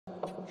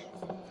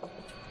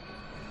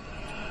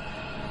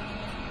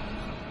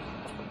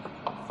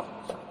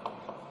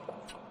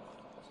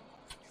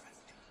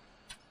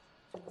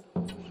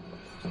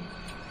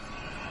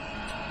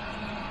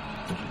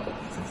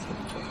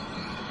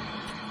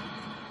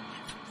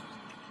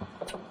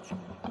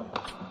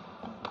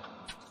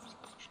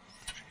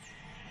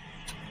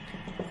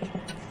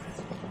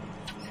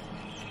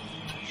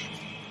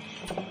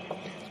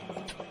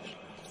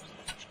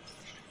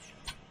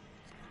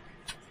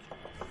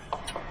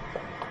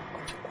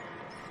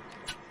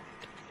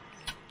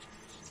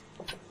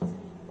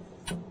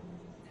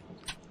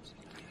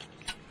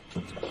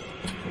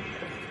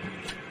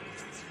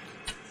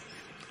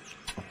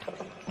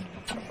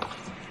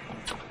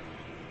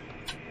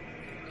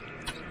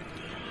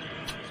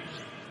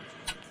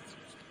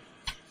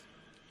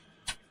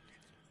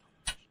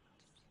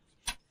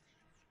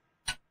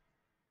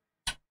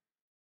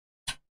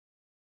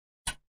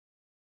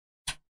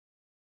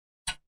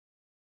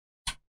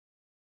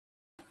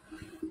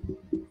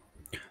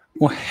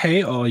Well,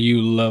 hey, all you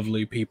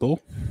lovely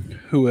people,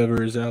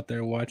 whoever is out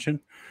there watching.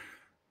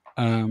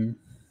 Um,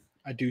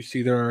 I do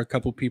see there are a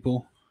couple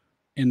people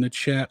in the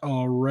chat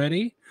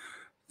already.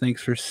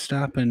 Thanks for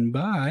stopping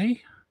by.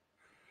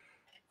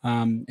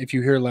 If you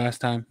were here last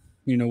time,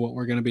 you know what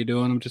we're going to be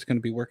doing. I'm just going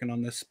to be working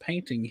on this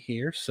painting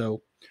here.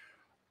 So,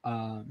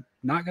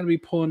 not going to be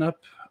pulling up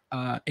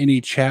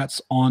any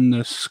chats on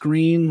the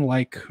screen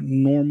like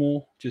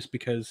normal, just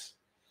because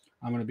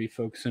I'm going to be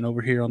focusing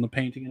over here on the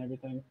painting and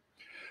everything.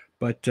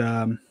 But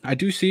I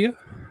do see you.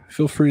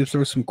 Feel free to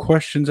throw some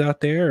questions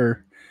out there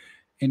or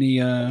any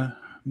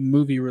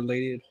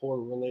movie-related,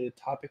 horror-related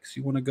topics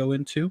you want to go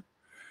into.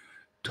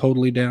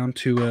 Totally down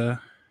to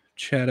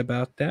chat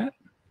about that.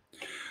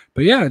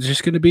 But yeah, it's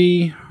just gonna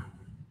be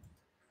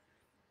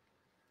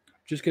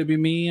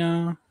me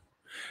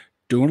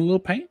doing a little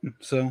painting.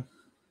 So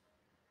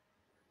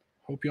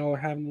hope y'all are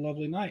having a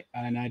lovely night.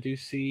 And I do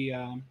see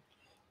I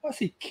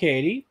see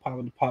Katie,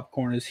 Popping the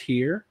Popcorn is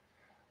here.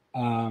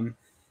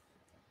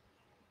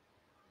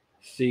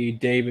 See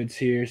David's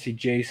here. See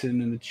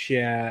Jason in the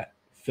chat.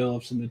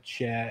 Phillips in the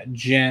chat.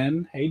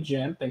 Jen, hey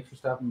Jen, thanks for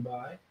stopping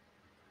by.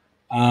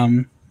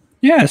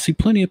 Yeah, I see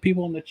plenty of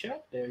people in the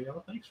chat there,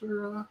 y'all. Thanks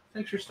for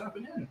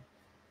stopping in.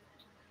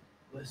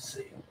 Let's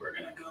see. We're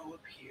gonna go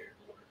up here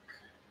to work.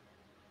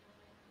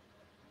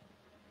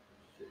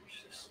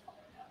 Finish this one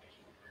out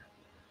here.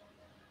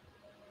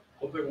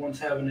 Hope everyone's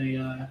having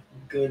a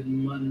good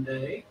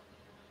Monday.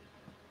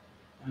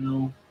 I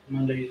know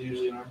Mondays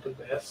usually aren't the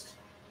best.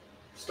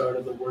 Start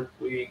of the work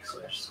week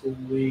 / school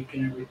week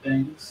and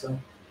everything. So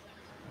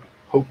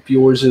hope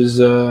yours is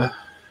going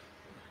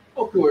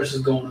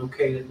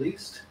okay at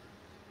least.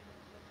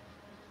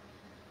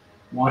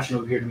 I'm watching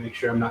over here to make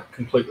sure I'm not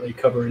completely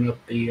covering up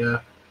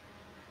the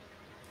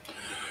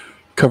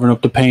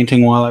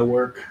painting while I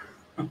work.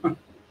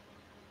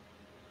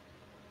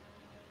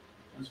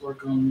 Let's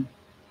work on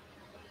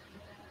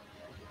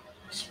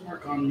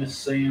Miss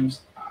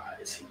Sam's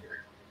eyes here.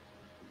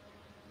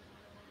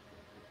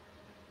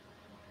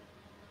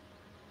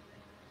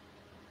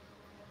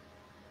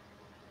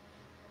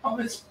 Oh,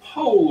 it's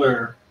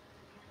Polar.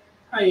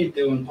 How you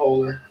doing,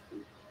 Polar?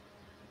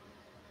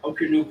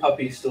 Hope your new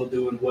puppy's still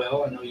doing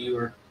well. I know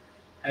you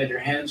had your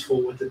hands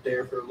full with it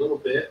there for a little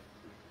bit.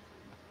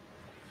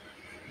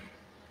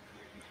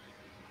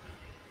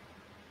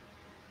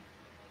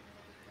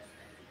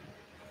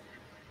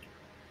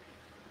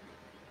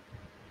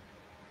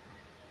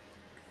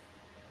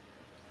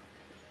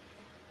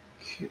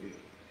 Okay.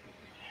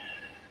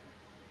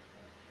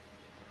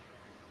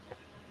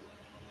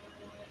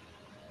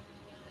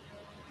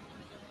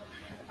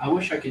 I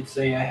wish I could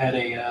say I had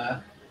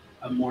a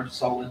more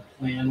solid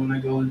plan when I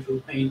go into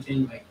a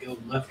painting, like go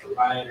left to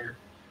right or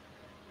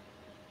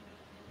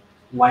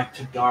light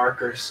to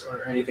dark or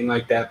anything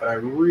like that, but I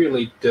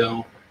really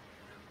don't.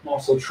 I'm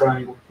also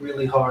trying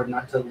really hard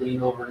not to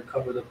lean over and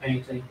cover the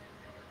painting.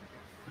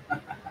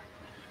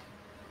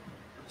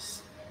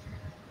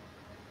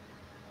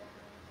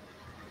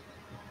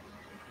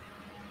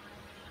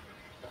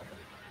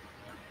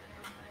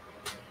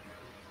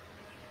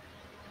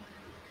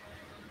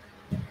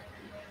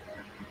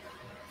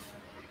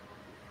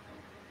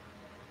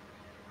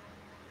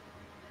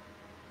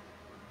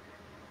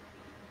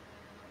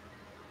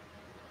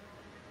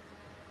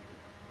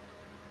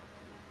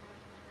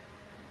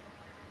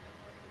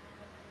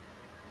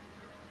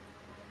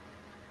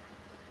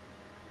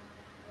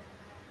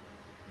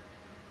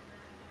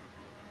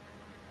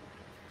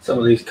 Some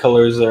of these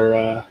colors are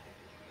a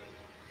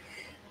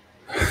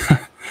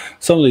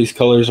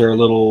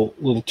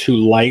little too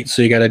light,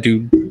 so you got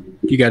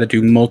to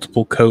do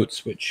multiple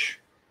coats, which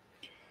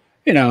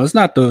is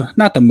not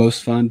the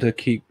most fun to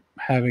keep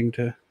having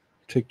to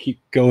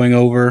keep going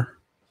over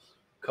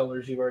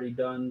colors you've already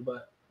done,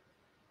 but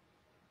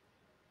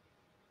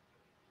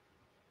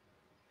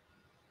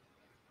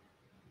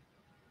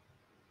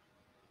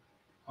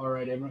all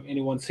right,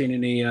 anyone seen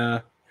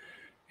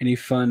any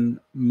fun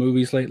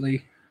movies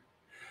lately?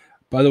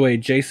 By the way,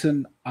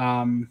 Jason,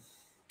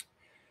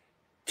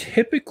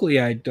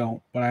 typically I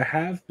don't, but I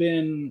have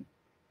been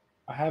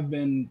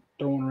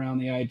throwing around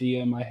the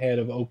idea in my head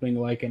of opening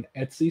like an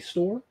Etsy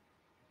store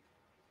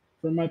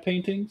for my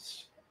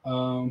paintings,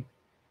 and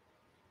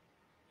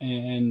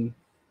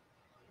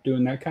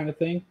doing that kind of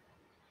thing.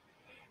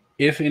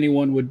 If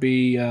anyone would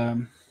be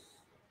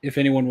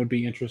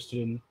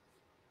interested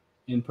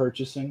in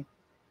purchasing,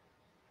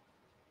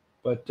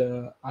 but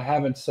I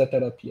haven't set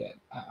that up yet.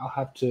 I'll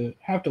have to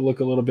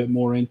look a little bit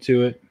more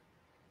into it.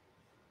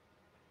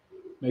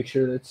 Make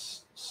sure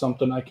it's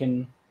something I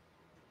can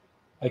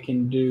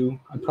do.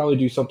 I'd probably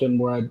do something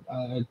where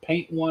I'd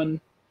paint one,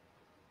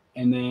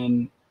 and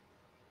then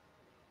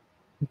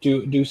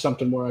do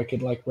something where I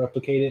could like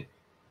replicate it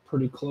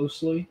pretty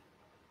closely,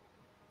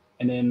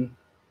 and then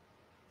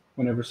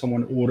whenever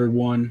someone ordered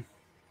one,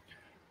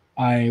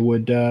 I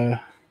would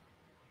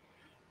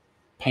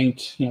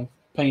paint it.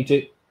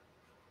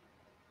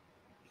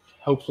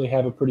 Hopefully,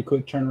 have a pretty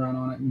quick turnaround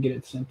on it and get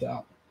it sent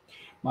out.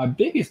 My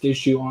biggest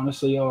issue,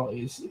 honestly, y'all,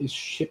 is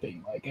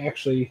shipping. Like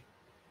actually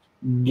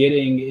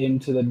getting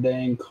into the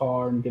dang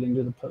car and getting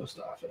to the post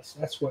office.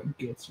 That's what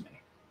gets me.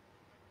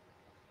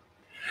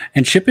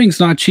 And shipping's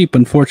not cheap,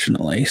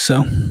 unfortunately.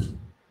 So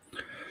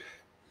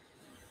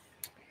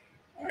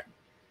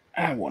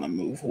I want to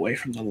move away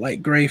from the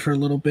light gray for a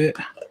little bit.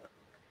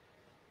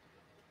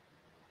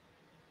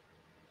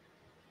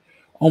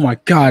 Oh my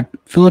God,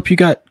 Philip, you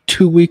got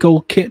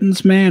 2-week-old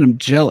kittens, man. I'm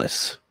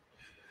jealous.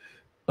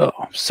 Oh,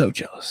 I'm so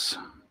jealous.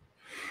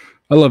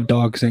 I love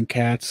dogs and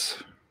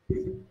cats.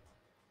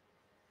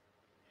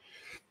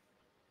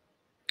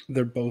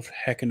 They're both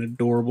heckin'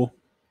 adorable.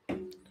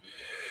 You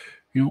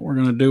know what we're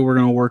gonna do? We're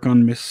gonna work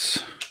on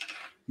Miss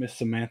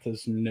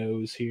Samantha's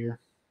nose here.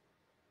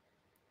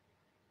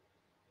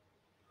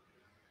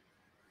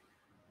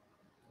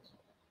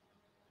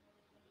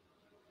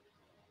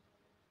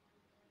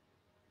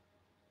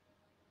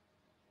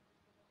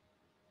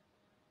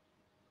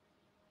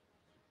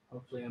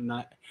 Hopefully, I'm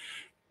not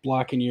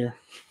blocking your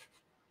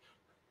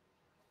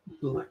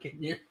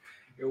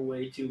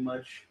way too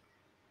much.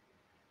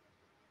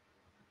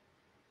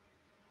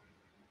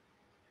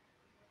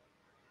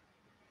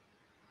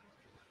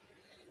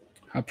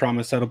 I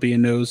promise that'll be a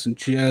nose in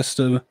just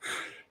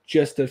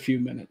a few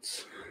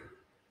minutes.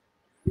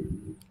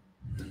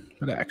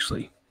 But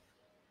actually,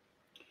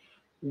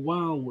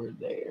 while we're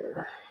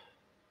there,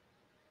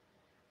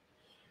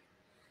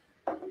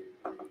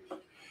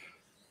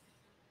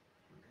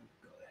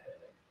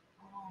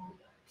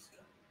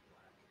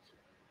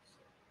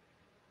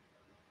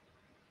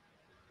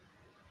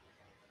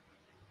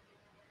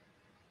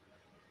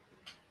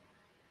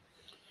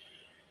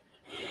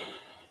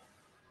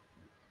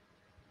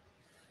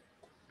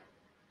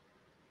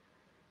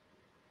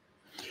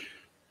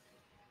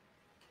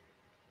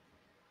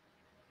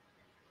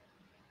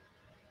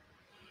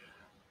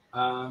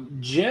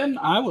 Jen,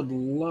 I would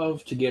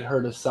love to get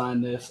her to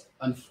sign this.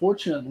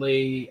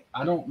 Unfortunately,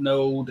 I don't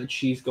know that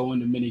she's going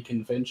to many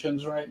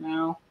conventions right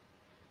now.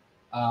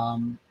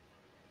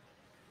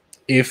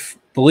 If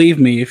believe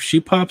me, if she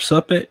pops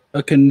up at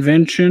a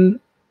convention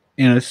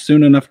in a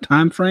soon enough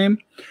time frame,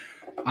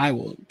 I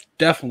will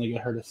definitely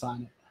get her to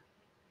sign it.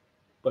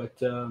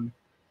 But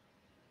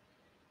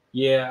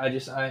yeah,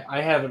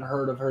 I haven't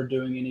heard of her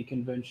doing any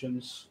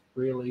conventions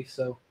really,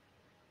 so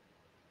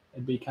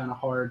it'd be kind of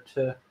hard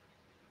to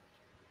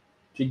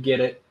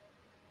get it.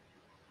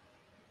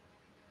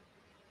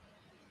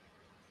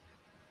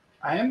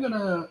 I am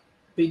gonna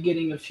be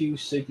getting a few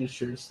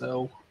signatures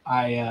though.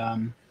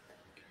 I'm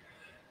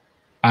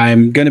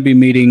gonna be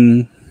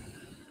meeting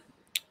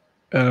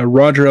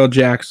Roger L.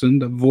 Jackson,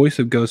 the voice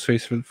of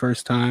Ghostface, for the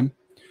first time,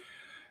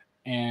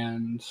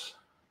 and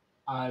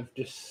I've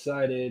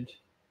decided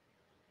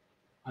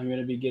I'm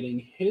gonna be getting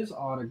his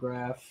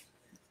autograph,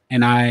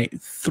 and I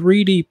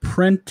 3D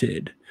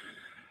printed,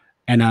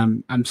 and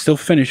I'm still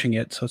finishing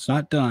it, so it's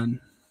not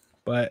done,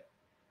 but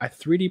I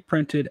 3D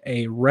printed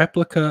a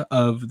replica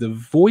of the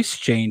voice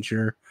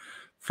changer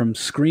from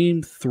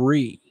Scream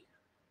 3.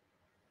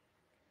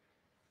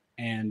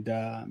 And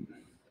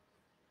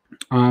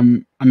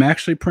I'm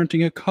actually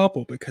printing a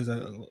couple because,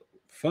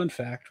 fun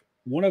fact,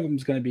 one of them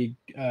is going to be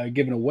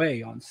given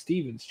away on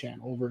Steven's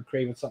channel over at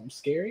Craving Something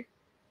Scary.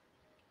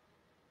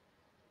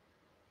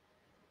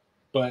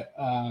 But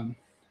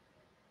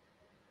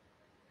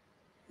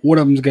one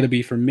of them is going to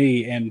be for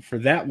me, and for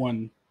that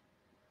one,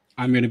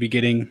 I'm going to be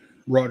getting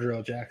Roger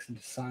L. Jackson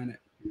to sign it.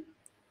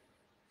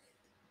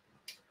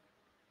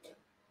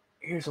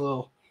 Here's a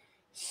little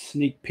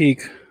sneak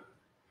peek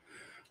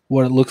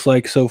what it looks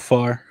like so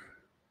far.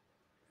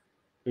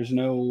 There's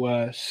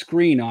no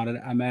screen on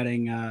it. I'm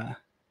adding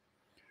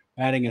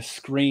a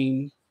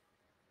screen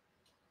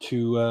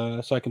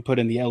to so I can put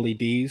in the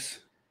LEDs,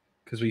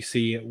 because we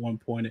see at one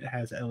point it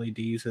has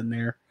LEDs in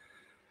there.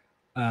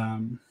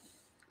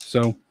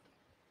 So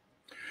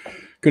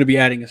going to be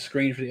adding a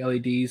screen for the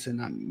LEDs, and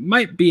I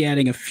might be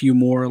adding a few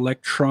more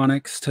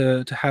electronics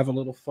to have a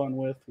little fun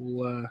with.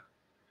 We'll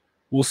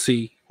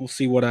see. We'll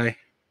see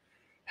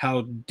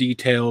how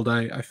detailed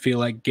I feel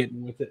like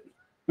getting with it.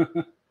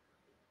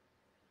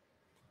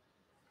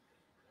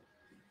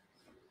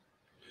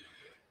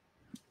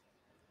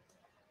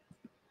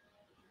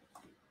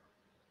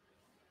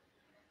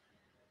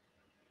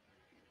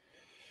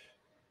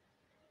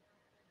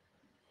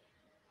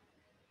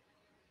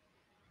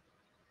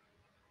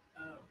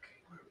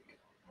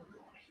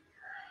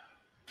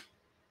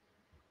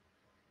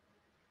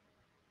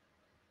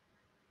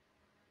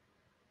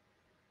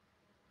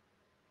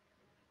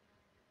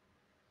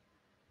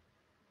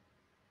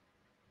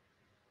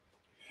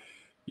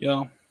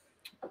 Yo,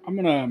 I'm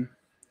gonna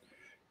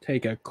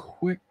take a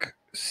quick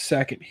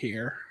second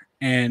here,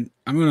 and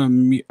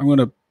I'm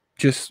gonna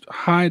just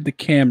hide the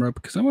camera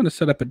because I'm gonna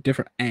set up a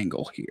different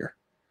angle here.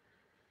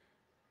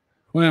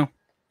 Well,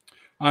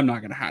 I'm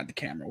not gonna hide the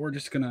camera. We're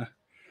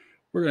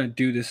gonna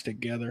do this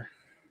together.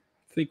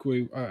 I think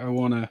I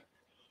wanna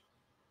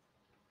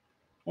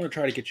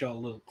try to get y'all a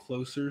little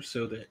closer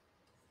so that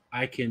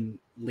I can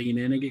lean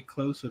in and get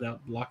close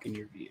without blocking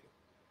your view.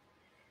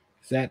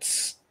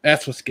 That's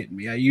what's getting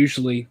me. I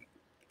usually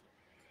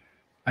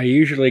I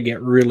usually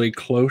get really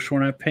close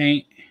when I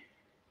paint,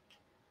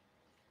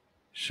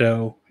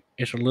 so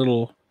it's a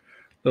little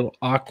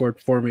awkward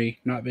for me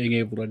not being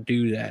able to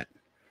do that,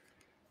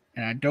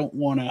 and I don't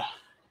want to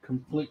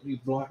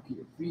completely block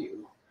your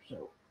view.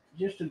 So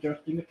just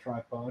adjusting a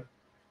tripod.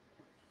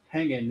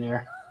 Hang in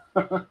there.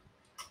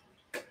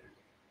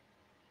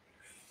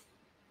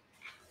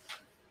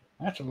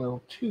 That's a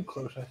little too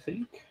close, I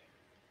think.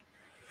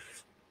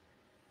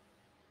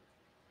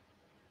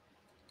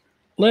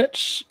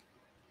 Let's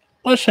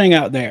let's hang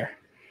out there.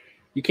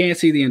 You can't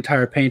see the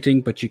entire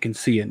painting, but you can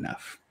see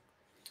enough.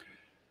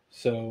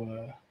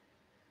 So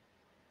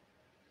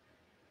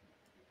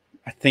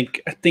I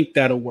think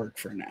that'll work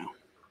for now.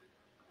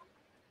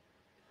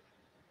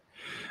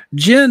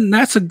 Jen,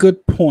 that's a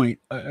good point.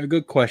 A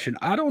good question.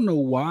 I don't know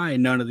why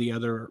none of the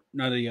other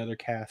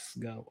casts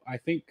go. I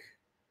think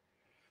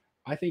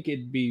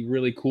it'd be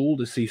really cool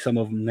to see some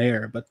of them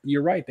there, but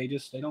you're right. They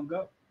don't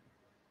go.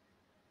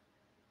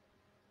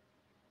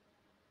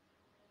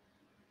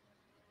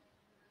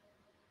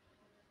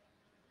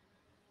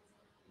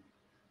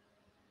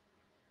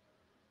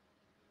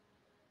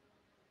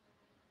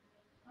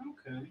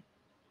 Okay.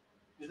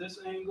 Is this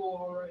angle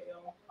all right,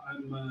 y'all?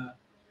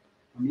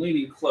 I'm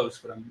leaning close,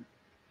 but I'm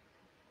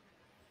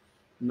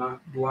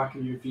not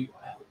blocking your view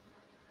out.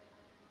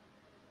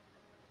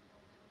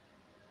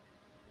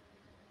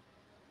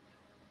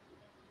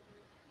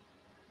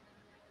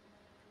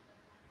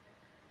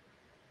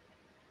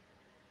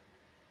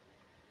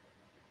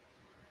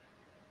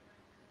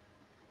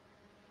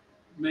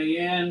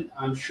 Mayanne,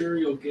 I'm sure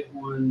you'll get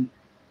one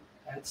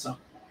at some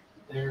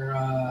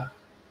point.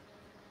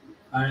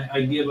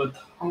 I give a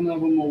ton of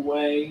them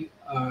away.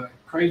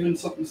 Craven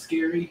Something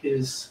Scary,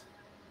 his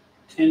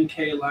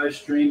 10K live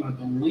stream, I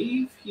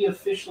believe he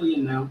officially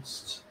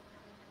announced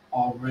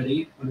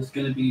already, but it's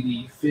going to be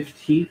the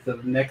 15th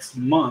of next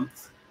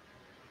month.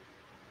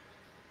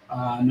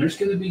 And there's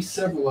going to be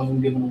several of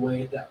them given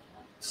away at that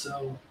point.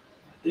 So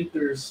I think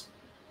there's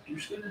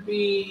going to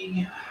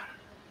be,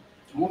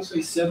 I want to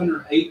say 7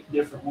 or 8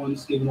 different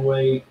ones given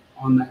away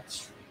on that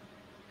stream.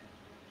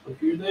 So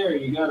if you're there,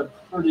 you got a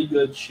pretty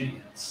good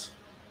chance.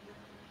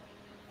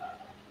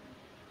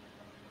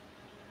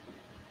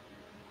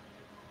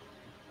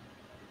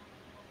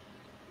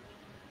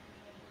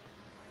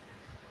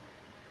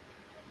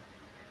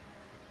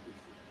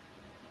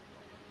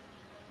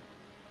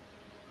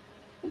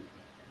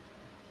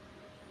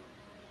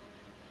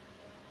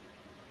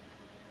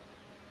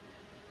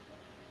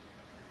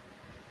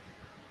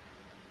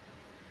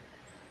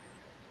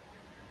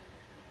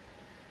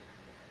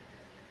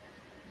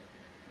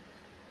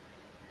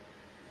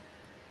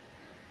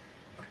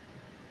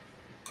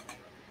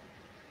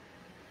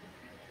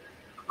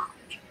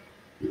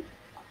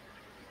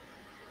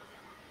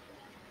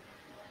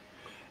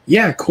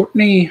 Yeah,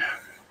 Courtney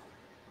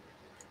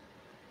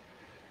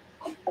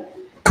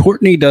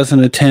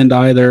doesn't attend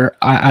either.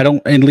 I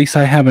don't. At least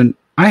I haven't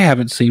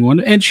seen one,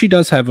 and she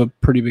does have a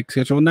pretty big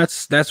schedule, and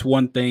that's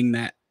one thing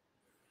that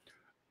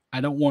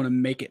I don't want to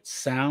make it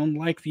sound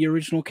like the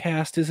original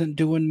cast isn't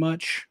doing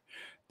much,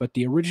 but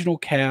the original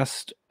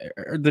cast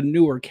or the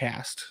newer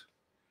cast,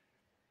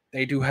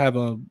 they do have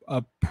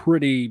a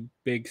pretty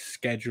big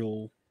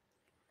schedule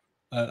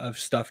of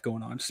stuff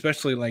going on,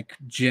 especially like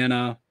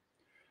Jenna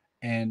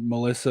and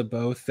Melissa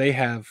both. They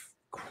have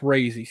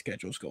crazy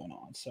schedules going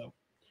on. So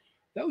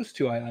those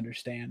two I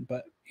understand,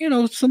 but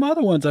some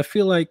other ones I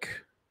feel like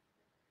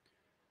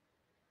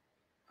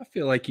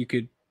you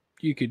could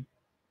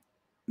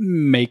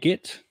make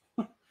it.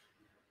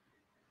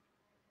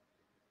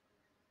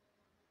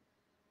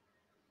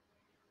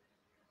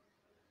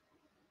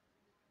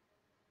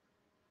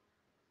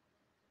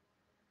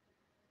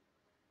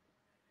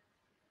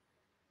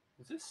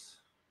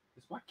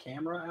 Is my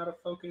camera out of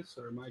focus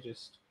or am I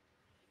just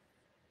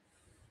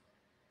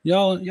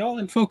y'all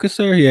in focus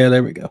there? Yeah,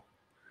 there we go.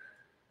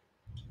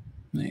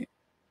 Let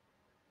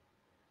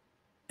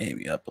aim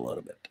you up a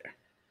little bit there.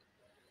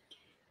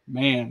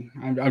 Man,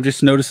 I'm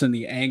just noticing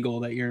the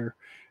angle that you're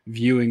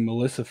viewing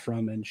Melissa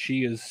from, and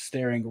she is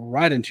staring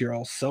right into your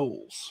all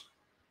souls.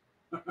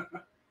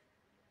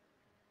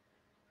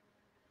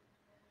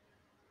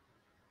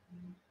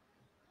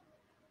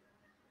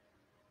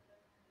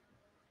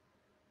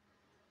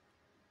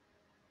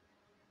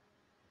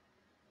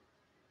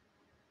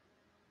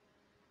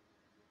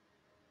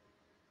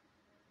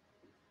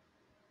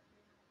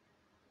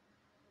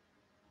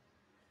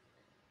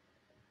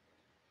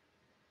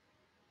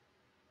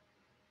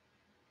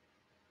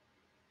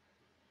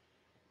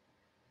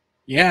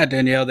 Yeah,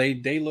 Danielle,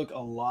 they look a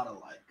lot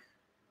alike.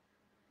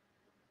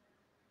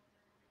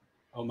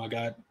 Oh my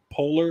god,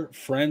 Polar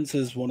Friends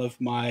is one of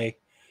my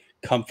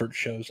comfort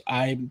shows.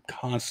 I'm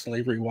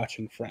constantly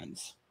rewatching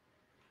Friends.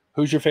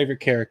 Who's your favorite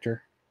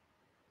character?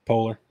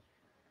 Polar.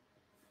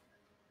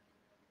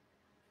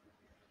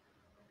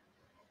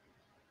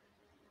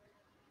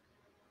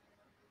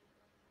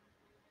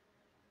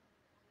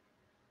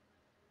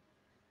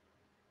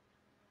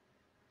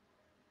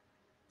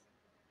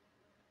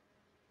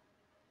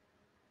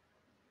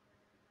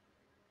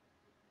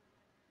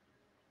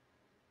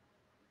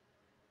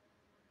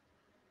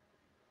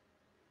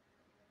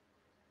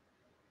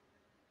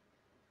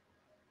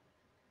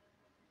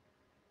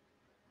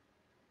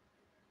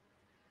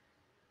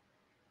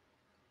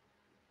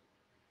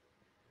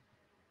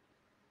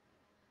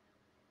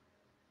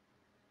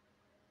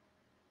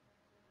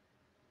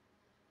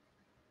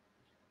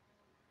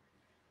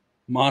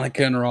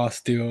 Monica and Ross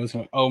duos.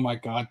 Oh my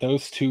god,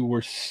 those two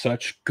were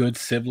such good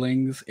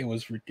siblings. It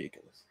was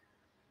ridiculous.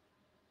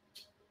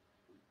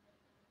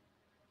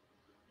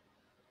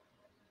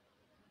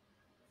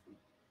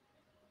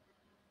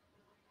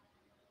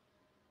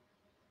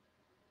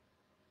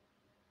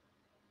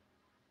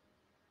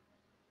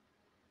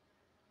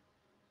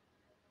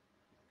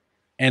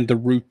 And the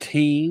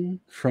routine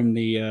from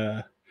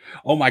the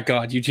oh my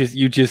god, you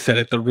just said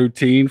it, the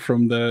routine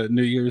from the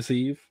New Year's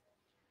Eve.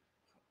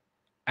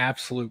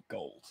 Absolute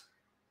gold.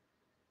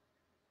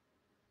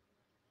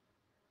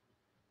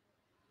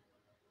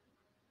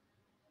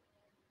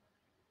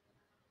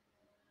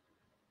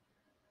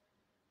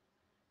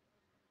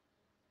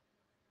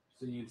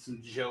 Seeing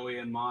some Joey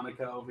and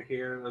Monica over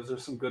here. Those are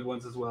some good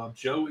ones as well.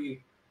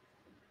 Joey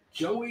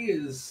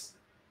is,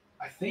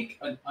 I think,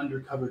 an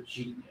undercover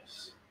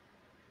genius,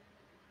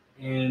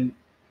 and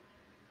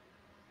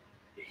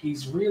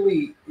he's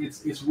really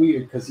it's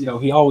weird because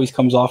he always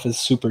comes off as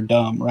super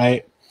dumb,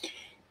 right?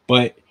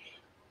 But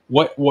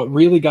what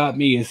really got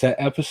me is that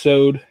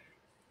episode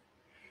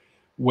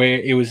where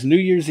it was New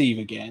Year's Eve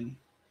again,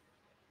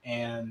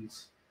 and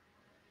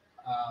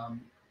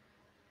um,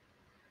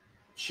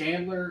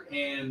 Chandler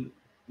and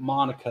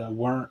Monica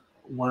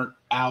weren't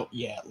out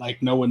yet.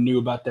 Like no one knew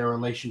about their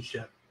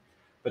relationship,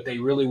 but they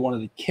really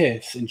wanted to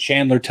kiss. And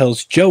Chandler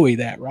tells Joey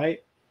that,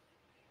 right?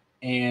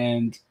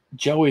 And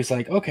Joey's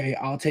like, "Okay,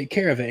 I'll take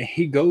care of it."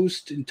 He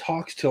goes and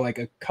talks to like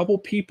a couple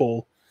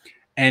people,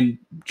 and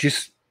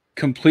just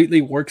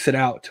completely works it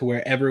out to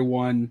where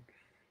everyone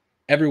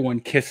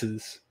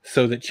kisses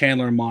so that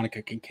Chandler and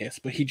Monica can kiss.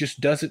 But he just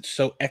does it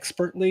so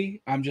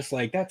expertly. I'm just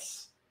like,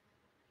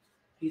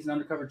 he's an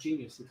undercover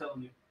genius. I'm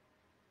telling you.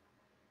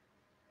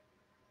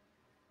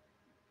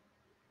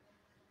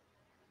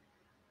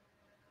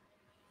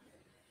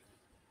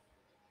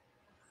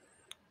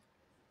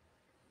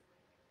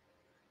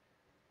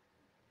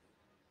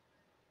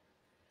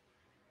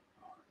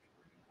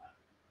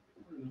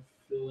 We're gonna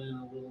fill in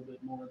a little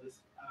bit more of this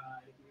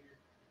eye here.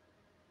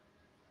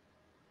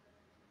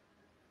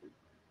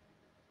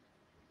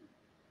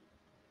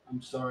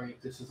 I'm sorry if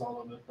this is all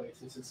over the place.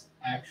 This is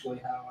actually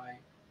how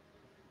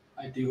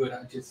I do it.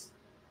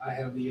 I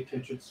have the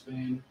attention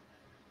span,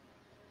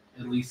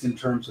 at least in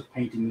terms of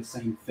painting the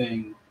same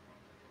thing.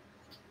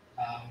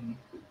 Um,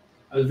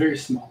 I was very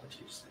small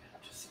attention span. I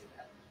have to say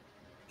that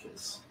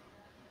because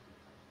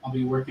I'll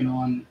be working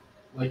on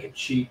like a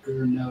cheek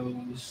or a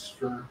nose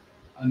for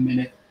a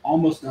minute,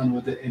 almost done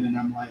with it, and then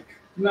I'm like,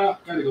 no,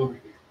 gotta go over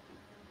here.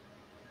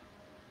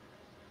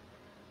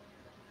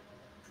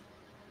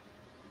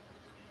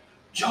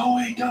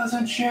 Joey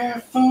doesn't share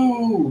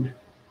food.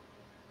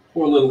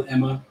 Poor little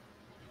Emma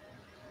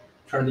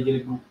trying to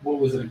get what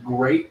was it, a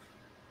grape?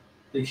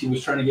 I think she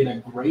was trying to get a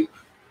grape,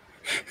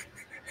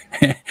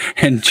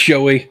 and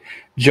Joey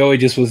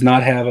just was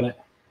not having it.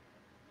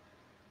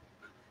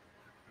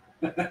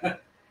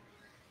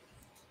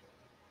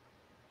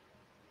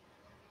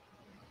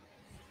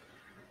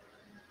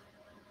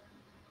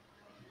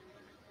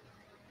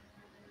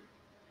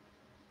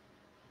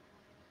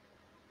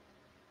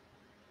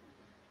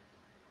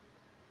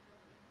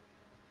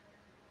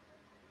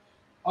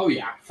 Oh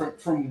yeah,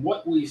 from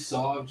what we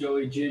saw of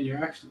Joey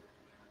Jr., actually,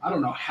 I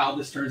don't know how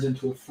this turns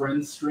into a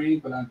friends stream,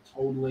 but I'm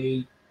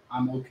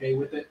okay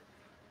with it.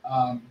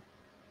 Um,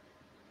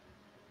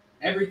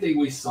 Everything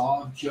we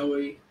saw of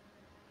Joey,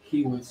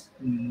 he was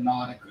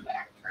not a good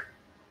actor.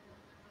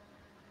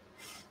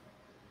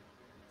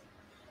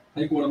 I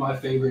think one of my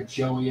favorite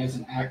Joey as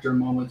an actor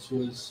moments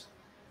was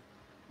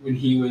when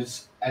he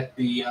was at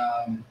the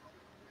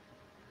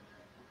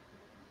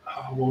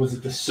what was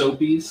it, the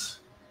Soapies,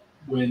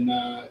 when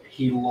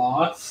he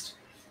lost,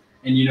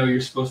 and you're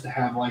supposed to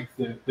have like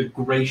the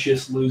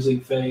gracious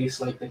losing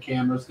face, like the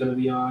camera's gonna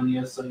be on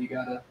you, so you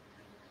gotta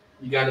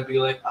be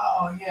like,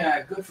 oh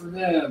yeah, good for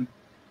them.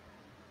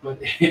 But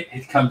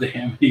it come to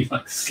him, he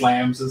like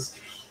slams his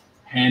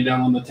hand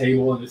down on the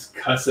table and is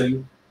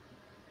cussing.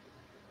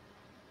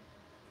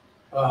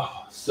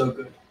 Oh, so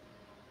good,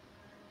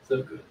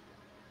 so good.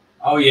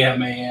 Oh yeah,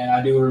 man,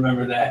 I do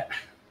remember that.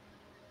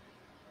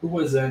 Who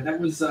was that? That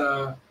was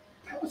a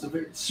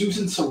very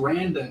Susan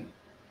Sarandon.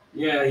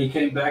 Yeah, he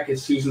came back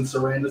as Susan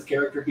Sarandon's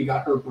character. He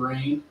got her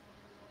brain.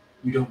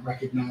 You don't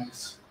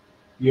recognize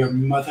your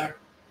mother.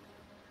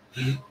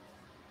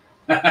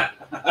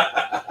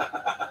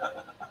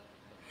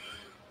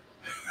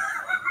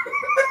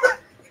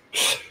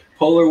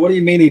 Polar, what do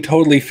you mean he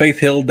totally Faith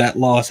Hilled that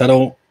loss?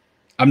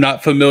 I'm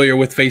not familiar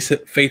with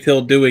Faith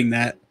Hill doing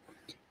that.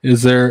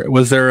 Was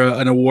there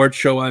an award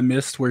show I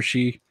missed where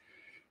she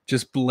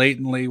just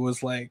blatantly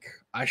was like,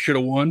 I should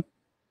have won?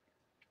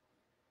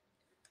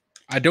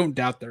 I don't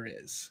doubt there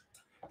is.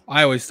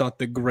 I always thought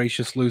the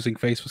gracious losing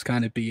face was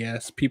kind of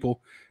BS. People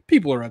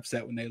are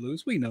upset when they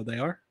lose. We know they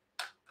are.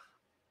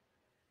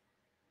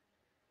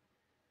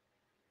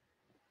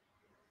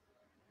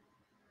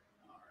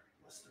 All right,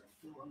 let's start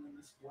filling in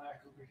this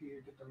black over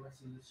here. Get the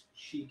rest of this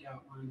cheek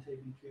outline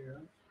taken care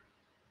of.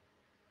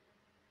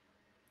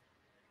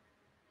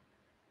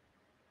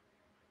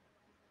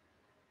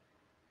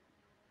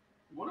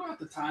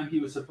 the time he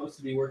was supposed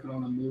to be working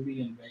on a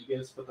movie in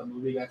Vegas, but the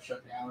movie got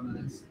shut down,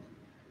 and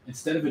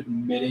instead of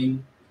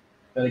admitting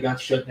that it got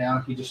shut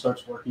down, he just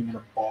starts working in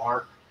a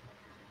bar.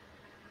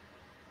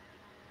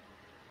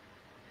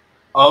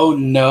 Oh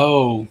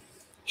no,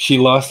 she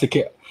lost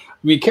the. I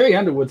mean, Carrie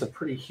Underwood's a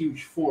pretty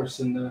huge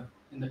force in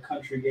the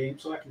country game,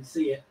 so I can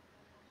see it.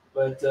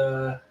 But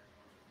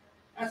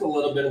that's a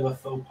little bit of a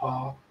faux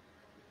pas.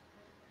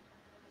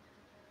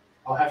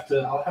 I'll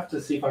have to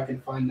see if I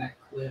can find that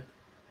clip.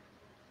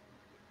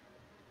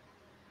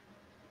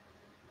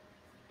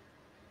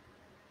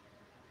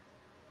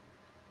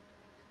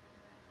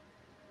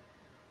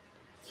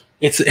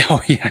 It's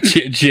oh yeah,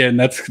 Jen.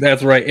 That's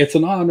right. It's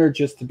an honor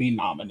just to be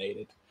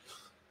nominated.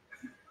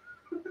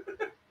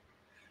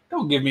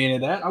 Don't give me any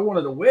of that. I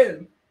wanted to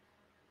win.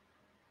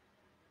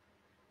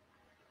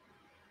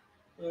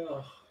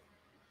 Ugh.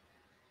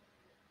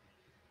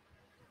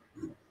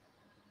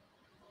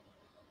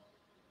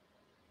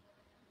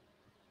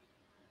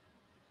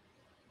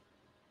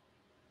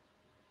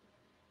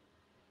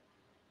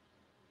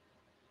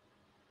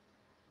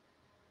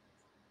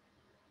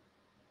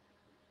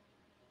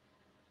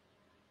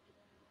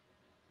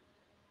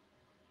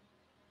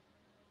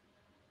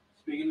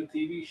 Speaking of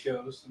TV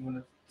shows, I'm going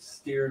to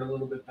steer it a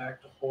little bit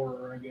back to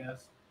horror, I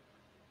guess.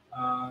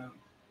 Um,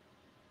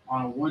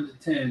 on a 1 to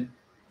 10,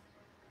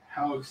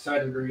 how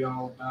excited are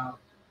y'all about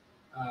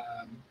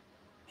um,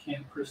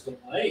 Camp Crystal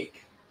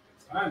Lake?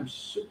 I'm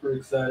super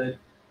excited.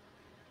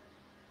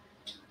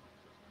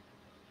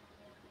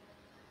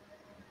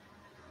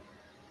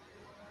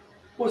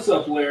 What's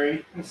up,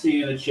 Larry? I see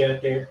you in the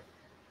chat there.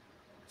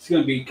 It's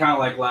going to be kind of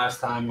like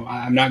last time.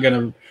 I'm not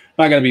gonna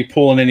be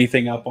pulling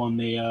anything up on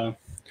the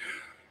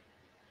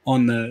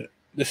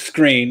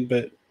screen,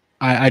 but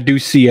I do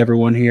see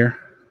everyone here.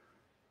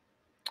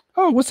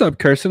 Oh, what's up,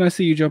 Kirsten? I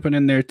see you jumping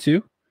in there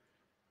too.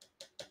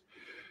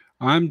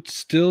 I'm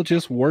still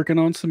just working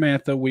on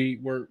Samantha. We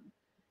were,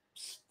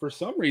 for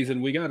some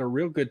reason, we got a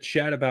real good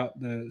chat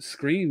about the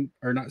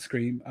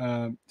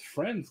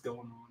Friends going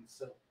on.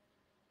 So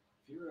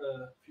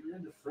if you're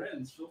into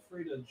Friends, feel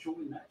free to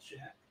join that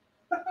chat.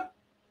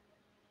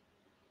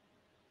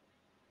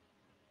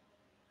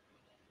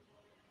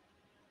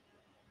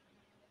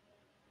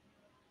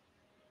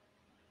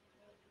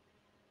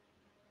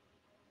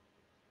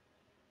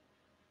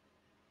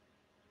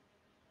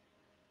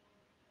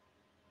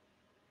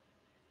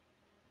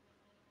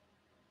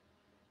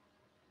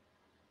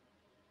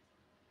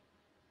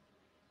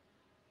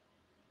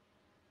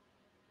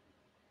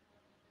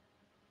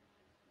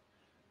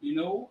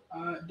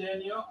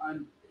 Danielle,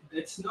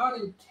 it's not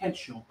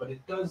intentional, but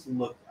it does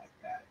look like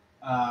that.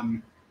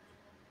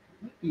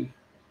 Let me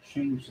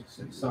change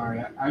this.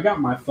 Sorry, I got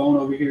my phone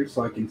over here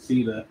so I can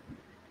see the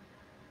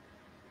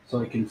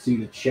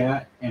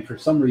chat, and for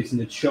some reason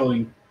it's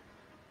showing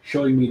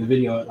me the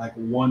video at like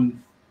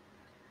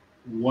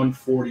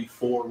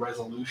 144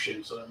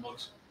 resolution, so it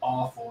looks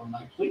awful. I'm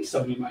like, please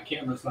tell me my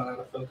camera's not out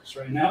of focus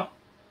right now,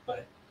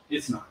 but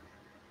it's not.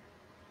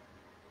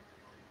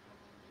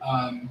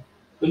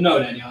 But no,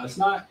 Danielle, it's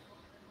not.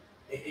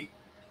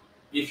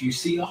 If you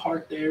see a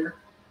heart there,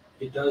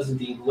 it does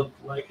indeed look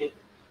like it,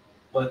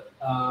 but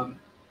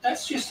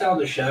that's just how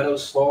the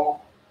shadows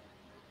fall.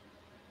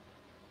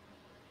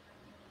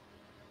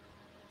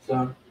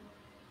 So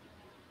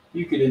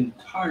you could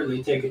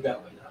entirely take it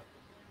that way, though.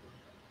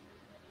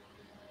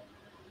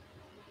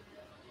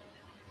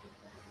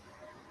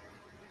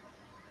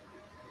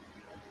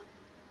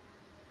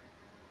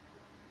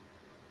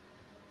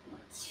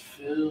 Let's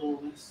fill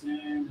this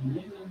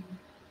in.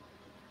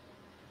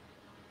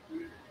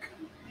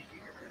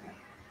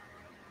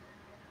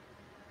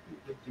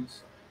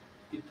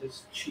 Get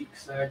this cheek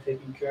side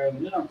taken care of,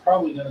 and then I'm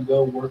probably gonna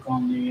go work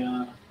on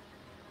the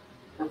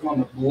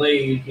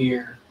blade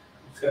here.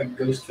 It's got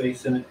ghost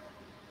face in it.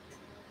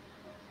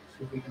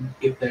 See if we can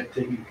get that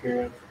taken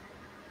care of.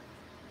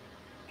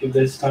 Give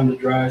this time to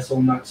dry so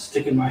I'm not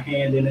sticking my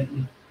hand in it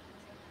and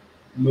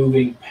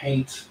moving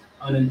paint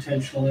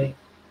unintentionally.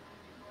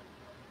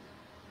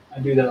 I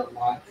do that a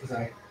lot because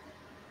I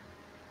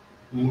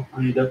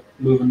end up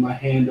moving my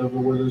hand over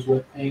where there's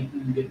wet paint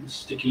and getting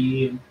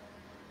sticky, and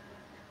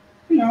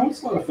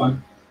it's a lot of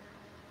fun.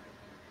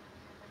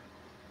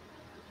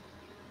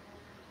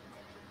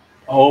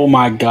 Oh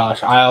my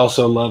gosh, I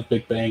also love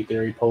Big Bang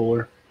Theory,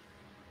 Polar.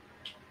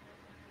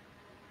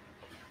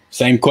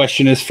 Same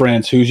question as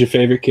Friends. Who's your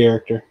favorite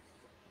character?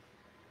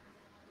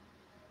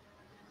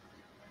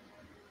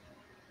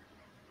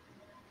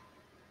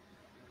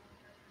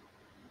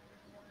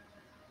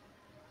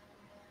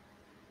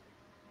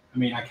 I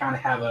mean, I kind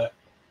of have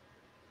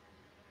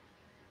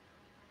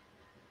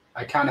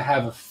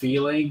a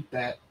feeling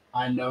that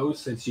I know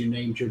since you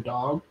named your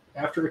dog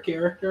after a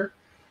character.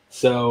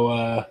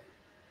 So,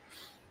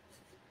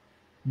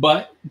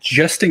 but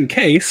just in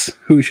case,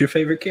 who's your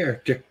favorite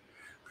character?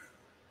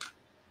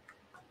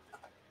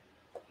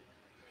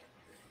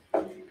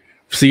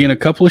 Seeing a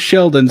couple of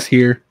Sheldons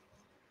here.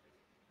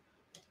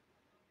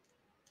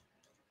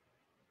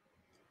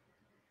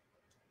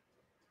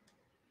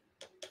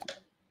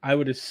 I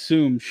would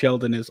assume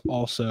Sheldon is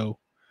also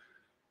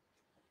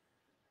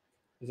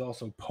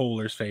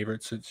Polar's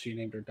favorite since she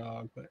named her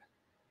dog. But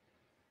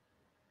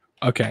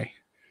okay,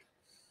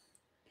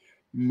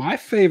 my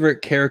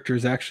favorite character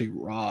is actually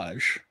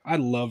Raj. I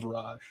love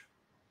Raj.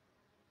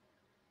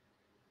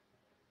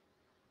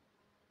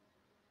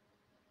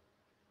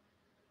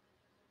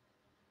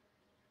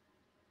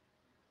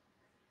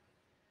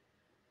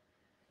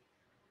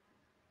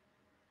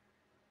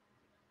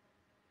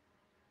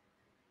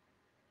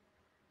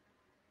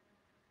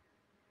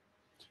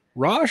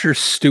 Raj or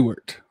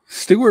Stewart?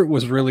 Stewart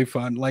was really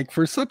fun. Like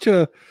for such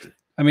a,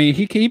 I mean,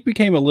 he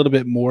became a little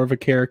bit more of a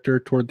character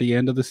toward the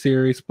end of the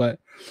series, but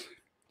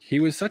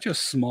he was such a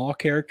small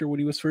character when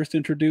he was first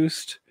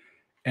introduced,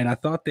 and I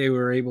thought they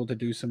were able to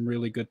do some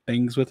really good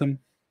things with him,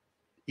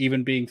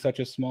 even being such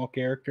a small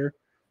character.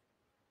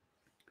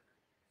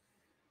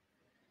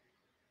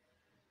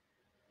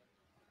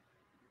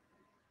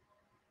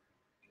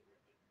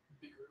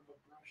 Bigger of a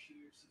brush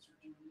here since we're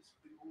doing this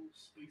big old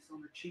space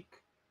on her cheek.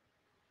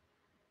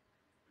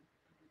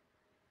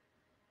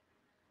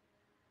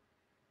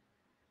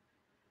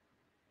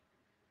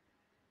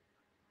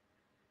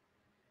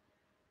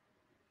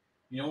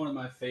 You know, one of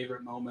my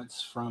favorite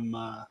moments from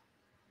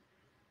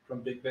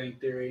Big Bang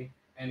Theory,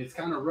 and it's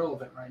kind of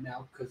relevant right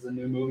now because the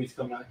new movie's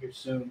coming out here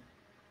soon.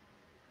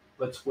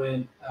 But it's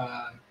when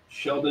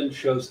Sheldon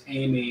shows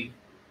Amy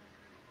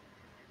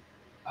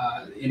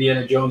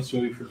Indiana Jones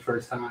movie for the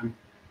first time,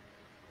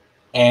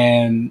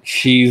 and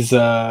she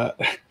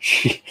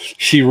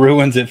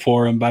ruins it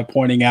for him by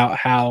pointing out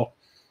how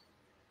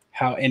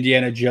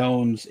Indiana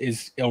Jones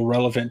is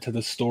irrelevant to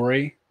the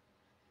story.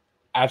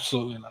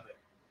 Absolutely love it.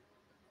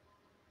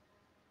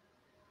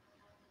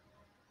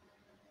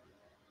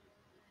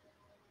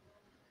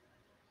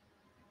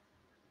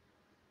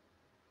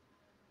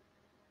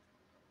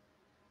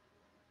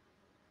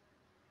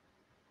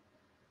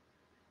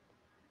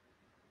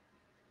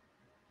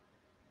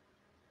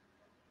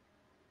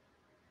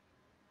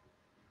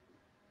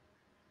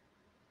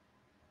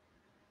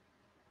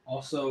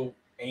 Also,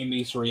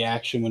 Amy's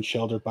reaction when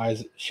Sheldon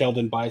buys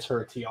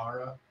her a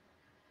tiara,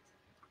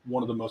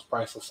 one of the most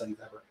priceless things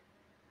ever.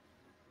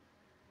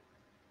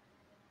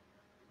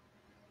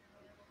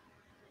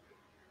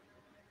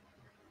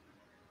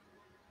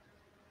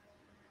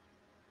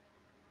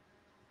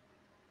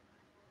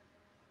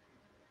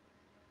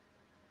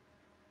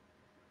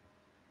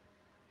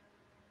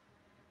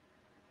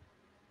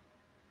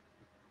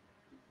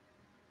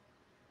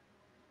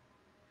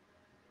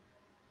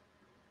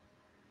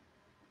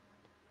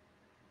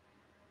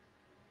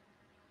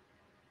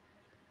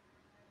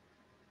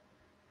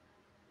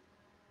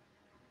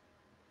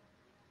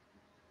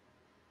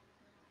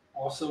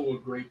 Also, a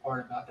great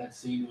part about that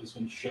scene was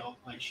when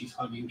she's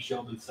hugging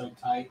Sheldon so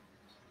tight,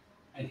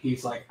 and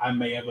he's like, "I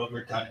may have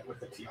overdone it with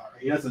the tiara."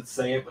 He doesn't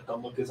say it, but the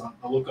look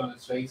on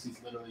his face.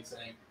 He's literally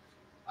saying,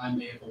 "I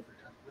may have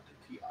overdone it with the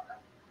tiara."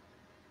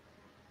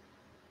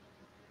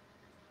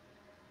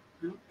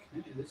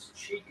 Okay, this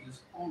cheek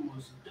is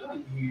almost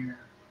done here.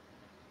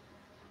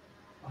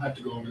 I'll have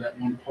to go over that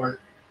one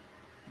part,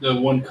 the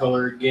one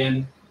color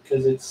again,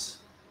 because it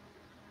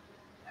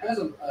has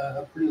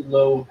a pretty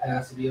low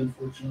opacity,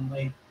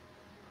 unfortunately,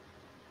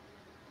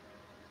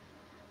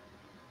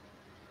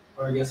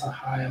 or I guess a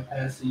high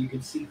opacity. You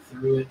can see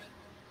through it.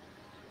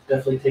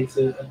 Definitely takes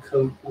a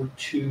coat or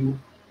two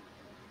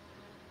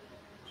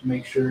to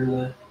make sure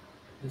that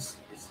it's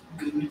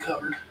good and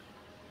covered.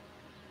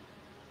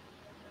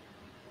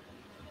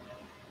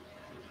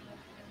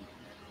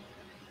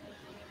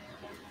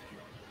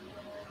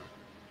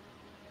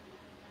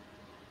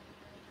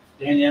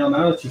 Danielle,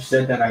 now that you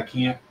said that, I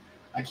can't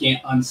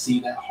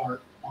unsee that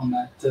heart on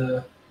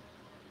the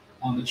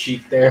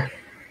cheek there.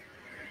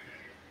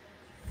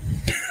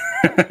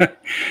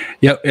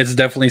 Yep, it's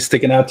definitely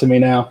sticking out to me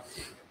now.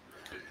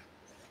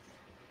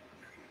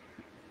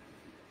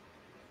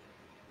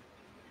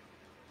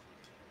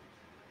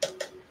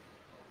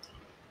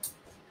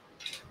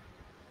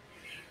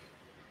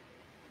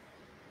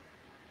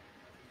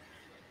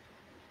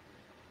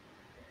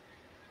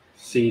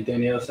 See,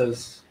 Danielle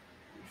says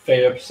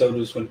favorite episode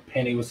was when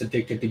Penny was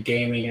addicted to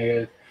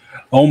gaming.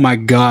 Oh my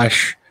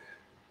gosh,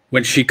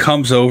 when she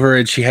comes over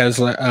and she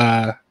has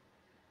I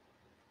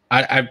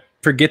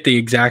forget the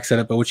exact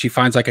setup, but when she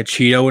finds like a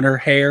Cheeto in her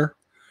hair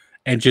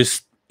and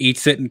just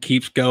eats it and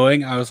keeps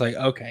going, I was like,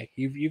 okay,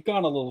 you've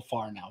gone a little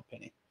far now,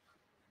 Penny.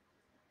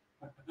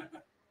 Let's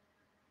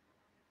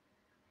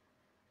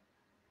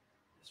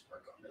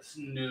work on this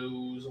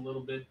nose a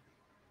little bit.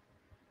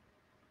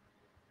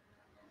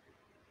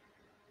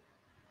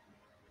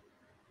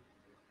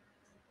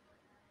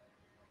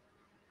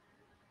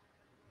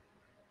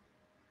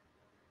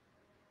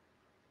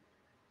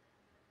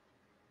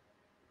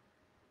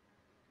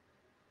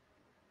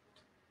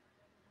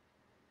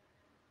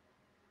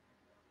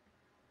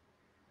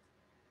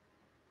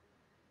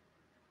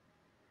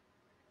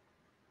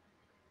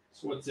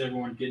 So what's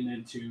everyone getting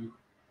into?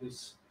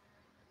 This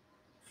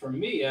for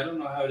me, I don't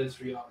know how it is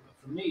for y'all, but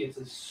for me, it's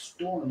a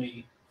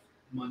stormy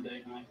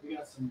Monday night. We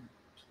got some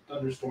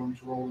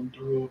thunderstorms rolling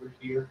through over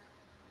here.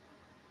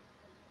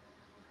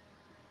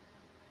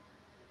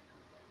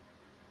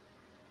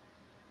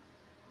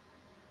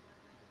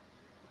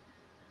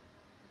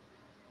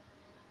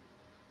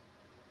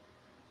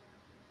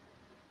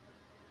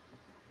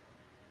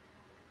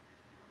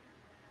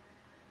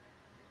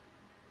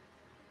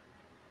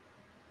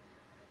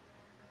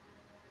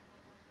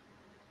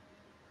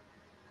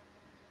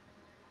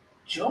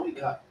 Joey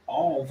got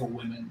all the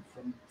women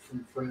from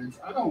Friends.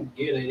 I don't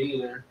get it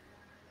either.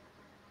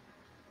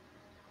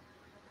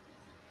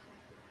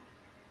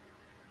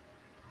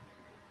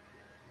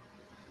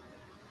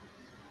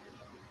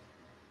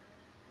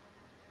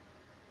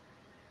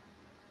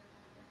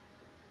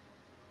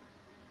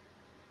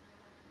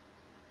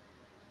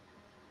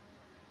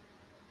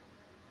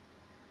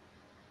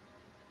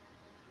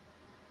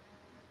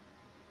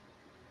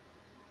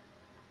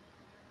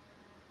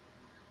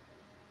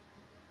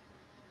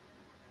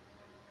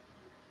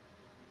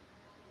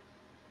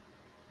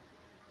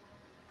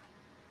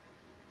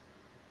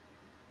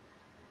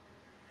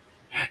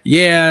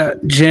 Yeah,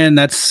 Jen,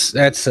 that's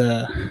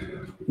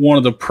one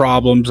of the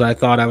problems I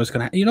thought I was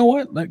gonna. You know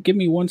what? Give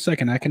me 1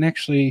 second. I can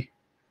actually.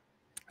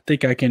 I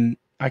think I can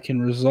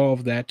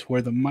resolve that to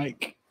where the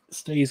mic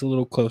stays a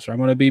little closer. I'm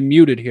gonna be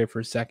muted here for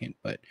a second,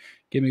 but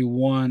give me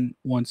 1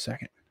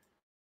 second.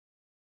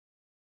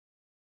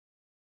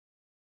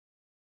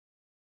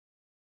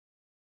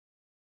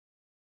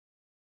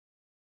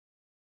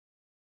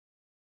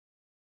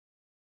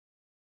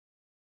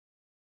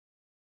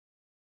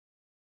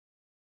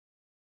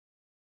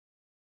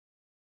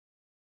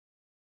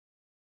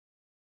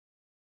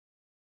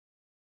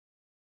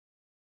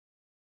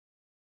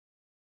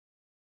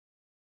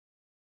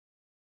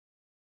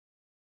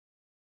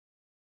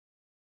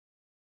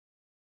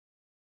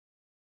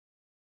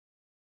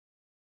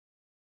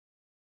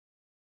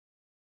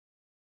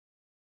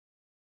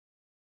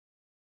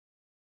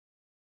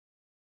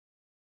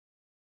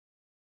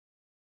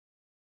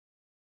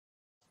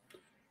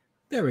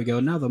 There we go.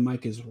 Now the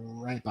mic is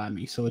right by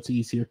me, so it's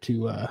easier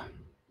to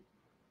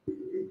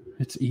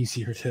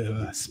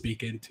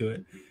speak into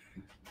it.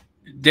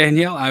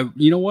 Danielle,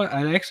 you know what?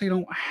 I actually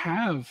don't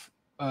have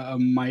a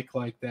mic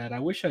like that. I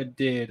wish I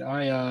did.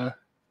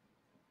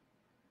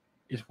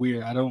 It's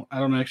weird. I don't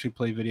actually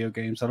play video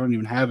games. I don't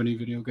even have any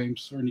video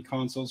games or any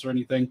consoles or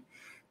anything.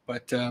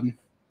 But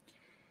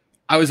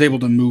I was able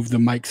to move the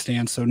mic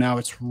stand, so now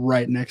it's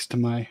right next to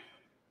my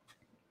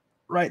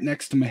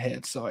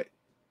head. So it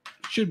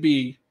should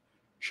be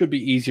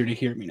easier to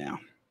hear me now.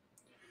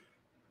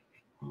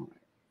 All right.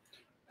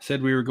 I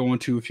said we were going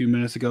to a few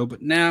minutes ago,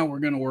 but now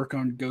we're going to work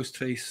on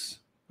Ghostface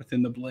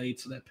within the blade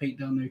so that paint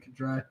down there can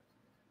dry.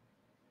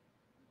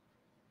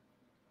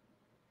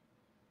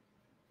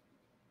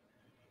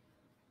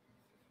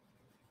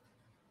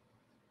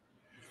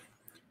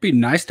 Be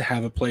nice to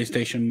have a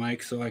PlayStation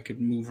mic so I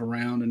could move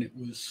around and it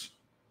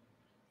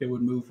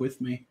would move with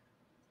me.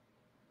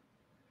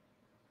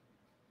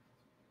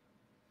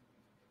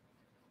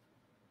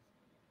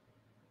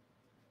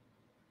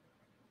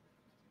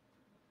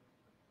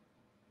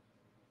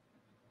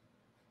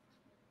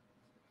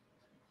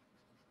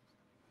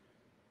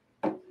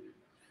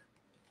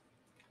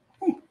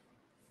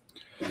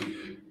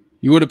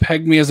 You would have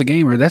pegged me as a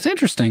gamer. That's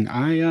interesting.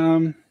 I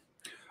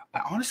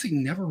honestly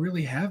never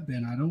really have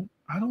been. I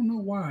don't know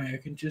why. I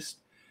can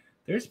just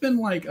there's been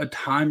like a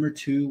time or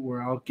two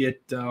where I'll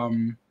get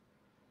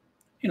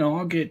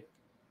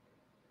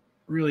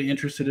really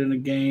interested in a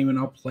game and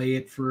I'll play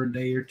it for a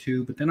day or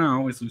two, but then I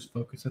always lose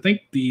focus. I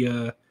think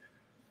the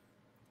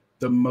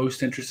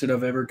most interested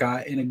I've ever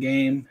got in a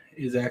game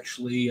is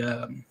actually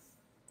it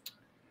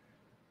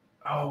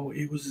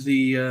was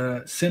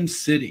the Sim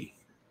City,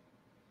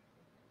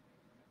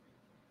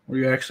 where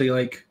you actually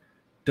like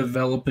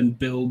develop and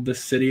build the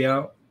city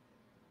out.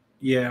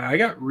 Yeah, I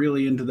got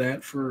really into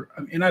that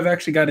and I've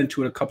actually got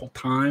into it a couple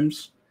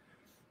times,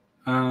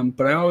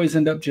 but I always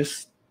end up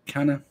just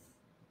kind of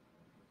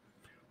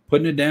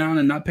putting it down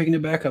and not picking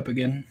it back up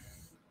again.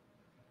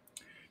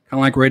 Kind of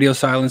like Radio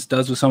Silence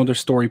does with some of their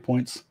story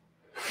points.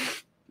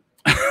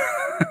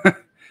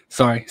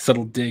 Sorry,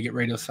 subtle dig at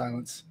Radio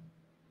Silence.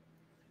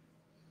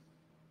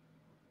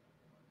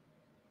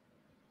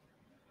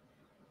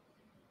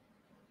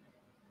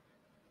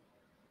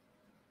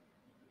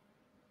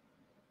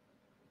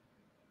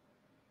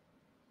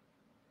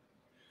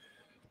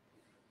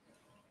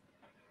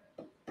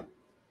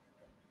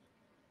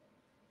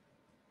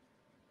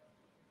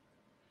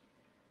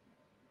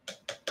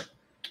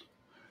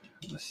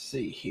 Let's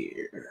see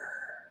here.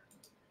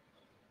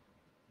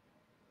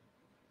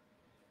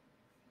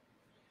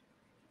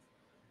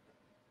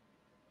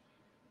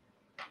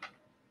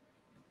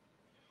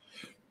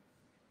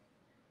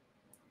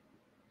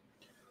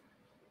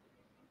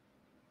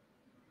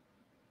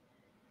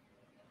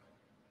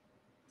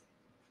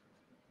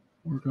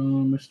 Work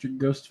on Mr.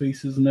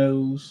 Ghostface's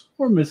nose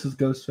or Mrs.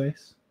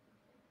 Ghostface.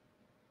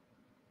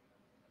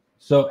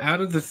 So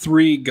out of the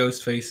three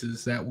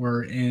Ghostfaces that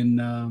were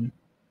in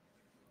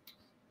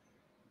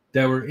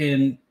that were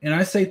in, and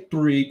I say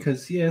 3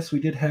 because yes, we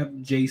did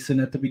have Jason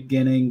at the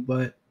beginning,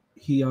 but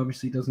he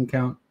obviously doesn't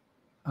count.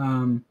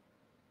 Out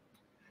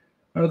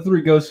of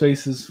 3 ghost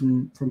faces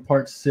from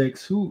part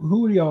 6,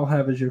 who do y'all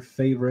have as your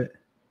favorite?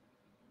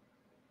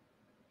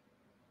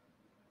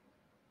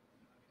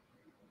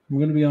 I'm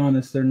going to be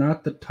honest, they're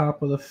not the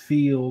top of the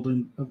field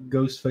of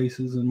ghost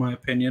faces in my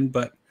opinion,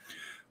 but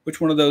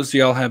which one of those do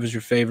y'all have as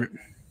your favorite?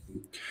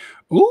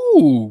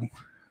 Ooh,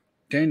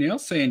 Danielle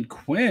saying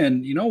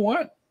Quinn. You know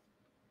what?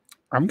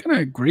 I'm going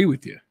to agree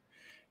with you.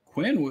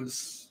 Quinn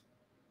was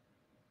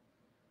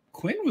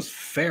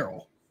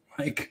feral.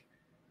 Like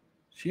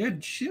she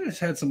just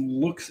had some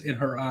looks in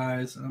her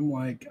eyes. I'm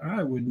like,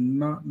 I would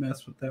not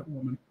mess with that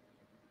woman.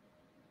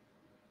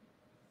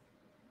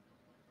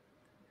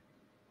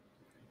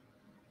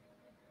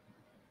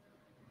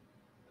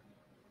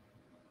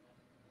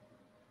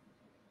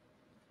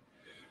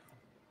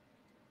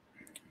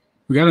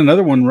 We got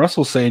another one,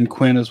 Russell saying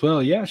Quinn as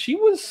well. Yeah, she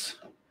was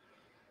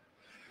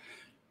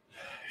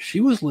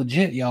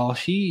legit, y'all.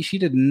 She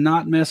did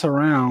not mess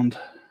around.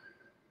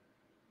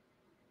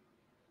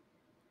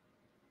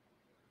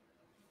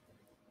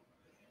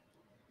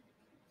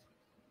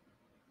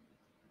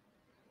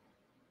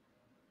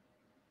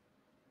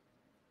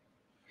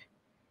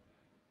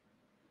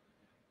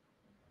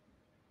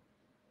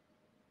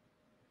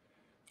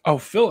 Oh,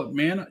 Philip,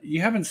 man,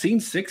 you haven't seen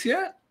 6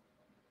 yet?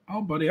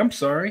 Oh, buddy, I'm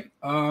sorry.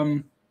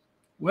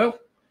 Well,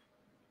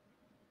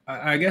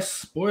 I guess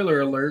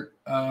spoiler alert.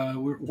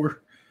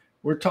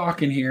 We're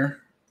talking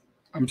here.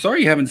 I'm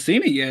sorry you haven't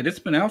seen it yet. It's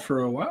been out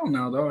for a while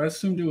now, though. I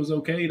assumed it was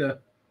okay to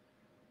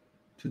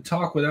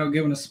talk without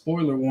giving a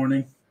spoiler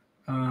warning.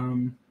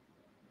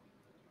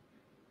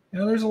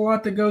 There's a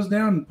lot that goes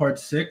down in part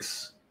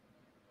 6.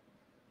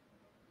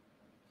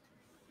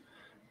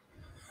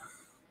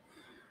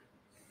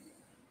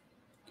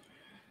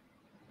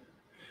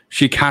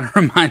 She kind of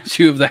reminds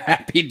you of the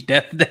Happy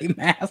Death Day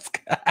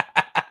mask.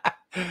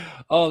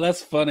 Oh,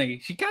 that's funny.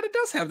 She kind of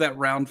does have that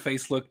round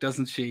face look,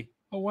 doesn't she?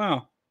 Oh,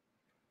 wow.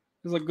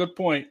 That's a good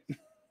point.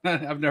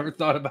 I've never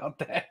thought about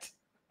that.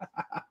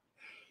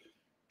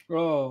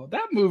 Oh,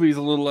 that movie's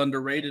a little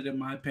underrated in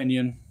my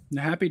opinion.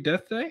 The Happy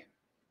Death Day?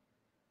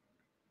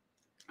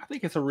 I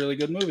think it's a really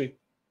good movie.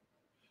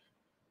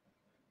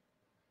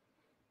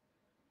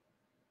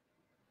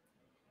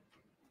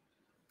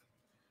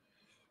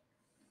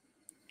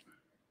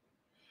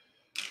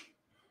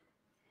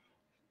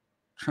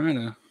 Trying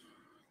to,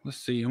 let's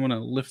see. I'm going to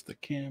lift the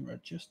camera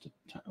just a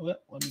tiny.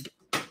 Let me.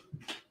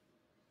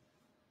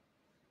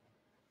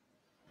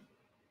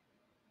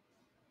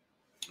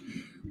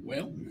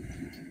 Well,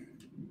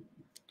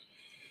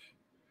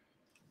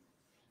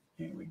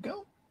 here we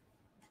go.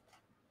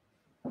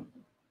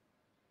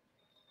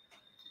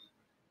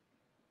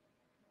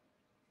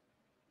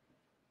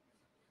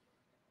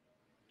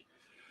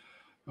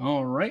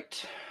 All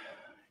right.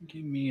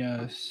 Give me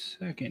a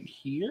second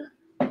here.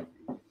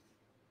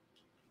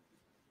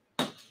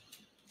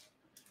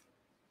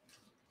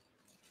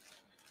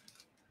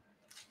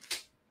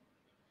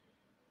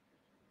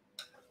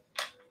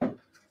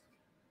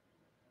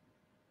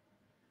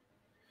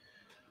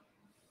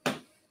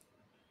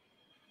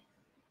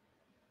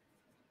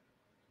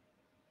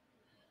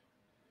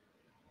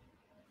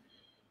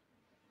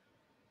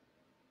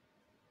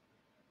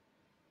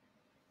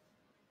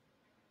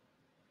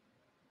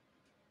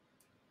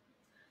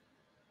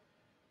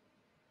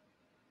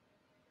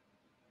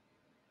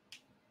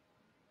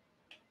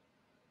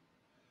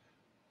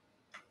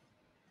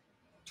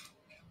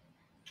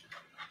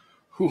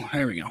 Whew,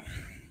 there we go.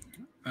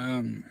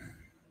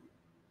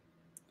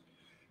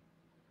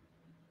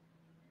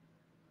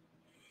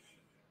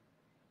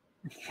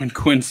 When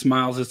Quinn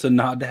smiles, it's a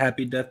nod to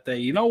Happy Death Day.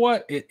 You know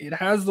what? It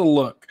has the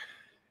look.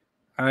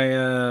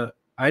 I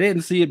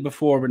didn't see it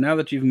before, but now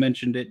that you've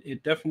mentioned it, she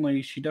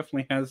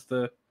definitely has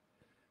the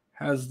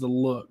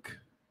look.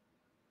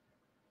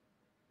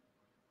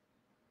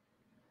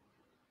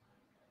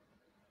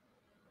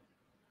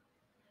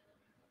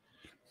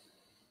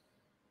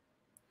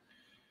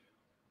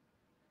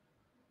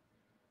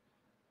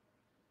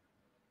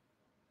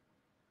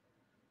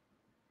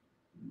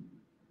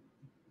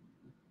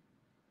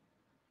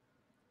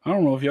 I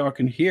don't know if y'all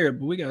can hear it,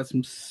 but we got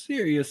some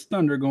serious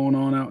thunder going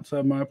on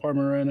outside my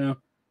apartment right now.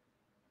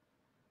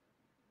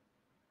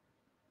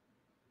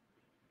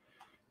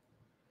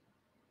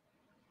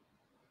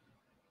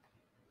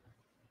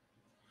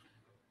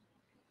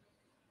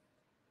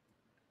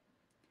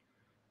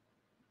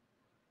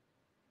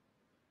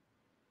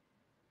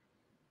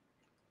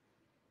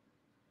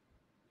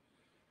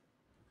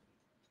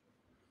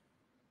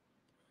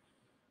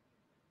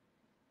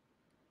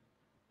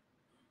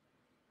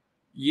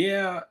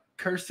 Yeah,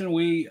 Kirsten,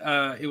 we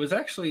it was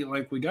actually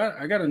like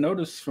I got a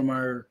notice from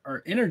our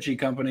energy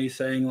company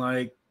saying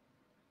like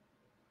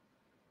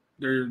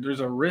there's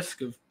a risk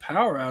of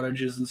power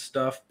outages and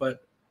stuff,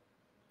 but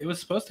it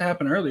was supposed to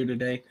happen earlier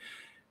today.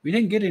 We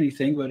didn't get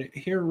anything, but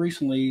here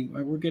recently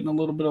we're getting a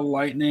little bit of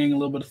lightning, a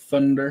little bit of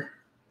thunder,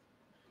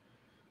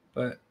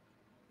 but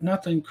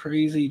nothing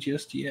crazy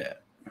just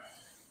yet.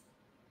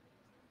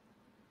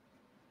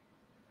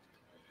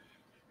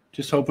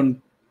 Just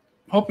hoping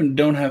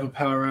don't have a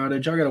power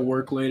outage. I got to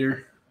work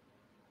later.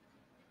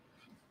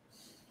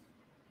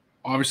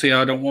 Obviously,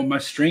 I don't want my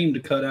stream to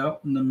cut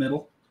out in the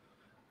middle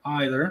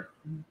either.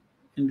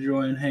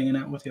 Enjoying hanging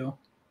out with y'all.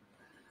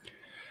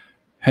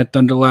 Had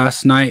thunder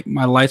last night.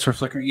 My lights were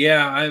flickering.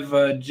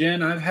 Yeah,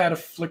 Jen, I've had a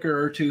flicker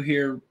or two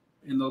here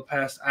in the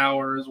past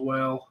hour as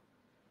well.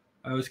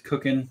 I was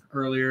cooking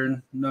earlier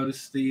and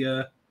noticed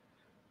the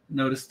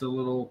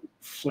little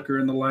flicker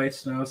in the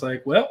lights, and I was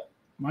like, well,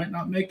 might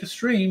not make the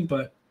stream,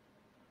 but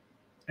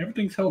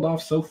everything's held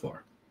off so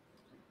far.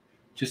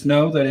 Just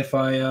know that if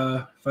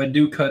I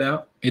do cut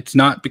out, it's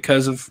not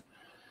because of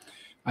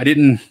I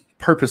didn't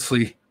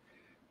purposely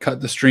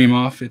cut the stream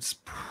off. It's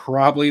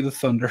probably the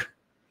thunder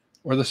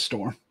or the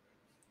storm.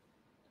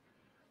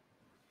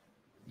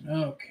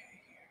 Okay.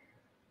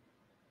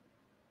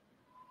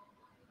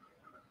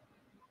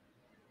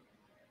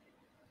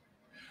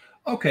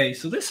 Okay,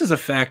 so this is a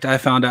fact I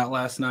found out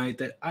last night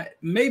that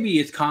maybe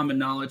it's common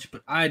knowledge,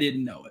 but I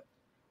didn't know it.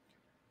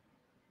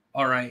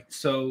 All right,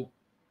 so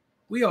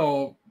we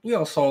all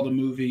saw the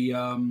movie.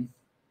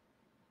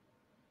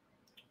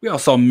 We all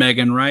saw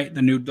Megan, right?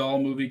 The new doll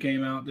movie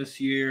came out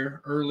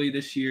early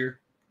this year.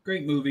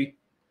 Great movie.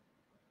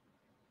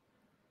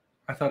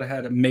 I thought it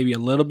had maybe a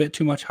little bit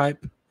too much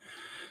hype,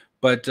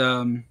 but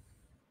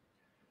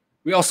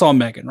we all saw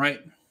Megan,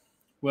 right?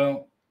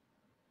 Well,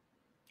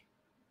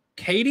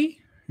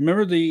 Katie,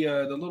 remember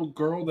the little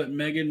girl that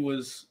Megan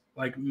was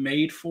like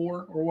made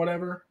for or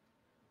whatever?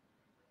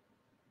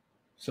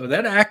 So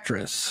that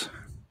actress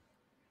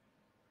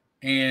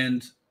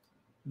and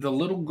the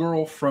little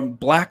girl from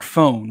Black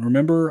Phone,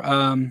 remember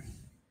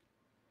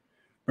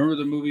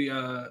the movie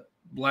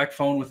Black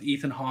Phone with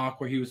Ethan Hawke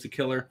where he was the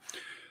killer?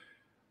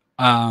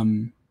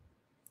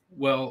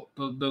 Well,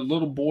 the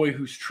little boy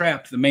who's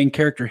trapped, the main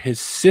character, his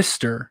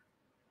sister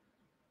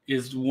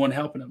is the one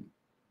helping him.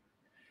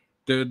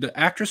 The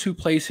actress who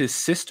plays his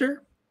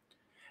sister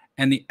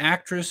and the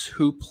actress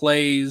who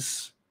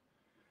plays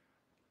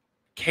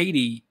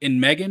Katie in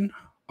Megan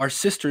are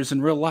sisters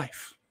in real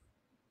life.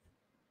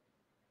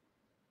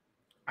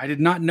 I did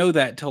not know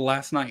that till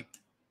last night.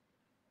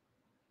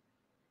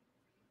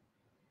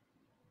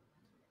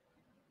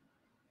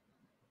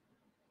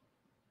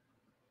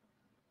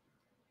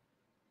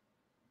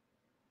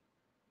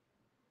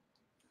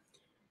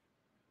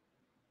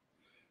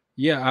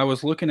 Yeah, I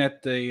was looking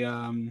at the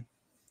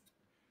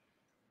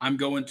I'm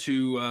going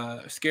to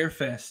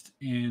Scarefest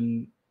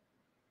in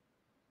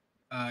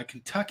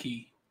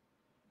Kentucky,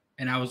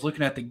 and I was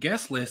looking at the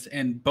guest list,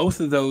 and both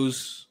of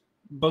those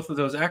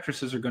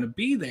actresses are going to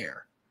be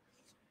there.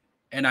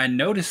 And I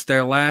noticed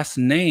their last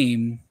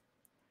name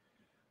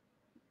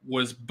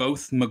was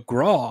both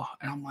McGraw,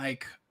 and I'm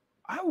like,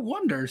 I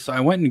wonder. So I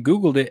went and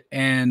Googled it,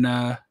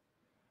 and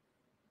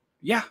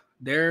yeah,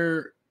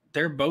 they're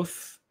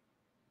both.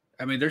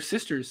 I mean, they're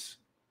sisters,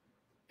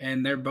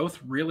 and they're both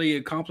really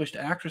accomplished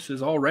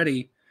actresses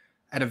already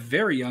at a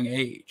very young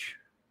age.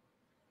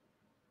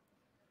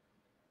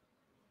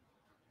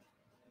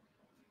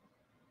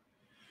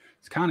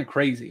 It's kind of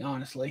crazy,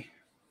 honestly,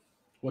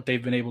 what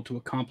they've been able to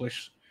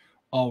accomplish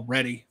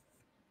already.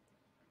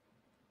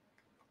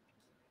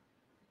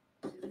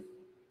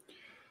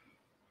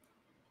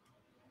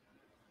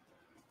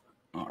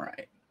 All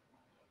right.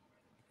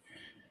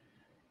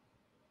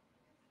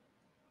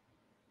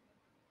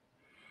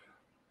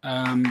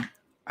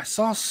 I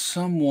saw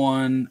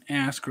someone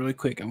ask really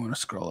quick. I want to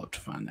scroll up to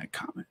find that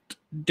comment.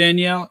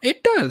 Danielle,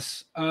 it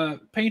does.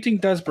 Painting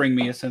does bring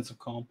me a sense of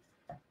calm.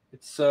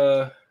 It's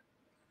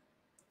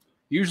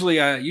usually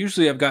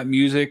I've got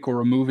music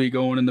or a movie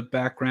going in the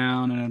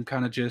background, and I'm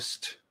kind of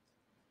just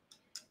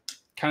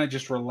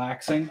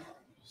relaxing.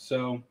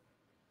 So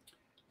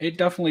it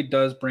definitely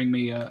does bring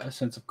me a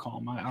sense of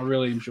calm. I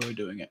really enjoy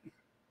doing it.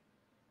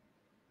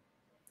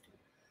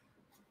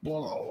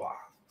 Whoa.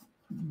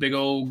 Big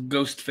old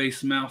ghost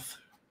face mouth.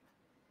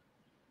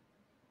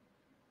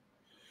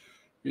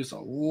 There's a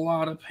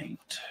lot of paint.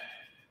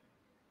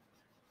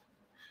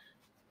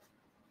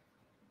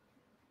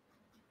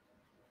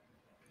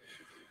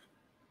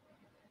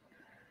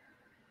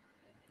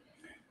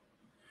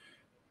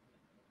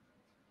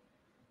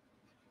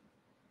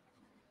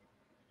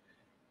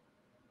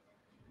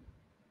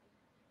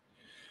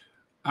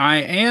 I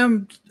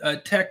am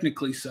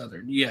technically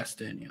Southern. Yes,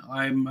 Danielle.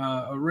 I'm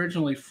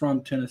originally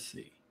from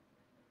Tennessee.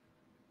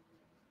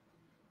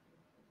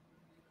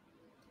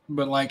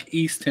 But like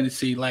East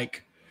Tennessee,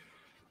 like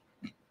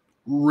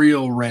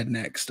real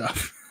redneck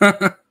stuff.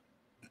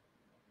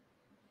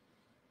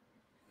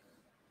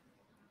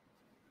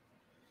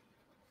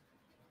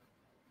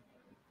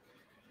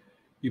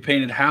 You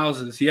painted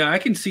houses. Yeah, I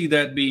can see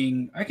that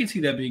being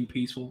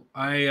peaceful.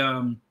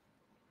 I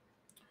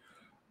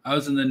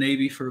was in the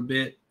Navy for a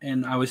bit,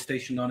 and I was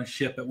stationed on a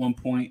ship at one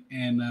point,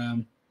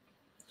 and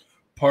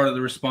part of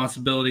the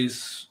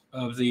responsibilities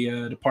of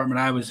the department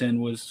I was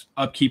in was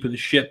upkeep of the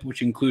ship,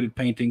 which included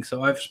painting.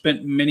 So I've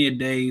spent many a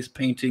days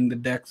painting the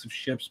decks of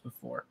ships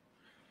before.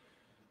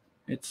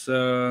 It's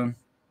it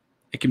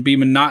can be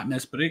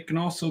monotonous, but it can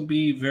also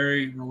be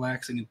very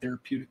relaxing and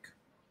therapeutic.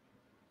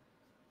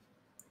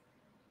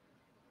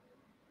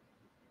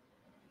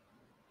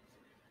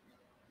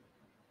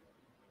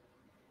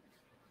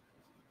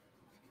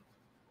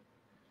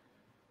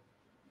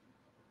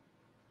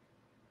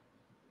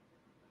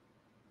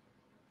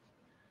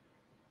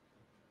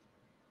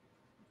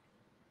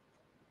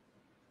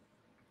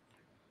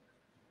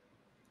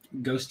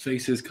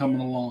 Ghostface is coming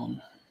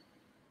along.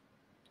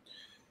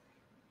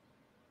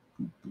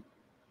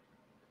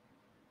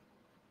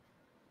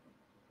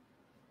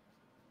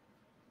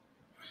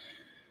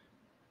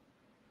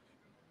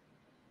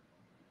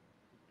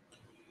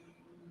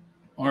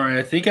 All right,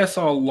 I think I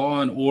saw Law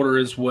and Order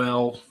as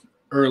well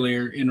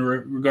earlier in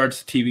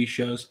regards to TV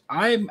shows.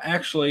 I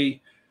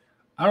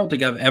don't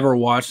think I've ever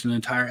watched an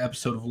entire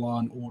episode of Law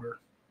and Order.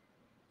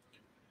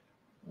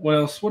 What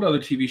else? What other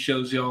TV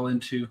shows y'all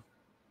into?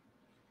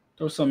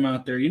 Throw something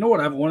out there. You know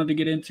what I've wanted to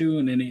get into,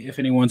 and if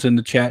anyone's in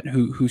the chat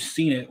who's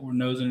seen it or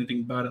knows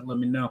anything about it, let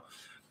me know.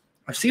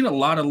 I've seen a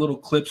lot of little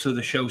clips of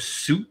the show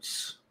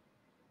Suits,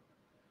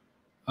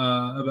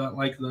 about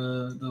like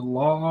the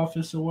law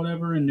office or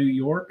whatever in New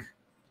York,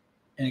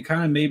 and it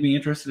kind of made me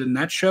interested in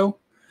that show.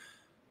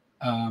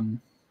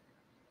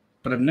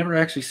 But I've never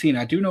actually seen it.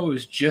 I do know it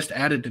was just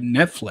added to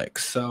Netflix,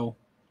 so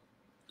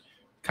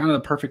kind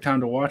of the perfect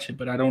time to watch it.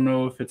 But I don't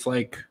know if it's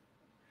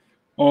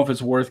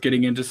worth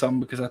getting into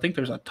something, because I think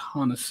there's a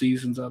ton of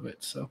seasons of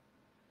it, so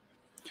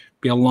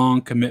be a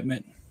long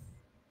commitment.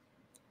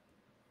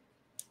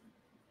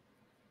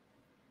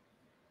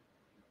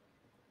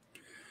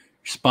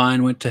 Your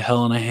spine went to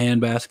hell in a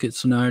handbasket,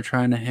 so now you're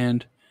trying to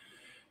hand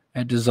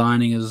at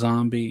designing a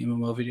zombie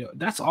MMO video.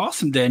 That's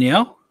awesome,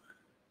 Danielle.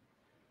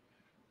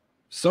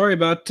 Sorry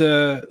about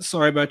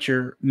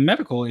your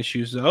medical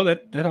issues, though.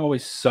 That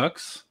always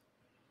sucks.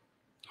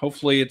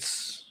 Hopefully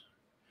it's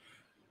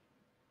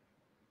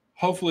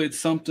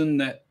something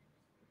that,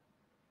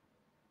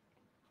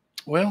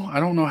 well, I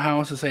don't know how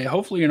else to say it.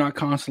 Hopefully you're not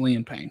constantly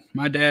in pain.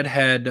 My dad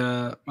had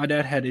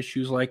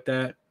issues like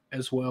that,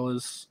 as well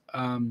as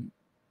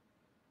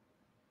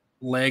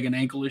leg and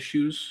ankle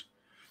issues,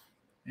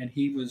 and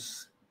he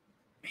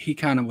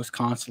kind of was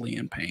constantly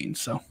in pain.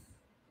 So,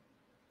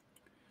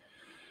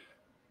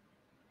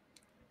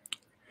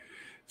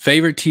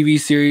 favorite TV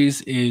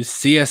series is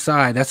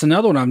CSI. That's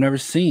another one I've never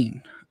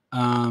seen.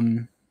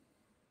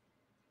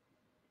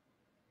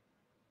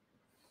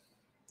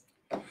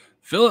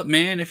 Philip,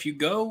 man, if you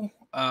go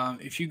to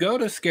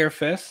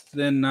Scarefest,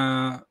 then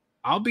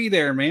I'll be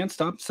there, man.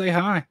 Stop to say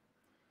hi.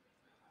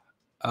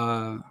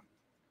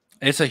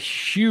 It's a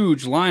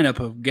huge lineup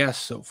of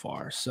guests so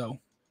far. So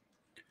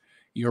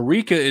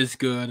Eureka is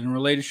good, and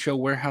related show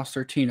Warehouse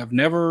 13. I've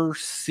never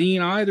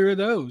seen either of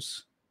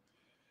those.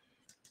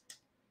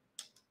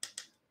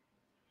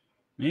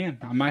 Man,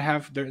 I might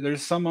have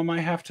there's some I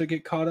might have to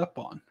get caught up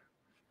on.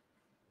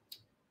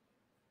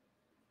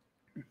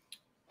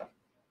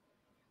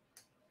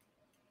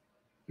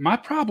 My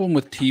problem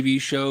with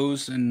TV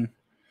shows, and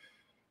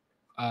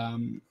I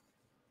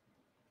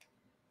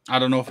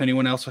don't know if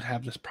anyone else would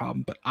have this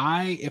problem, but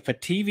if a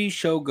TV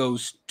show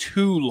goes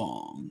too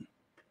long,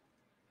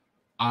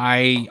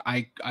 I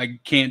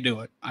can't do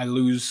it. I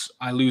lose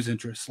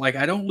interest. Like,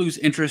 I don't lose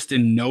interest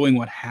in knowing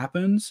what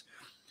happens,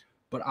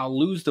 but I'll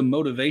lose the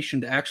motivation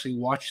to actually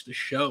watch the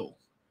show.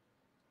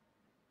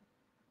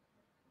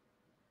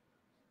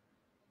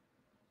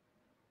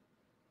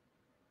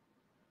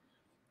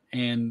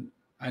 And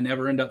I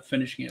never end up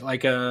finishing it.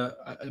 Like a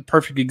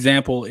perfect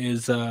example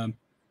is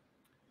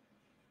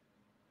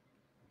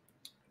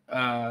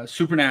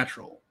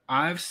Supernatural.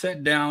 I've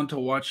sat down to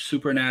watch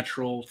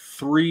Supernatural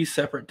 3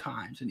 separate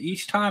times, and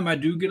each time I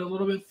do get a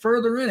little bit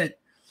further in it,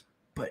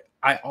 but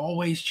I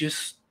always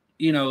just,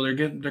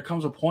 there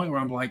comes a point where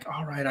I'm like,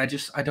 all right, I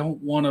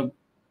don't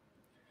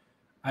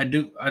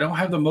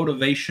have the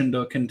motivation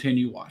to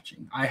continue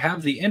watching. I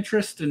have the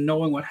interest in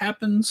knowing what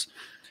happens,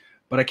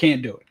 but I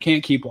can't do it.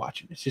 Can't keep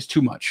watching. It's just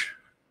too much.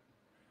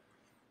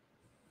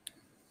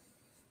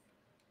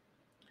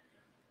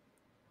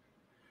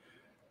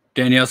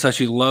 Danielle says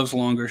she loves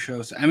longer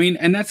shows. I mean,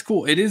 and that's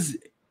cool. It is.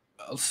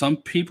 Some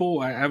people,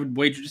 I would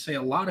wager to say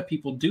a lot of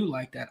people do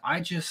like that.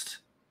 I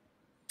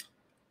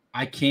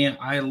can't.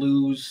 I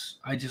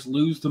just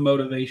lose the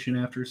motivation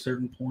after a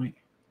certain point.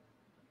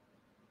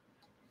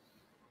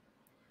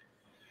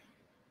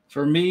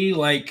 For me,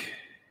 like,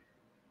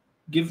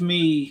 give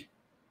me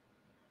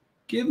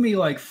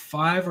like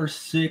 5 or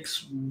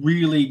 6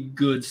 really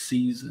good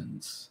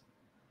seasons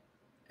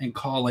and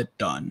call it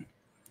done.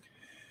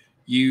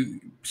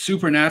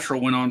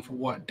 Supernatural went on for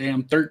what?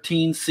 Damn,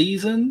 13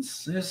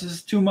 seasons? This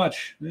is too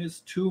much. This is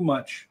too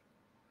much.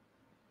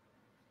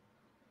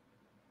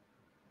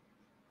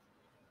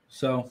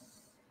 So,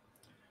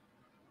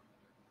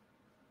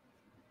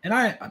 and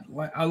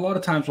a lot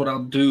of times what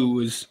I'll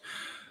do is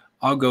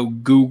I'll go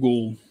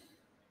Google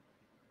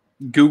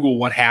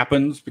what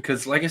happens,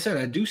 because like I said,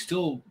 I do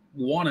still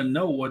want to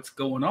know what's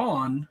going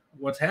on,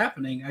 what's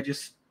happening. I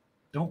just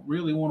don't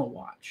really want to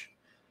watch.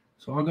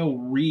 So I'll go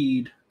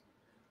read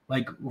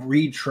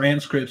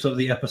transcripts of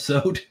the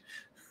episode.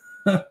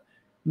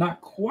 Not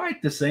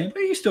quite the same,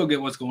 but you still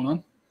get what's going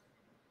on.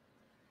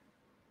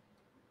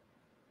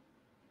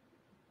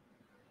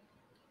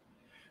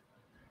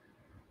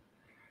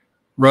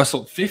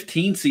 Russell,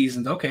 15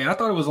 seasons. Okay, I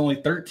thought it was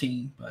only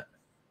 13, but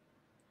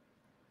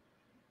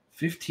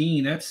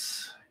 15,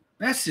 that's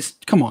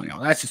just, come on,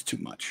 y'all. That's just too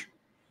much.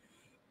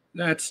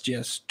 That's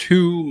just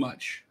too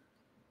much.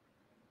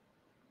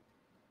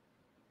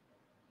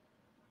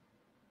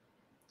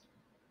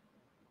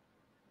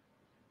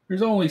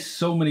 There's only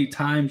so many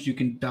times you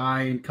can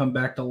die and come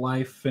back to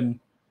life and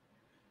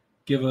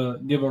give a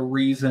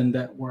reason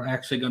that we're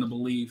actually going to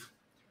believe.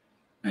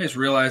 I just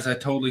realized I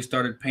totally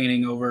started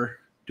painting over,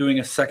 doing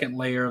a second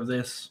layer of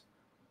this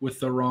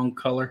with the wrong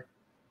color.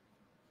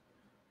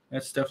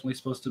 That's definitely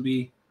supposed to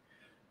be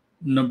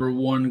number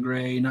 1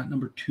 gray, not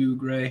number 2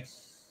 gray.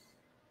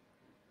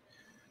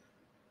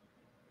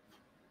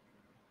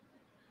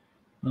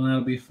 Well,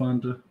 that'll be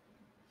fun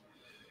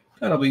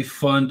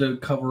to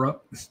cover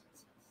up.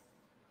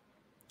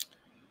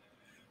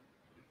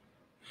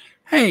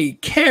 Hey,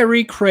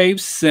 Carrie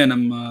Craves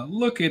Cinema.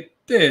 Look at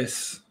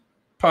this.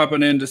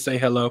 Popping in to say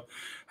hello.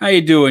 How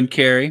you doing,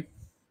 Carrie?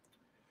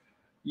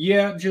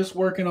 Yeah, just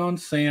working on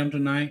Sam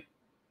tonight.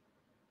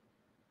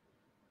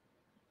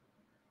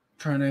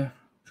 Trying to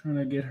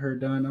get her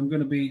done. I'm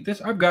gonna be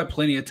this. I've got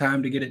plenty of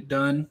time to get it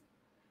done,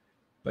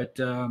 but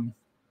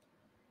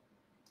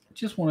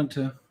just wanted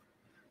to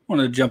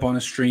jump on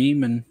a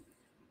stream and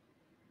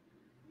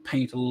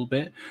paint a little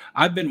bit.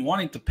 I've been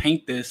wanting to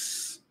paint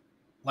this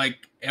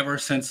like ever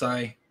since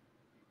I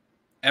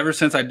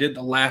did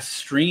the last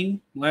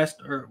stream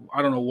or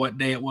I don't know what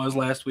day it was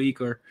last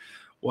week or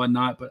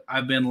whatnot, but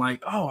I've been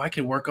like, oh, I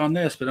can work on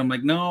this, but I'm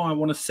like, no, I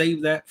want to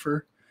save that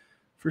for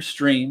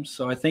streams.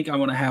 So I think I'm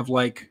gonna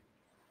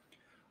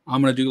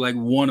do like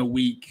one a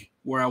week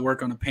where I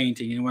work on a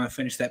painting, and when I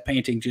finish that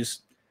painting,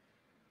 just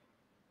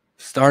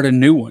start a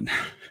new one.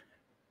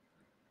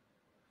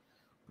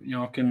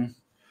 Y'all can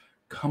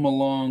come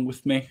along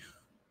with me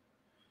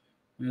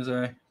as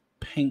I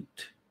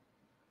paint.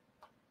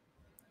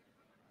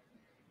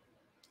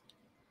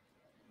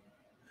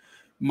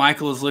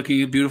 Michael is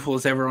looking as beautiful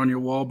as ever on your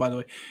wall, by the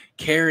way.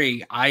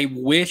 Carrie, I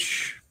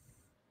wish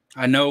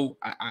I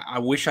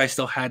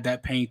still had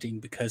that painting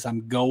because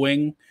I've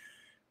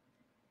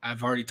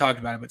already talked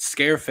about it, but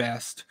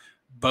Scarefest,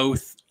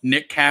 both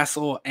Nick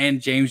Castle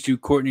and James Dew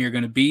Courtney are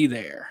going to be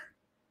there.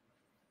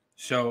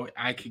 So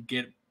I could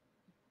get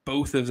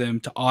both of them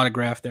to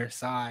autograph their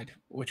side,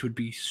 which would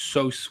be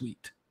so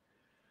sweet.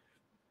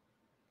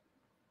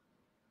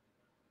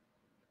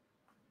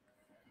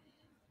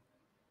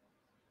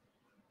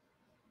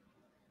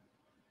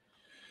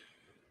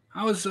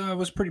 I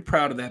was pretty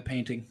proud of that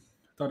painting.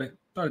 Thought it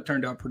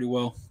turned out pretty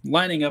well.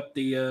 Lining up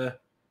the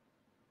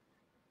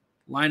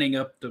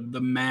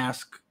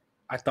mask,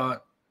 I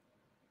thought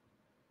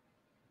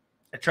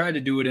I tried to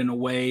do it in a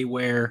way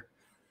where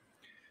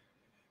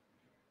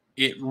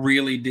it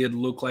really did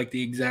look like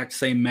the exact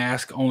same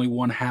mask, only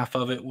one half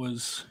of it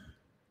was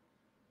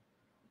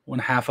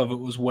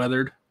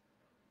weathered.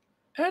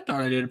 I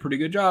thought I did a pretty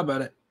good job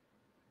at it.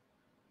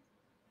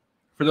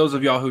 For those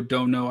of y'all who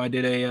don't know, I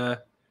did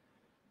a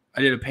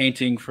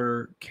painting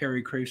for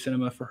Carrie Crave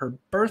Cinema for her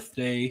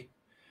birthday, I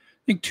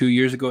think 2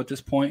 years ago at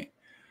this point,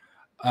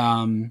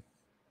 of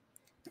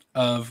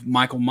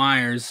Michael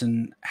Myers,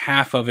 and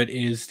half of it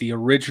is the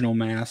original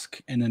mask,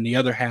 and then the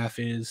other half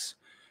is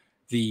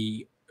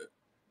the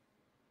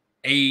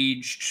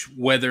aged,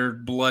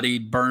 weathered,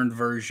 bloodied, burned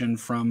version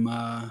from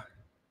I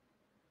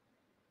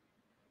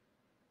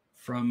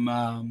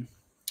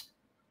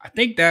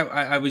think that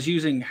I was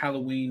using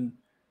Halloween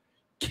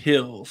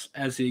Kills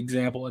as the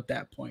example at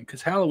that point,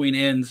 because Halloween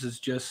Ends is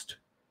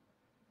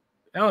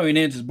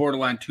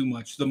borderline too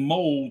much. The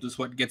mold is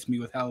what gets me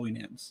with Halloween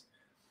Ends.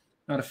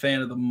 Not a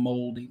fan of the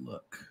moldy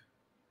look.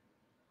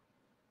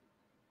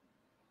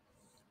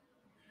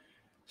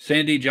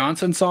 Sandy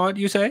Johnson saw it,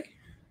 you say?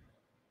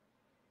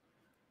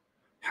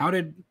 How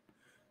did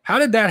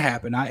that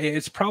happen?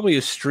 It's probably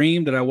a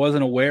stream that I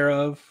wasn't aware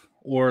of,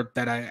 or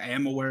that I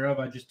am aware of.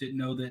 I just didn't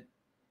know that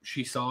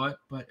she saw it.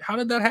 But how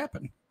did that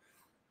happen?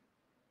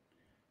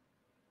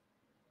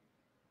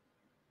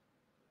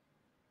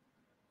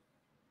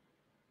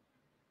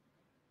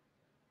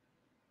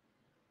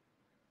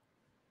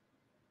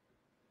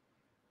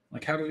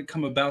 Like, how did it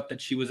come about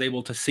that she was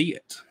able to see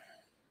it?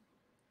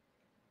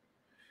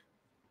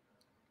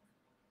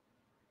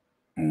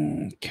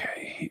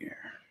 Okay, here.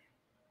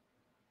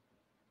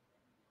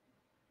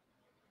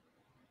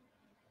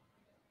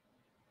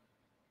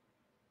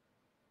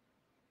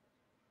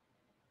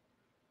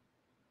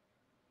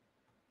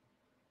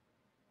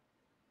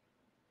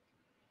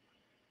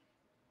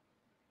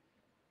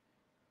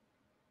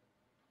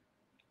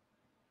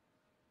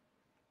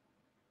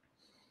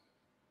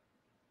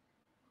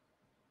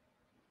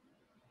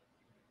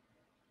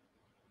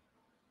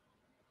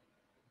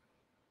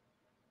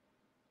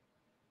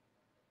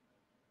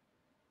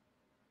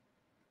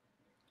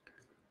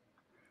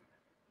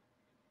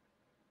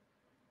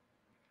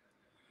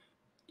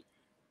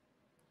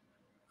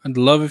 I'd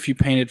love if you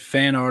painted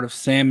fan art of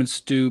Sam and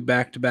Stu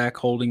back to back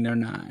holding their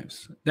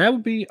knives. That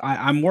would be.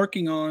 I'm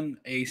working on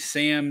a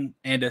Sam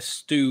and a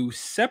Stu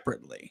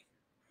separately.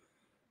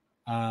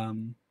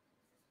 But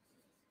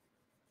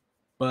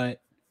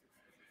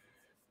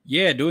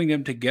yeah, doing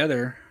them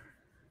together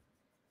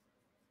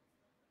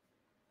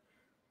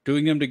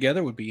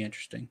would be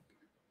interesting.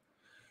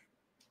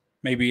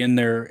 Maybe in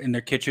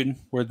their kitchen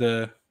where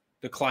the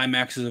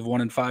climaxes of 1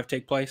 and 5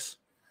 take place.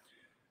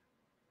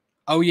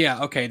 Oh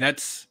yeah, okay,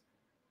 that's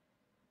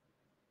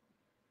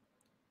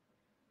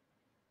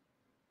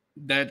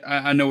That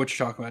I know what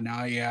you're talking about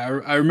now. Yeah,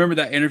 I remember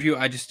that interview.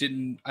 I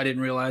didn't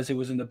realize it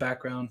was in the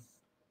background,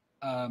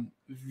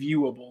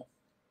 viewable.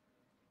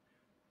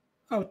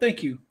 Oh,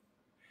 thank you,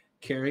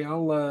 Carrie.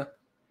 I'll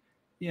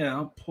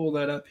pull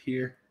that up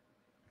here.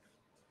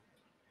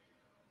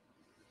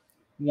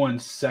 1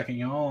 second,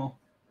 y'all.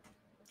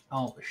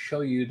 I'll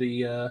show you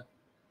the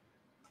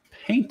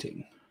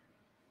painting.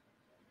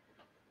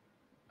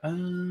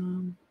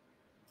 Um,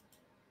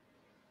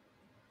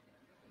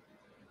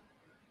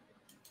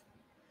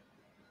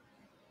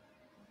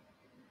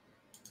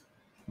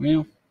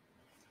 well,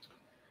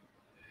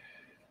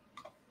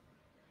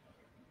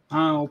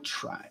 I'll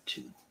try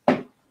to.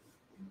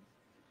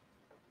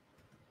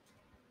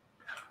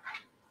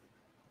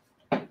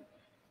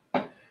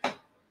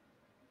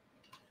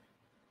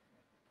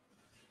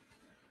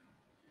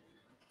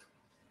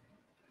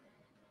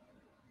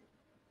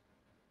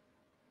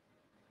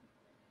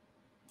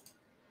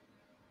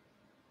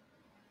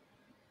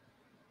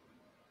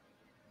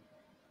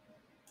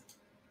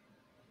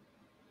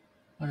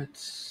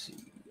 Let's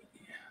see.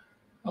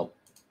 Oh,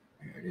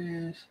 there it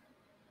is.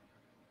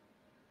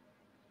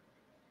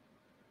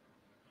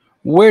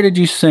 Where did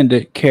you send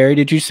it, Carrie?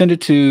 Did you send it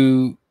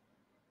to?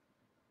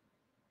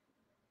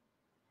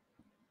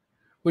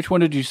 Which one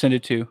did you send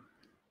it to?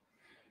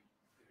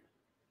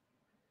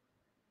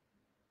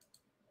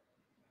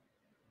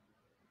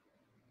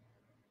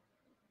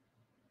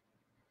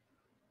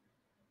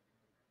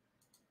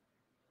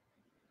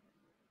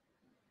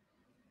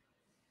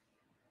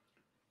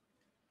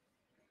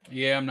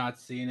 Yeah, I'm not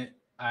seeing it.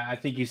 I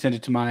think you sent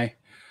it to my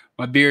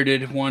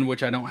bearded one,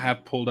 which I don't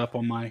have pulled up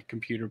on my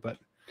computer, but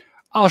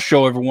I'll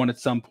show everyone at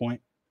some point.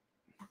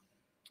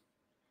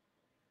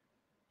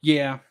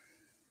 Yeah.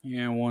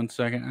 1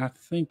 second. I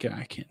think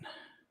I can.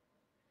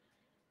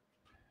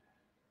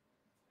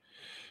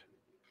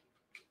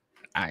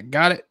 I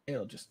got it.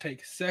 It'll just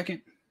take a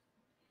second.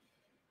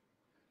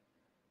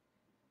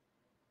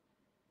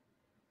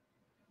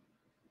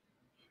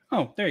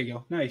 Oh, there you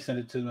go. Now you send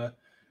it to the.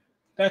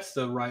 That's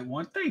the right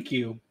one. Thank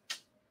you.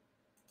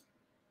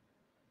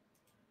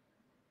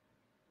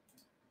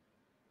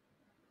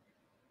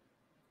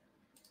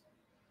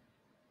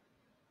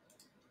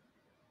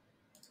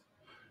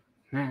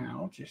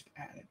 Now just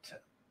add it to.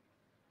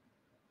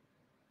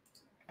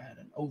 Add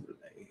an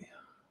overlay.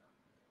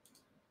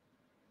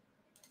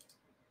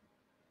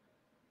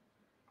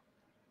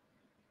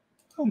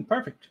 Oh,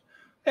 perfect.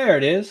 There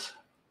it is.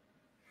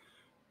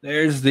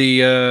 There's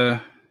the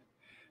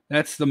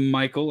that's the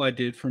Michael I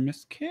did for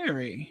Miss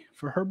Carrie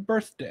for her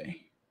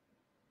birthday.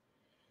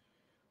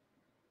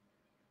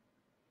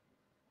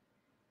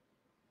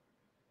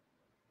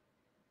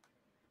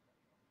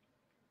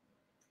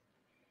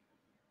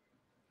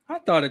 I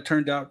thought it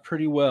turned out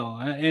pretty well.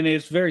 And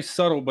it's very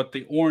subtle, but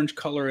the orange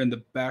color in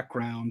the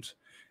background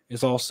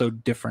is also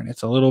different.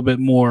 It's a little bit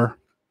more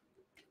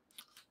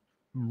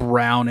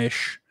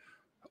brownish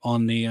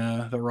on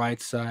the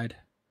right side.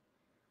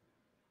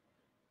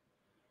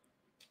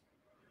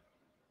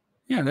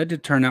 Yeah, that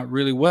did turn out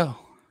really well.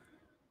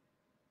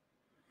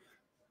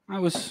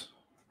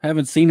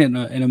 Haven't seen it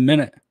in a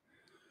minute.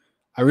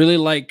 I really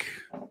like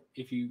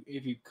if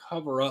you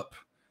cover up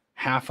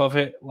half of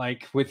it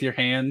like with your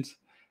hands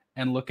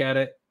and look at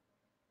it,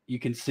 you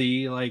can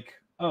see like,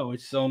 oh,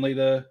 it's only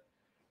the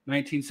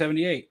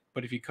 1978.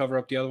 But if you cover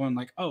up the other one,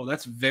 like, oh,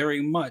 that's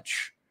very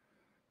much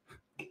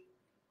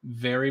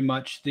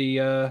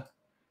the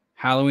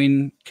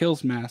Halloween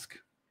Kills mask.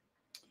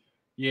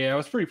 Yeah, I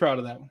was pretty proud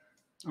of that one.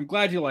 I'm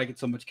glad you like it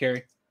so much,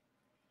 Carrie.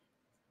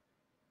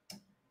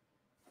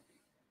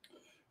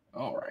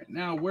 All right,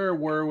 now where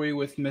were we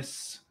with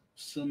Miss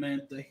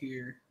Samantha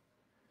here?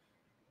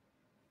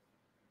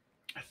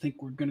 I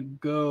think we're gonna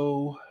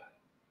go.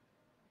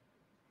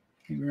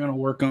 We're gonna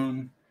work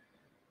on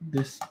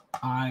this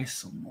eye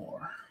some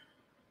more.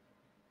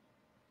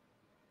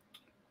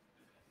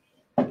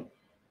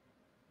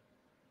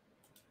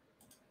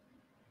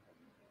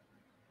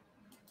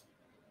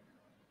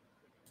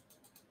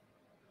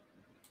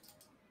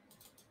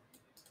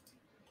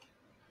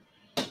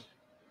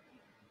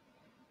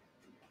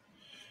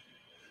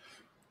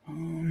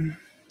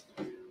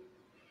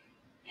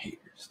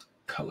 Here's the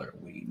color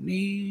we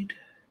need.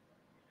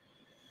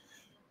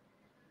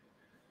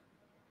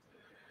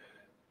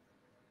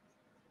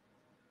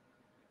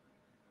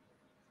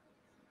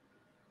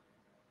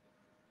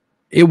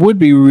 It would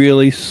be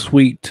really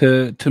sweet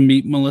to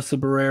meet Melissa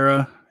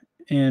Barrera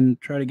and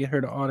try to get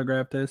her to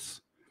autograph this,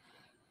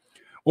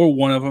 or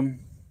one of them.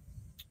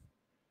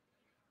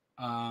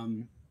 I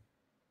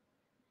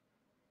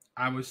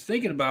was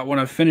thinking about when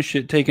I finish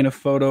it, taking a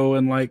photo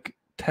and like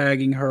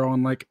tagging her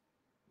on like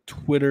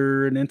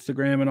Twitter and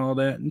Instagram and all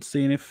that, and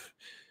seeing if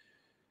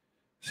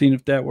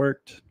that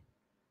worked.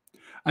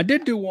 I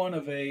did do one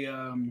of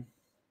a.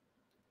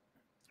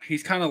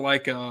 He's kind of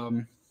like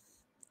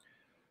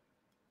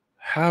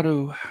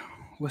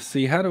let's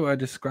see, how do I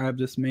describe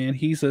this man?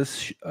 He's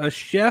a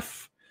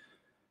chef.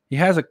 He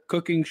has a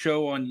cooking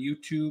show on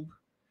YouTube,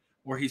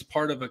 or he's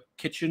part of a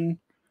kitchen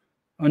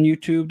on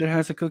YouTube that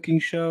has a cooking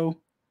show.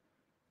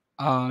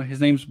 His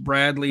name's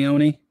Brad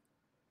Leone.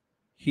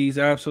 He's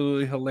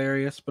absolutely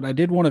hilarious. But I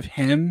did one of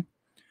him,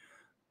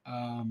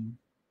 and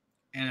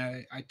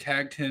I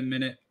tagged him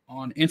in it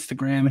on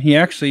Instagram. And he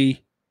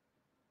actually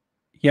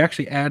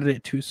added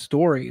it to his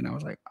story, and I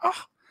was like,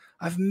 "Oh,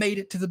 I've made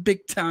it to the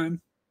big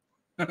time."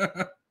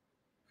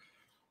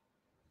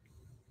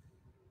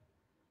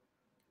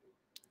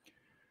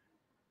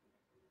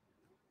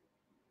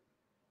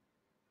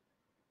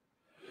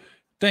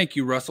 Thank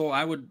you, Russell.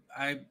 I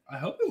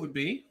hope it would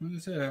be. Like I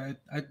said,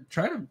 I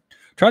try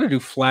to do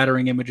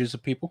flattering images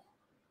of people.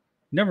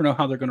 Never know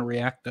how they're going to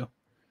react, though.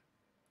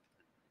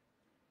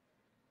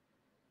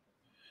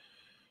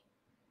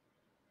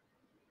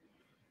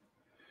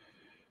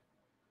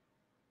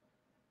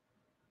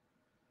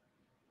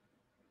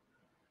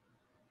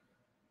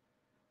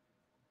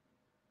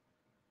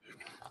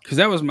 Because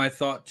that was my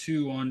thought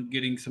too on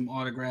getting some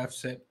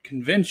autographs at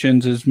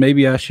conventions. Is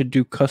maybe I should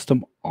do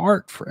custom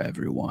art for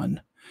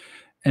everyone,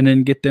 and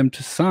then get them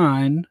to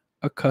sign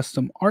a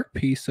custom art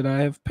piece that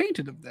I have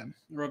painted of them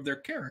or of their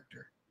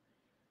character.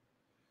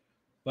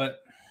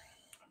 But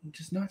I'm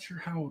just not sure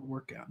how it would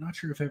work out. Not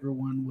sure if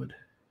everyone would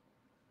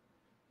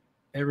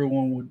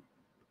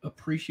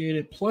appreciate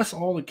it. Plus,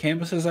 all the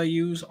canvases I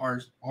use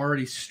are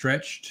already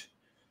stretched,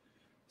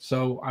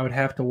 so I would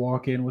have to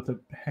walk in with a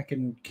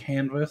heckin'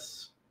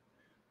 canvas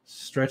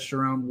stretched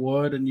around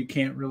wood, and you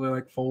can't really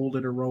like fold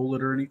it or roll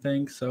it or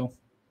anything. So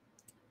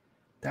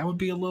that would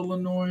be a little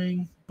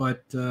annoying.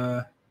 But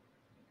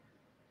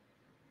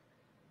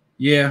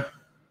yeah,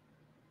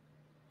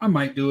 I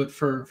might do it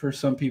for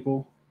some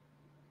people.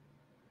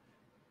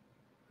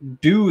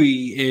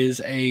 Dewey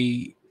is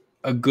a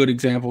good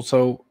example.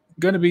 So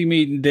going to be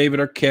meeting David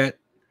Arquette,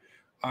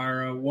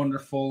 our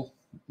wonderful,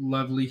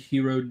 lovely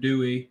hero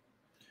Dewey,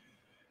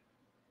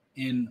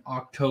 in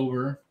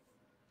October.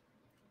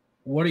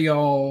 What do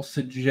y'all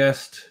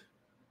suggest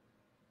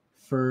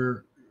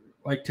for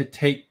like to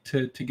take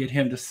to get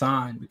him to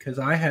sign? Because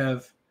I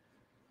have,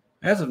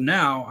 as of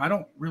now, I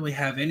don't really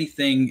have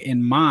anything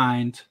in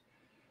mind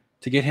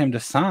to get him to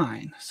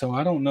sign. So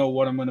I don't know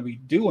what I'm going to be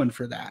doing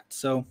for that.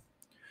 So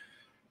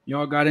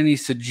y'all got any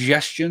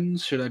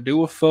suggestions? Should I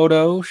do a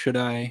photo? Should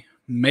I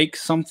make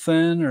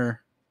something,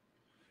 or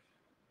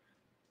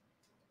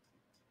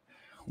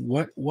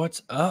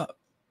what's up?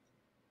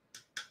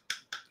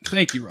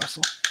 Thank you,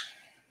 Russell.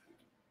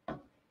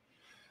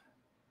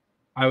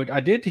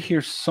 I did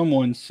hear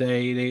someone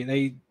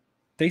say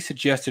they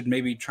suggested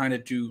maybe trying to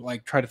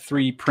try to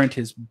 3D print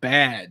his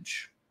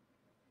badge,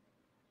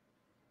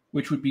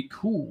 which would be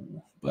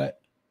cool,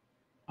 but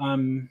I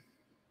mean,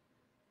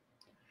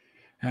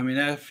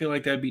 I feel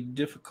like that'd be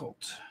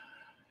difficult.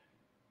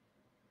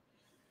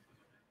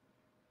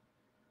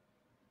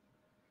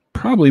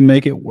 Probably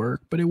make it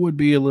work, but it would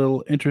be a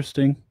little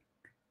interesting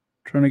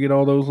trying to get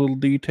all those little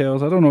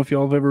details. I don't know if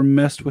y'all have ever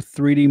messed with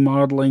 3D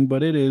modeling,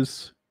 but it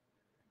is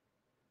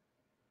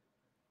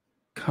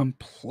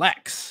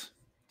complex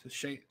to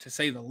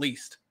say the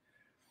least.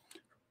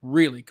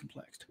 Really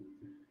complex.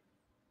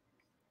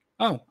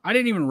 Oh, I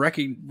didn't even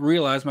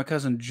realize my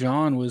cousin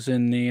John was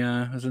in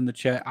the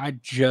chat. I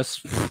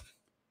just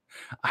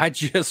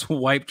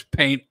wiped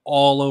paint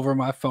all over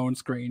my phone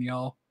screen,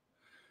 y'all.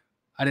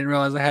 I didn't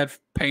realize I had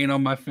paint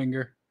on my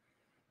finger.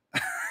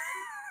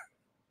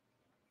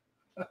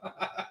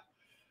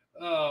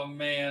 Oh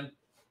man,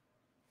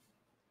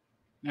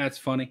 that's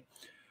funny.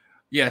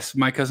 Yes,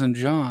 my cousin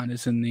John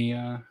is in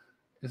the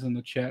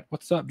chat.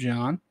 What's up,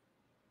 John?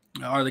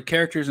 Are the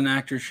characters and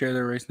actors share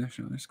their race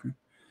nationality screen?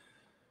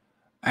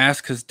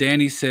 Ask because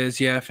Danny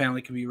says, yeah,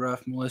 family can be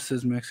rough.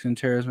 Melissa's Mexican,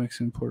 Tara's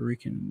Mexican, Puerto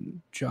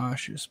Rican,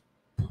 Josh is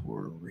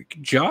Puerto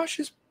Rican.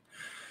 Josh?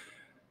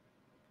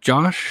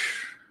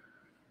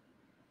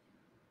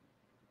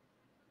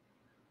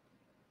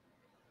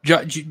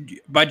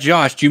 By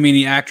Josh, do you mean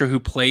the actor who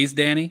plays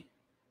Danny?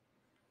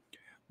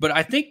 But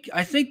I think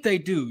they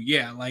do.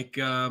 Yeah, like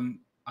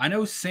I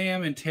know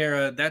Sam and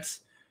Tara.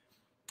 That's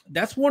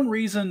one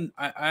reason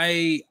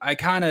I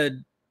kind of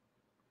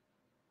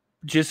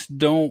just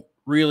don't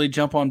really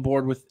jump on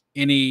board with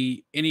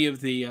any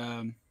of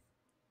the.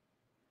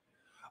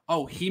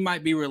 Oh, he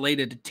might be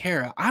related to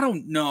Tara. I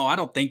don't know. I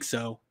don't think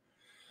so.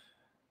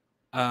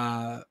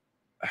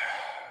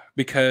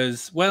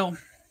 Because, well,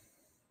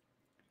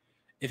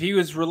 if he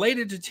was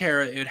related to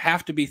Tara, it would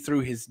have to be through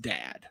his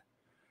dad.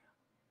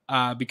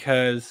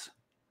 Because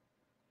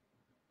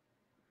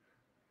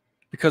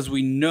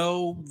we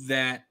know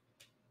that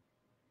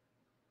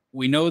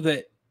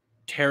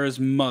Tara's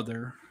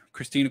mother,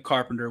 Christina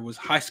Carpenter, was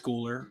high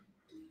schooler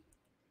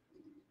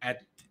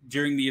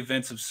during the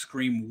events of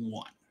Scream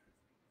 1.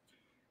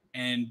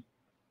 And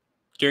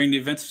during the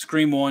events of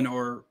Scream 1,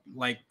 or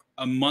like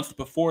a month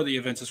before the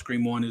events of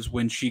Scream 1, is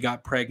when she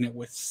got pregnant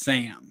with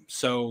Sam.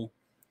 So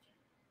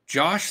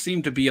Josh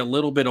seemed to be a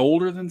little bit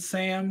older than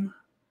Sam,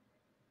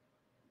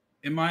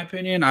 in my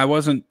opinion.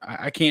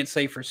 I can't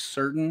say for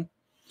certain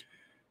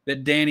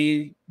that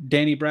Danny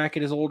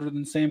Brackett is older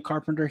than Sam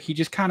Carpenter. He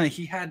just kind of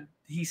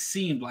he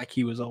seemed like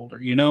he was older,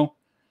 you know?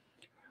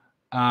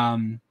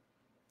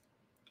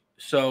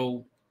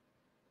 So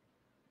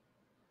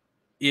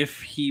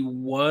if he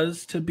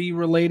was to be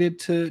related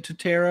to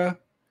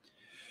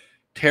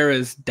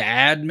Tara's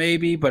dad,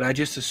 maybe, but I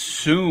just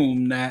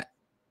assume that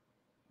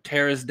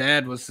Tara's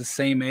dad was the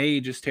same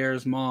age as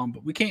Tara's mom.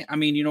 But we can't, I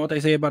mean, you know what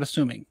they say about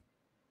assuming.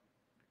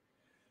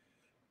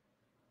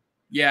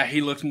 Yeah,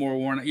 he looks more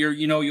worn.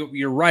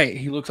 You're right.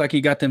 He looks like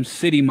he got them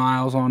city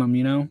miles on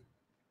him,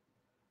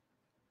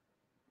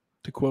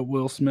 to quote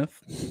Will Smith.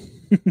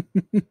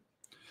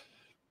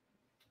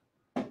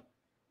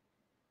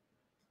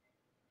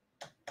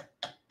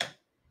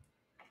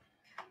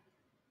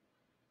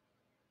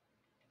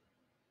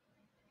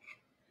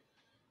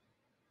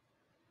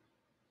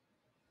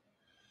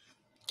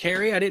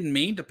 Carrie, I didn't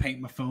mean to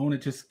paint my phone.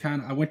 It just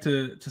I went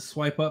to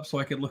swipe up so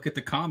I could look at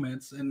the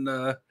comments and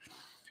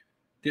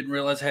didn't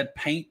realize I had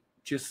paint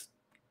just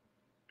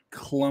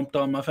clumped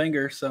on my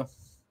finger. So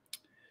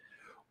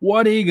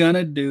what are you going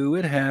to do?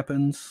 It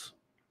happens.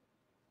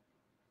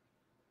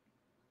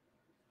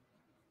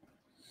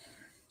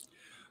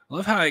 I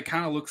love how it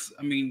kind of looks.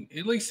 I mean,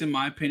 at least in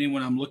my opinion,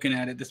 when I'm looking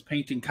at it, this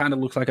painting kind of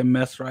looks like a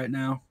mess right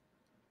now.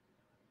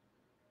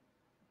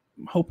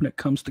 I'm hoping it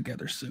comes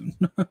together soon.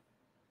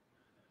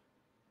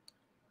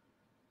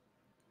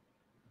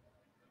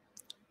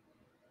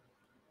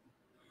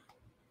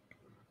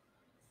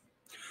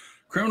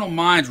 Criminal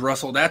Minds,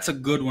 Russell, that's a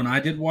good one.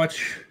 I haven't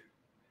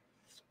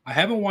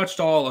watched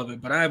all of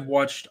it, but I've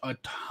watched a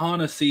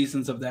ton of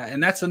seasons of that.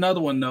 And that's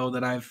another one though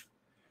that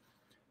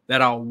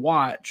I'll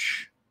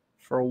watch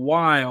for a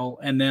while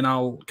and then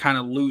I'll kind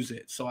of lose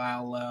it. So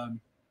I'll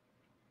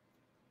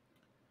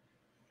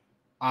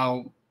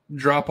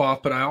drop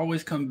off, but I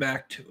always come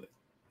back to it.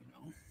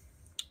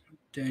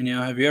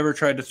 Danielle, have you ever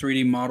tried to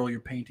 3D model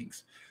your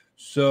paintings?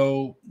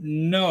 So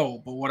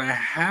no, but what I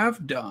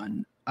have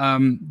done,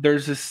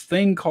 there's this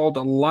thing called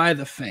a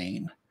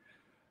lithophane,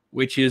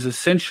 which is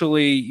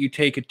essentially you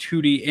take a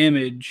 2D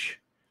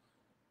image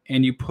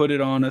and you put it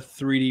on a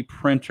 3D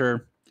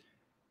printer,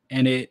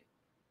 and it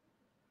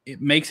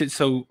makes it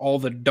so all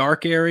the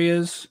dark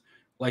areas,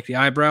 like the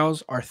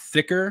eyebrows, are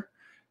thicker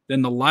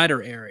than the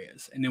lighter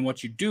areas. And then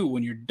what you do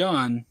when you're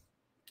done,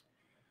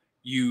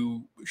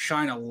 you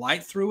shine a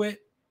light through it,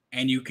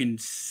 and you can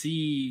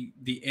see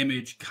the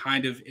image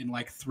kind of in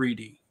like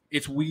 3D.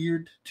 It's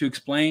weird to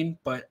explain,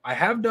 but I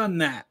have done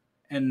that.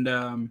 And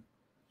I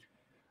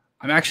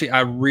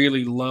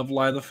really love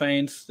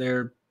lithophanes.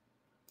 They're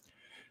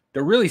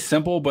really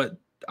simple, but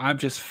I'm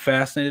just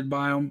fascinated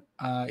by them.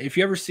 If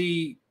you ever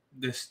see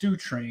the stew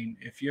train,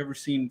 if you ever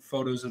seen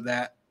photos of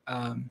that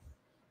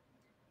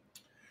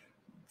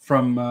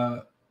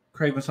from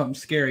Craving Something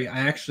Scary,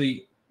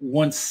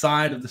 one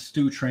side of the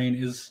stew train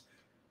is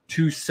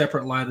 2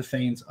 separate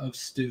lithophanes of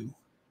stew.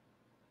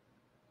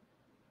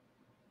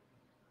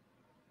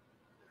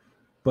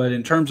 But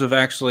in terms of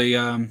actually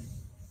like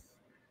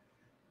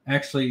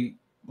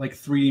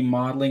 3D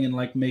modeling and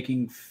like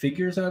making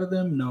figures out of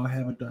them, no, I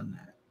haven't done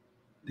that.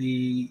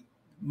 The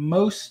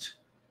most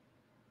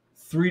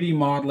 3D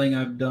modeling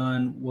I've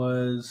done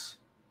was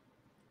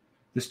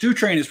the stew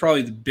train is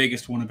probably the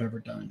biggest one I've ever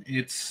done.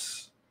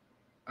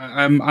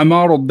 I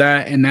modeled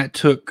that, and that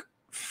took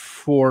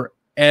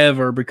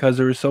forever because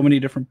there were so many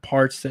different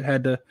parts that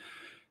had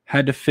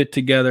to fit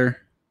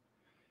together.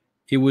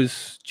 It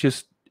was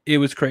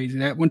crazy.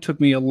 That one took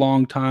me a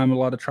long time, a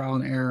lot of trial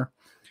and error.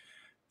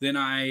 Then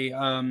I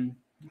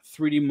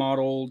 3D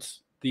modeled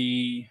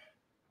the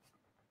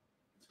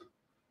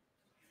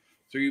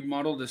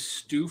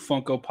stew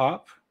Funko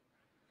Pop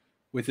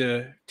with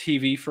a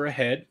TV for a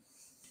head.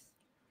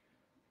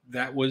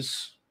 That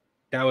was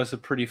a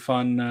pretty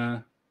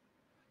fun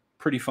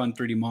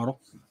 3D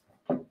model.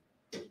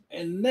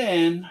 And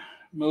then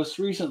most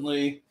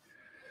recently,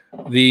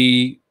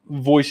 the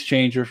voice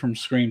changer from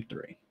Scream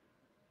 3,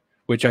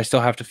 which I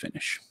still have to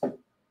finish.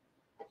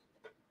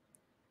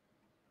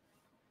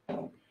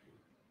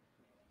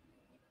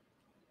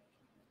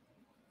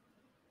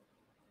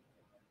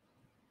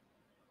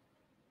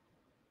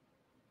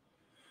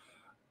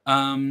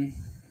 Um,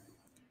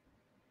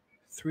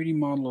 3D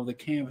model of the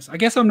canvas. I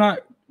guess I'm not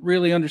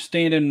really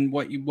understanding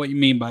what you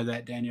mean by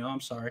that, Daniel.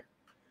 I'm sorry.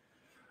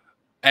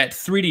 At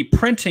 3D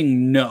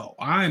printing, no.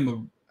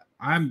 I'm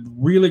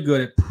really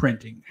good at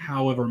printing.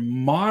 However,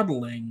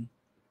 modeling,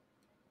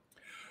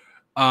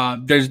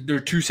 there are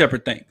 2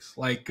 separate things.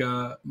 Like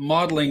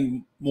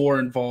modeling more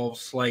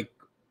involves like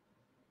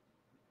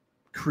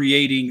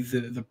creating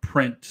the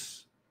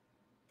print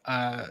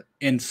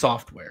in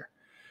software.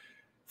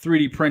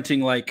 3D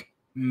printing, like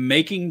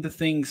making the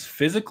things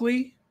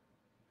physically,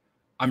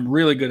 I'm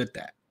really good at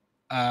that.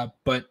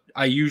 But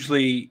I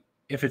usually,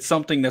 if it's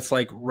something that's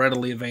like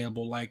readily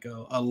available, like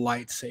a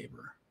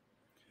lightsaber,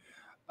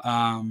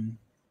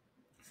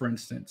 for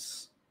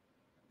instance,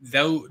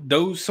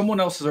 those someone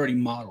else has already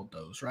modeled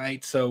those,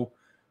 right? So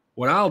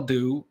what I'll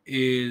do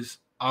is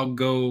I'll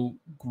go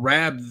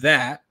grab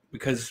that,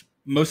 because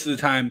most of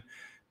the time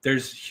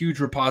there's huge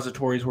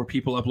repositories where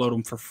people upload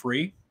them for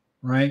free,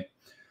 right?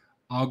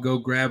 I'll go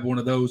grab one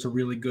of those, a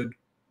really good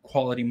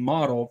quality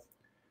model,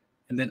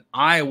 and then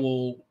I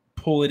will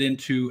pull it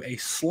into a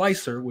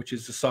slicer, which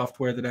is the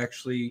software that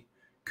actually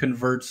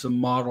converts a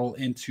model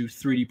into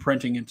 3D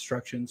printing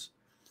instructions,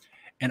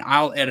 and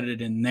I'll edit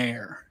it in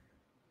there.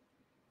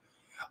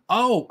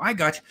 Oh, I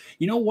got you.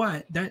 You know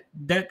what?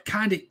 That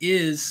kind of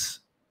is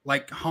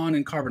like Han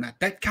and Carbonite.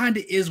 That kind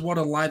of is what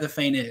a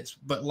lithophane is,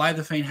 but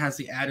lithophane has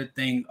the added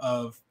thing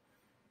of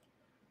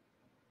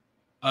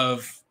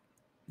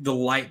the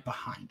light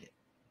behind it.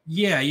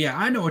 Yeah,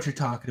 I know what you're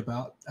talking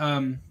about.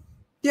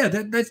 Yeah,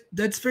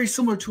 that's very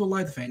similar to a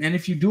lithophane. And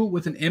if you do it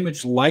with an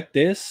image like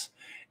this,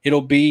 it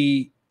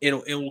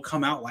will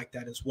come out like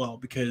that as well,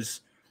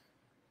 because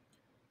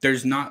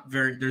there's not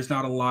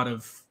a lot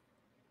of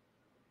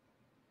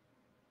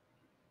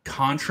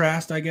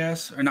contrast, I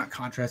guess, or not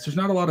contrast. There's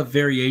not a lot of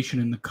variation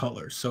in the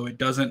colors, so it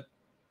doesn't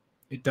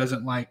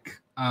like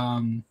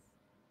the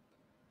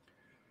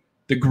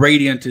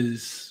gradient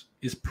is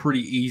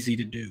pretty easy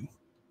to do.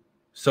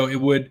 So it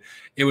would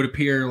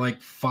appear like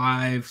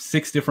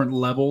 5-6 different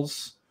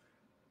levels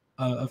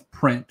of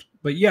print.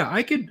 But yeah,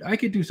 I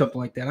could do something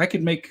like that.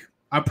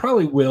 I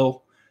probably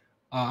will.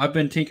 I've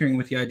been tinkering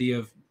with the idea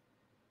of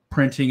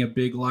printing a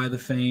big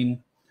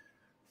lithophane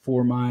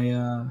for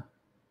my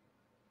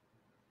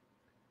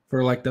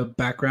for like the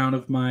background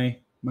of my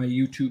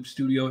YouTube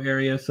studio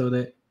area, so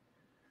that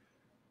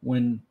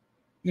when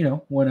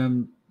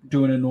I'm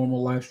doing a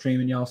normal live stream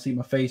and y'all see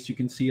my face, you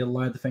can see a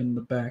lithophane in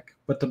the back.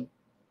 But the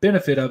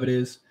benefit of it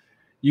is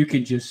you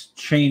can just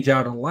change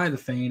out a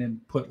lithophane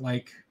and put,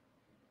 like,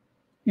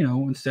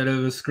 instead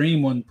of a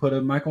Scream one, put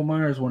a Michael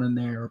Myers one in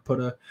there, or put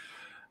a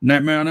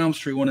Nightmare on Elm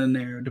Street one in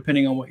there,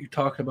 depending on what you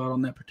talked about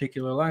on that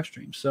particular live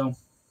stream. So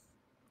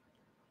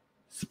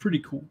it's pretty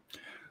cool.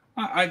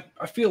 I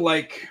feel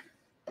like,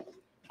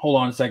 hold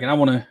on a second, I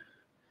want to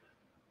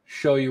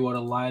show you what a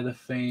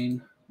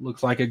lithophane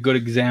looks like, a good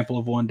example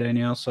of one,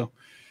 Danielle. So,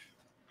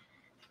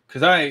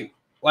 because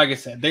like I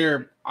said,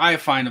 I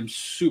find them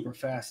super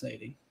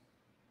fascinating.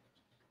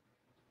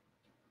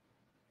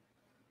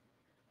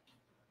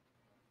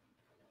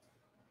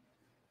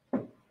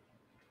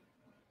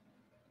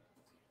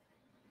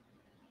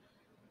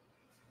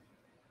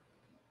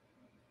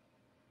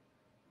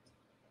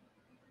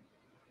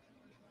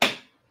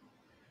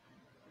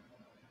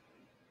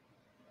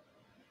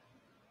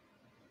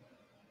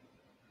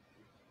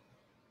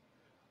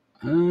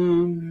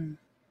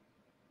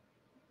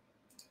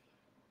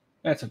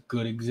 That's a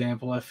good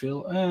example, I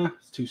feel.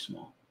 It's too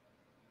small.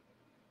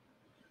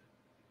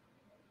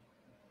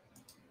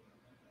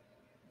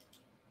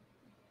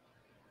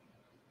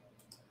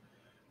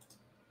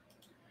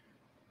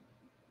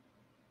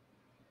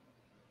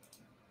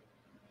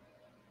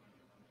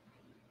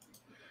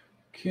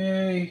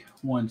 Okay,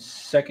 1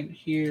 second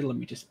here. Let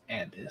me just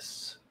add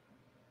this.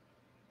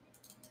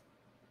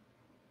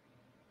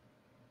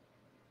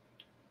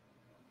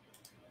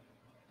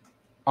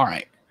 All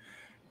right.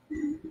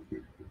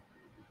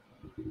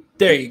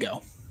 There you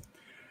go.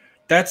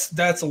 That's a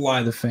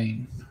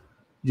lithophane,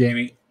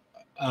 Jamie.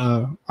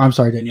 I'm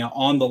sorry, Danielle.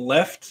 On the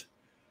left,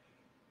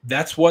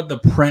 that's what the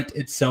print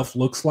itself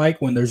looks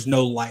like when there's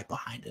no light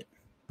behind it.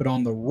 But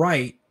on the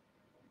right,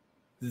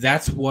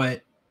 that's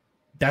what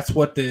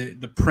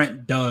the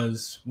print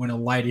does when a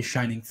light is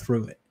shining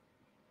through it.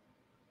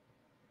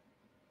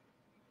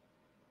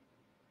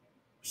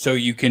 So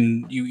you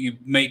can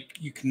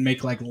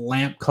make like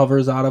lamp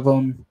covers out of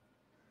them.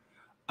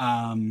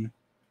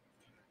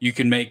 You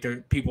can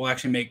people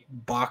actually make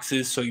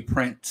boxes, so you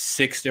print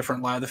 6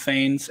 different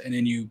lithophanes, and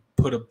then you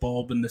put a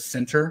bulb in the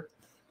center,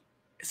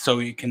 so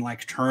you can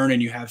like turn,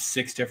 and you have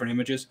 6 different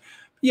images.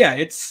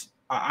 Yeah,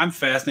 I'm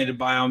fascinated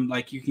by them.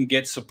 Like, you can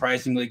get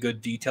surprisingly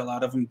good detail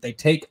out of them. They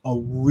take a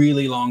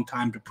really long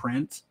time to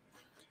print,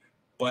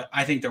 but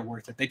I think they're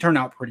worth it. They turn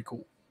out pretty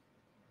cool.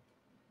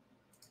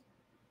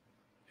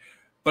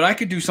 But I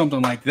could do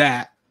something like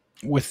that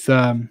with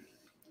a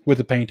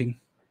painting.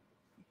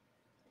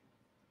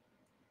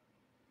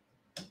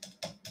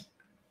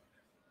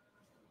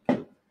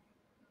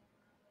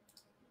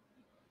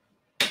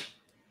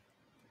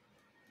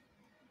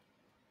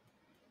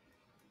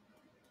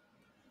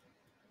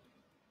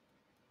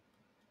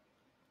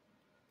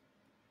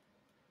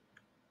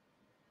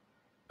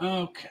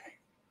 Okay,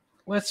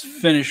 let's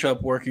finish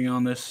up working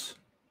on this.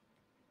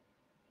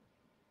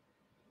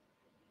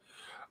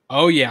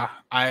 Oh yeah,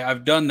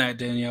 I've done that,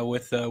 Danielle,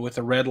 with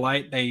a red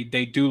light. They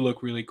do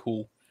look really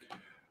cool.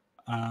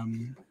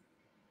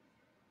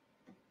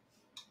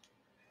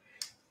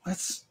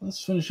 Let's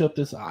finish up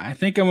this eye. I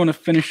think I'm going to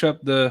finish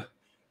up the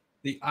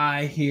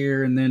eye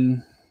here, and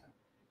then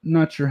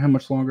not sure how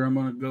much longer I'm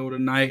going to go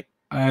tonight.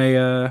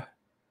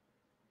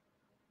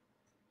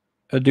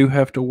 I do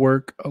have to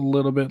work a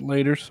little bit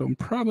later, so I'm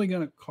probably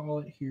going to call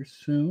it here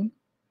soon.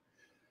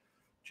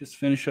 Just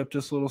finish up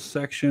this little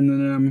section,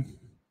 and then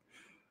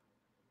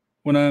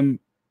when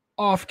I'm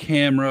off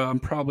camera, I'm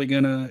probably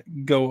going to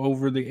go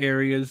over the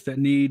areas that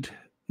need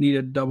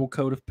a double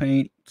coat of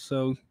paint,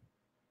 so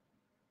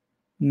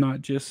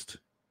not just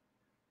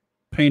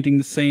painting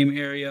the same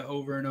area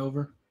over and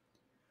over.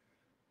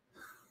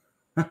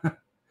 I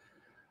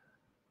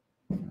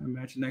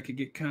imagine that could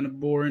get kind of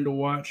boring to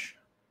watch.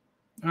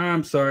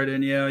 I'm sorry,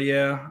 Danielle.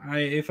 Yeah,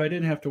 if I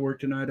didn't have to work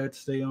tonight, I'd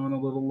stay on a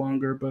little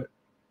longer, but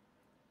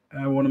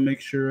I want to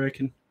make sure I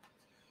can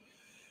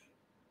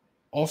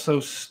also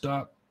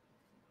stop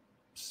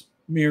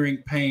smearing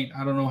paint.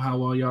 I don't know how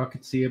well y'all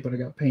can see it, but I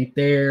got paint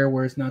there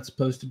where it's not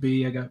supposed to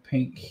be. I got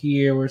paint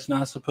here where it's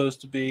not supposed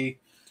to be.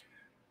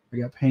 I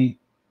got paint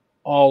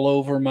all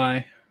over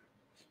my,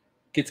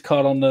 gets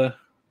caught on the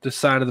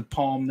side of the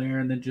palm there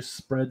and then just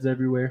spreads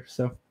everywhere.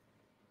 So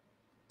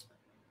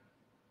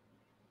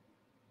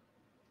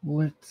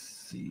let's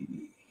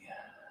see.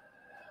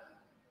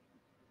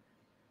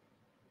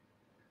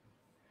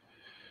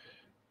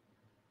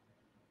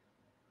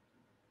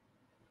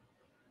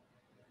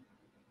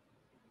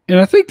 And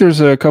I think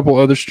there's a couple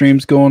other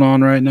streams going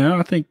on right now.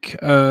 I think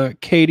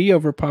Katie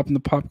over Popping the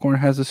Popcorn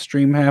has a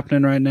stream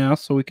happening right now,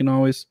 so we can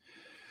always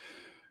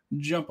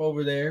jump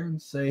over there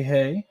and say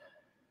hey.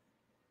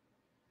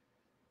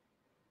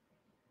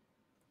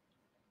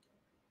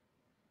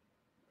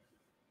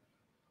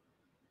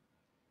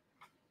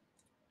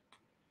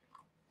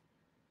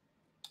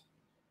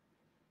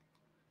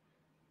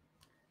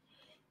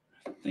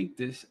 I think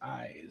this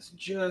eye is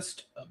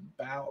just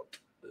about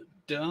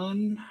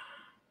done.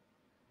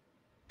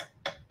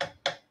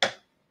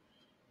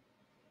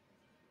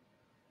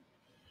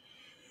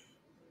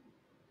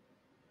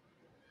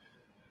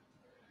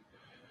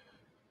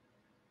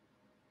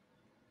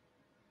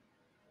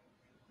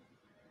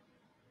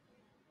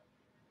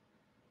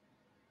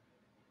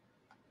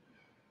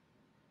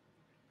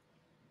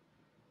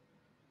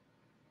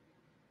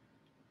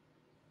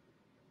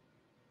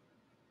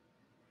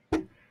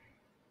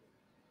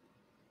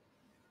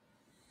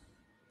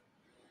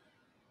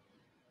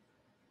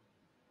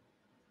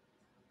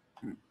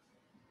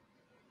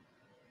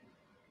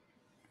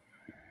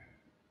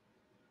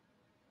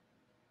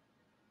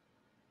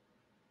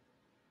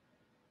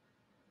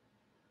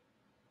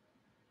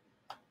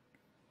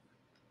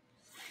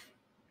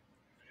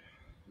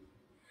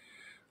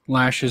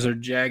 Lashes are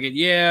jagged.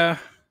 Yeah.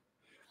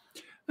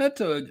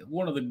 That's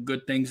one of the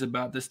good things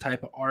about this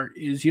type of art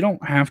is you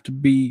don't have to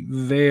be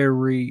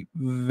very,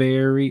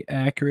 very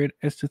accurate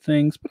as to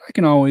things, but I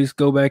can always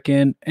go back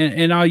in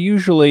and I'll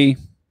usually,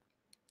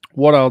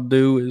 what I'll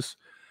do is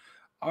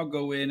I'll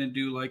go in and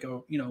do like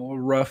a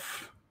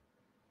rough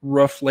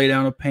lay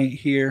down of paint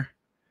here.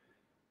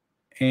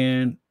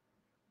 And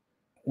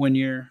when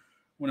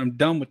I'm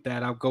done with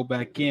that, I'll go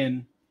back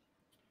in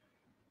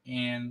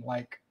and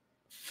like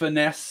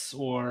finesse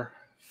or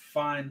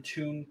fine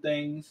tune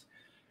things.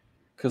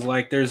 Cause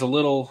like there's a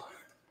little,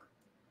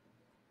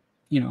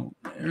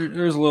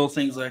 there's little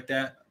things like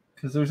that.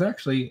 Cause there's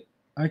actually,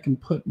 I can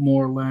put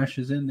more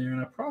lashes in there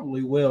and I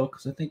probably will.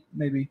 Cause I think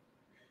maybe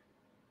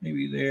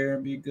there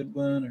be a good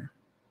one or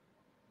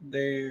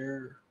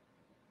there,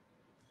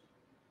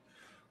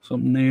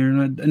 something there.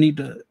 And I need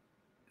to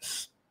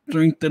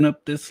strengthen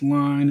up this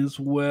line as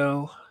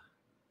well.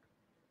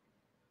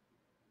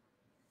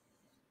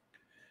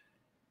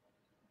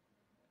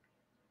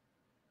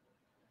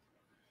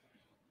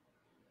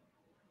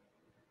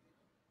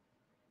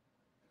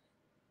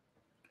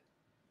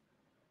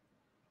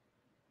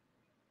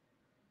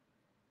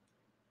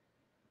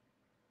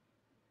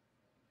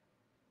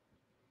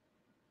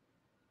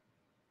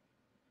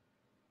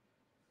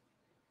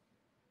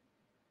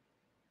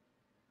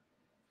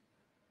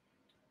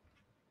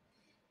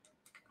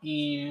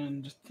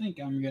 And I think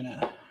I'm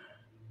gonna,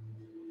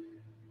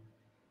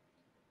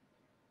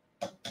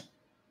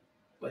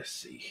 let's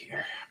see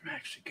here. I'm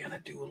actually gonna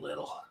do a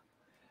little.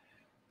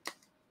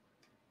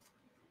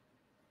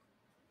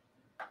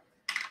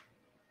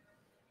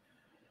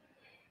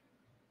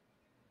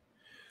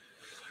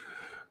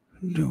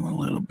 Do a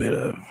little bit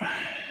of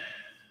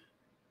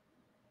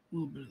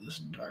this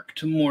dark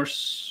to more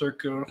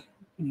circle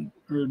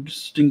or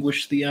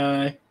distinguish the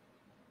eye.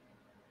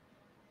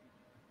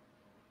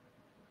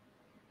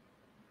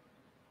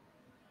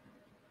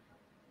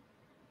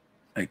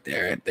 Right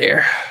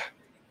there.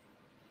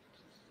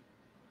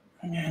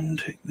 And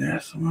take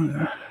this. I'm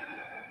gonna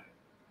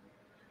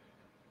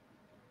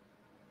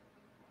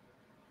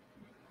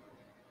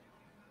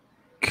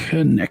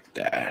connect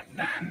that.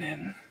 And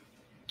then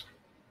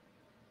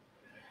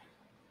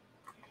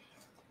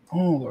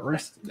all the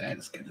rest of that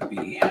is gonna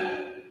be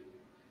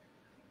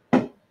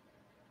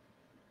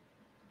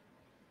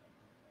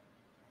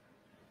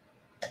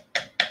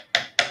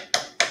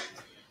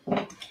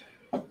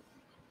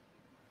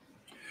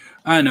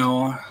I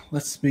know.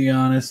 Let's be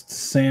honest.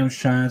 Sam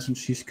shines when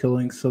she's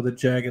killing, so the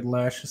jagged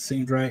lashes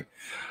seemed right.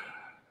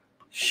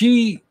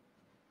 You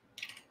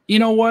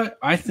know what?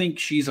 I think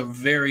she's a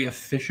very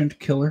efficient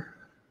killer.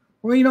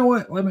 Well, you know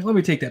what? Let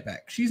me take that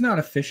back. She's not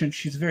efficient.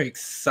 She's a very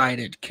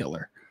excited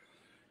killer.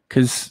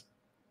 Because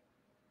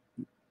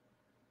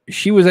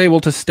she was able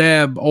to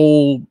stab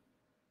old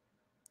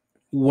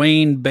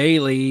Wayne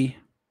Bailey.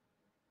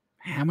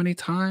 How many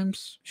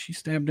times? She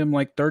stabbed him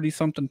like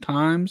 30-something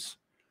times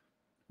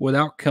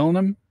without killing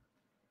him.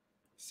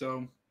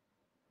 So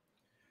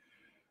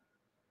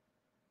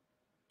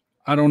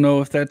I don't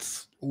know if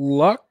that's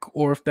luck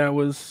or if that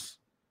was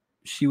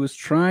she was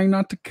trying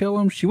not to kill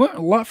him. She went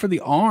a lot for the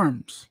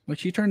arms. Like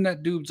she turned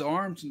that dude's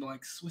arms into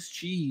like Swiss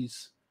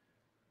cheese.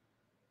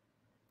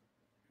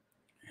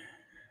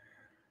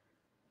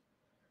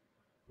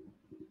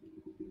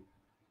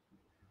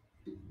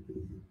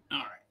 All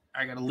right.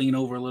 I got to lean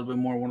over a little bit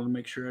more. I wanted to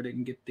make sure I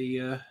didn't get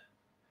the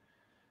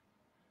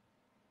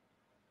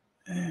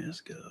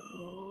let's go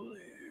there.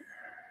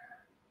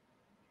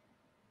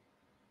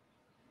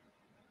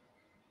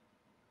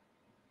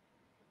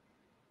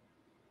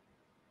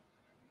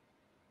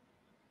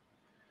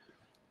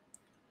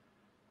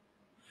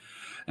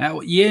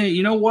 Yeah,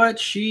 you know what?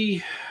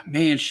 She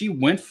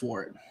went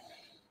for it.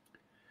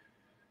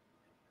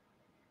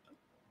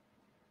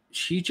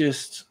 She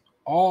just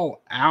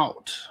all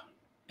out.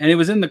 And it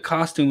was in the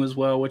costume as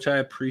well, which I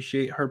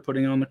appreciate her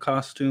putting on the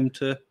costume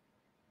to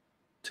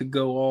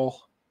go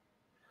all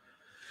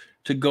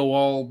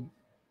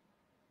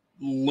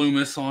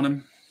Loomis on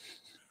him.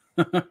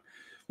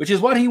 Which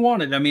is what he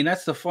wanted. I mean,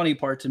 that's the funny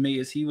part to me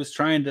is he was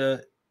trying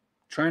to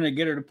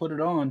get her to put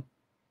it on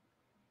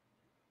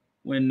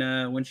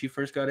when she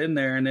first got in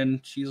there, and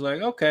then she's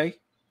like, okay,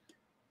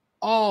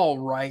 all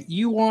right,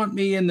 you want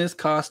me in this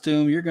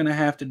costume, you're gonna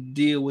have to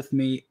deal with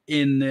me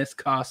in this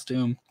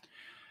costume.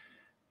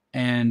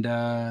 And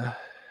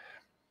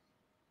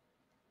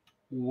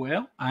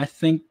well, I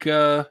think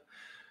I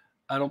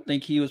don't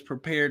think he was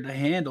prepared to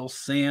handle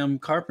Sam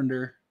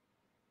Carpenter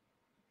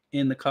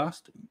in the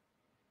costume.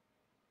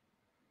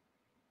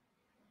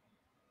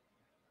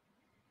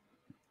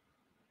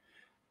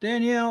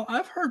 Danielle,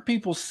 I've heard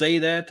people say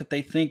that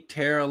they think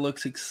Tara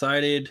looks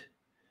excited.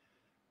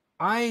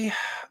 I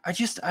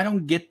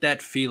don't get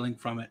that feeling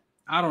from it.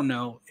 I don't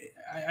know.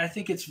 I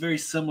think it's very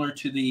similar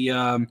to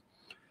the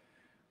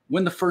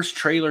when the first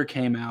trailer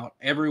came out.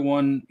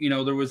 Everyone,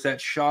 there was that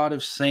shot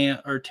of Sam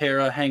or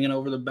Tara hanging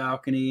over the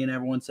balcony, and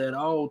everyone said,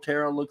 "Oh,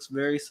 Tara looks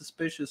very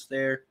suspicious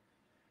there.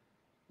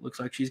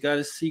 Looks like she's got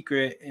a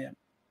secret." And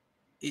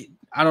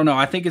I don't know.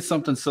 I think it's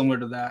something similar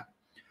to that.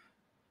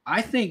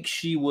 I think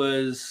she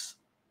was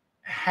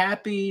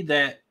happy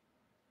that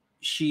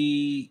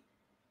she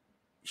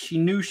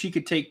knew she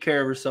could take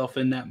care of herself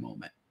in that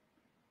moment.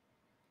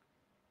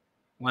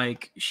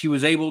 Like she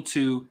was able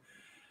to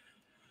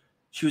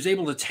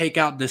take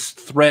out this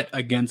threat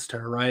against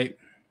her, right?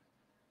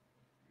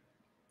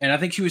 And I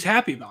think she was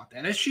happy about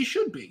that, as she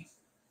should be.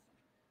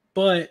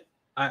 But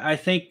I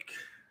think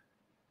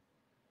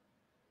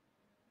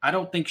I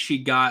don't think she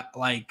got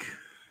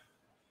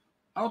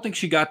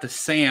the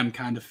Sam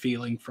kind of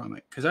feeling from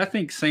it, because I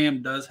think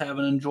Sam does have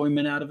an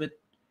enjoyment out of it.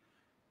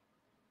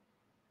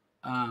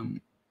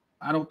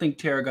 I don't think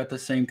Tara got the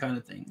same kind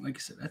of thing. Like I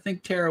said, I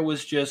think Tara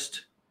was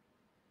just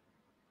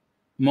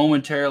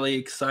momentarily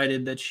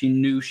excited that she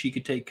knew she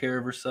could take care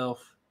of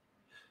herself.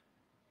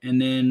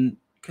 And then,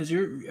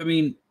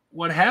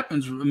 what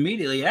happens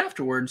immediately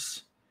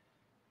afterwards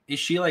is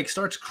she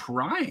starts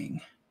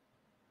crying.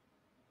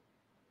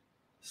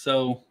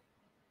 So,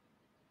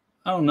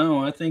 I don't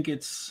know. I think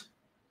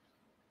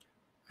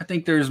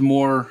there's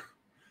more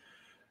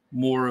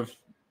of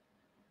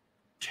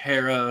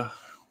Tara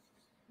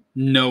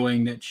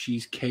knowing that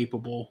she's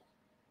capable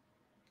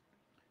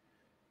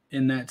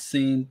in that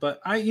scene.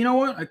 But you know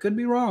what? I could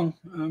be wrong.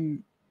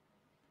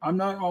 I'm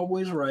not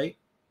always right.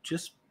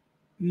 Just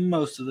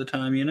most of the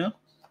time,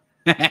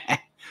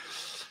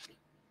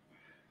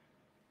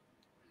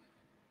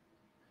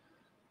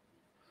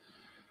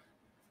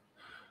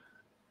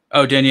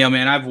 Oh, Danielle,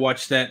 man, I've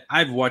watched that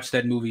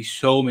movie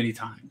so many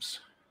times.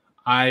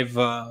 I've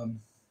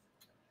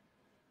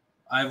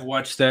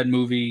watched that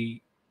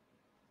movie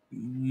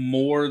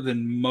more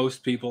than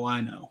most people I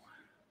know.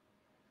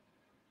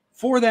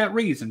 For that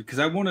reason, because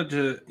I wanted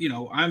to,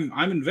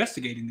 I'm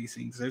investigating these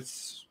things.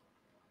 It's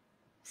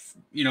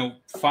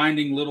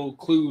finding little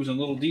clues and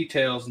little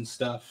details and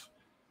stuff.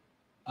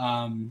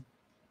 And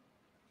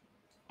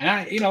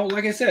I,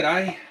 like I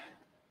said,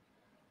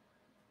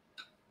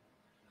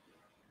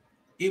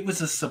 it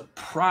was a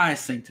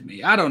surprise thing to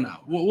me. I don't know.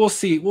 We'll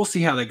see. We'll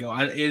see how they go.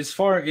 As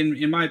far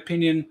in my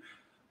opinion,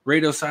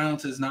 Radio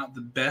Silence is not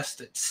the best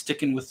at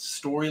sticking with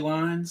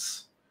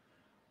storylines,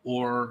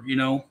 or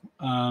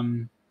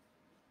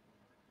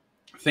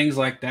things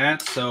like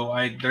that. So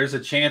there's a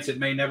chance it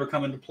may never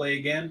come into play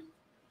again.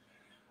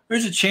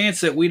 There's a chance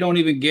that we don't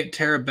even get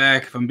Tara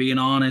back. If I'm being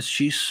honest,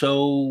 she's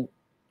so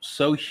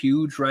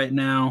huge right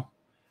now.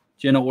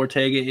 Jenna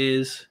Ortega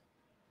is,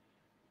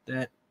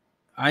 that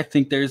I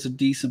think there's a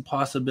decent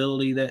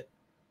possibility that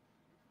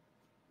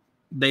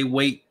they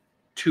wait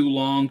too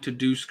long to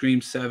do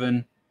Scream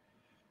 7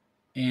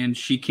 and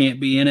she can't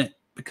be in it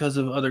because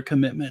of other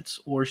commitments,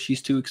 or she's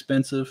too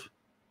expensive.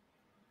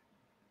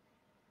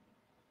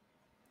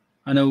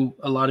 I know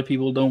a lot of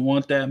people don't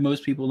want that.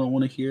 Most people don't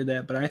want to hear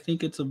that, but I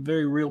think it's a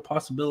very real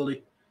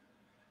possibility.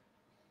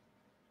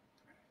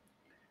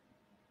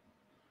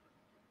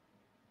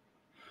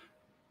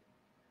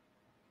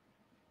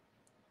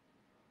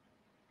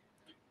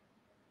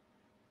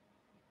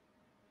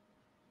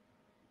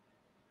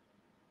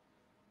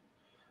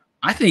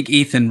 I think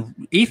Ethan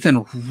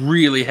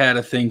really had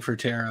a thing for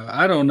Tara.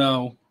 I don't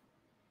know.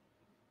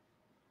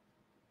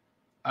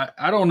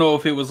 I don't know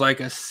if it was like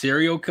a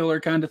serial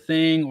killer kind of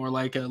thing or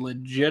like a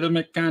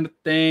legitimate kind of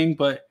thing,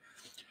 but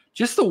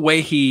just the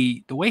way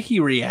he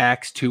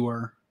reacts to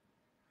her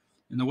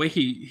and the way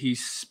he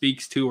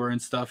speaks to her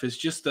and stuff is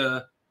just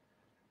a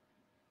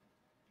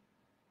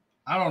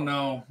I don't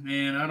know,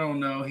 man. I don't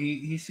know.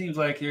 He seems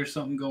like there's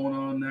something going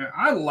on there.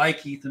 I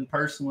like Ethan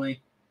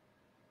personally.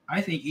 I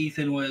think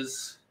Ethan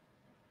was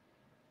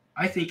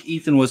I think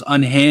Ethan was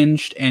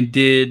unhinged and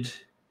did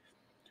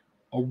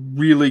a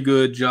really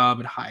good job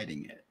at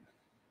hiding it.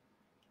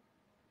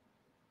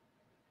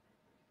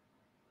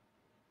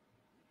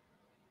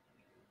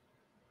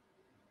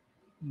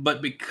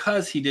 But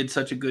because he did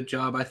such a good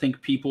job, I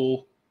think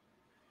people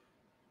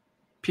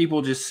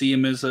just see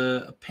him as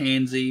a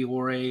pansy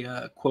or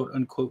a quote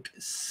unquote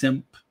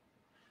simp.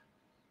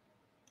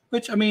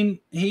 Which I mean,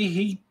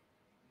 he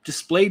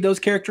displayed those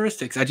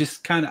characteristics.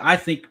 I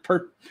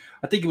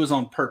think it was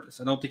on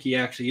purpose. I don't think he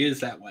actually is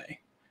that way.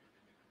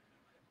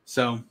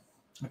 So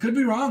I could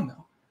be wrong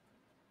though.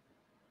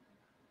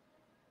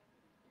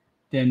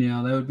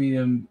 Danielle, that would be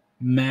a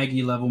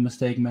Maggie level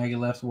mistake. Maggie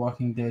left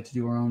Walking Dead to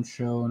do her own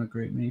show, and a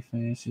great many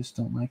fans just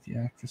don't like the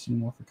actress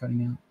anymore for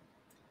cutting out.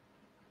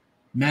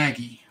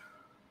 Maggie.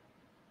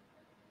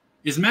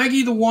 Is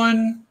Maggie the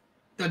one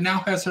that now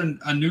has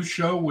a new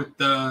show with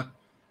the...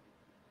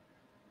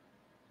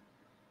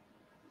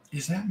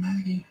 Is that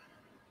Maggie?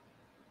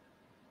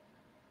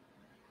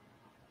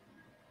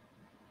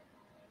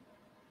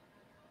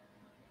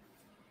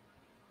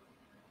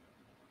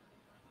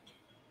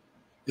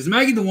 Is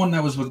Maggie the one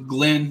that was with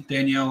Glenn?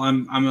 Danielle,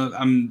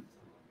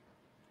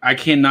 I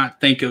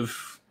cannot think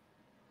of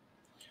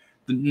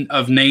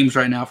names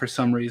right now for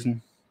some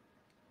reason.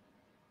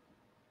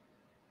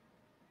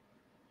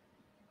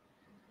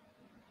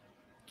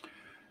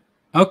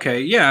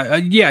 Okay,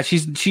 yeah,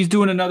 she's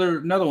doing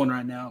another one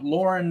right now.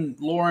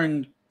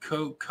 Lauren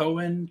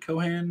Cohan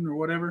or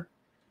whatever.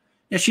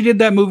 Yeah, she did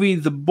that movie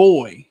The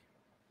Boy,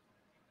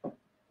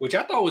 which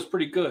I thought was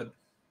pretty good.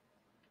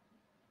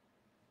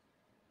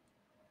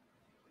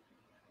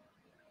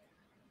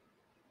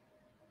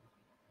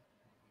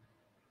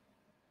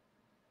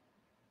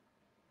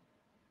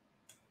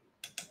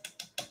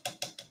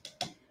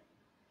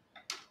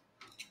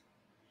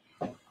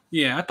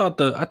 Yeah, I thought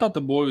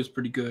the Boy was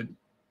pretty good.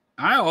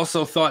 I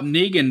also thought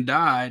Negan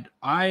died.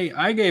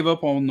 I gave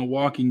up on The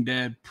Walking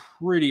Dead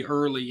pretty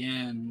early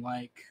in.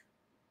 Like,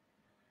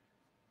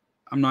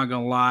 I'm not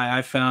gonna lie,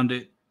 I found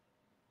it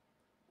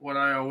what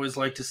I always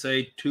like to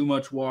say: too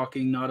much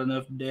walking, not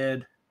enough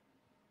dead.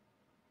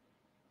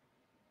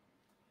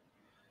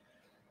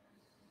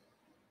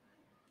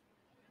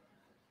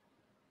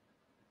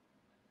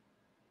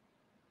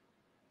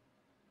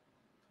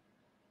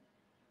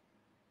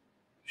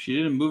 She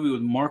did a movie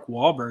with Mark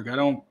Wahlberg. I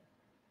don't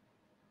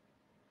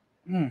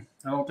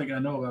think I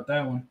know about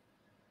that one.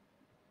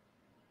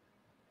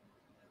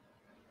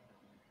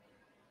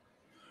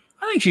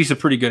 I think she's a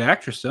pretty good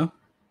actress, though.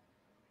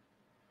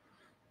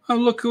 Oh,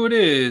 look who it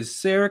is.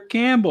 Sarah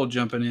Campbell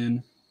jumping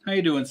in. How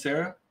you doing,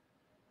 Sarah?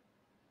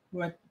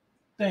 What?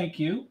 Thank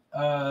you.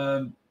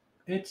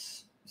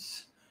 It's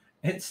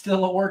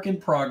still a work in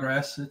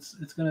progress.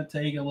 It's going to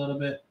take a little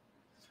bit,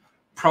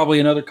 probably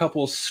another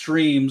couple of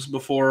streams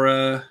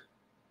before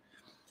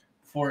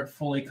it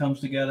fully comes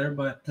together,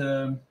 but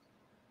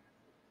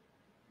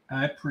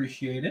I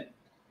appreciate it.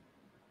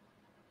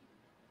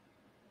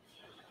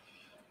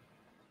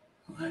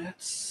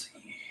 Let's see.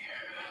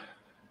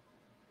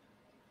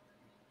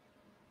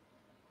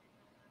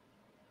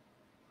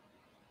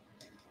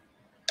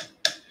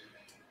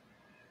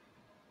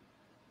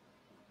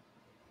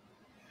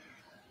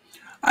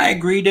 I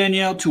agree,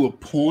 Danielle, to a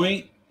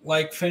point.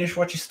 Like, finish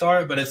what you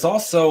start, but it's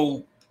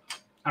also,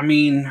 I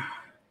mean,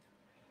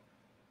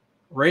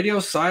 Radio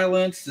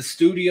Silence, the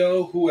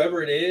studio,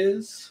 whoever it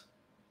is,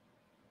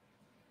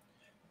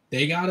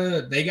 they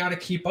gotta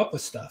keep up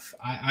with stuff.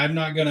 I'm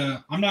not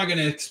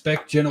gonna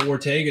expect Jenna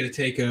Ortega to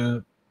take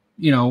a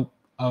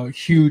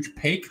huge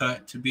pay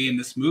cut to be in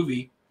this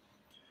movie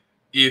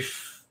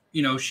if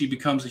she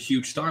becomes a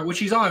huge star, which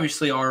she's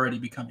obviously already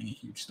becoming a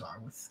huge star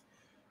with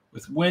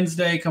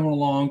Wednesday coming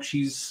along.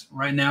 She's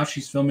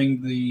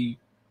filming the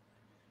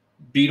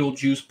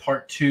Beetlejuice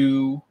Part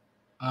 2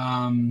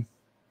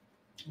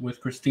 with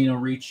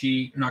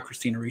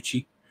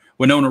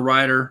Winona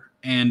Ryder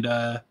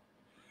and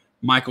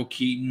Michael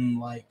Keaton.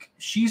 Like,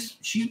 she's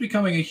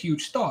becoming a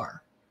huge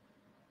star,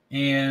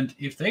 and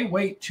if they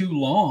wait too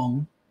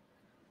long,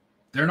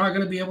 they're not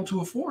going to be able to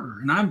afford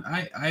her. And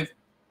I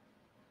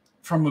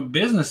from a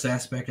business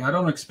aspect, I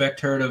don't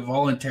expect her to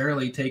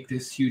voluntarily take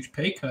this huge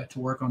pay cut to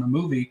work on a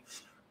movie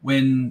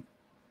when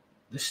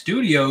the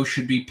studio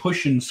should be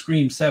pushing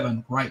Scream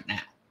 7 right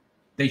now.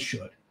 They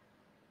should.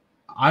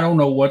 I don't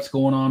know what's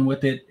going on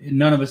with it.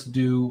 None of us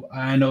do.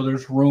 I know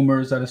there's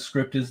rumors that a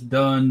script is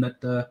done,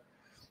 that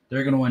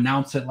they're going to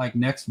announce it like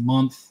next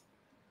month.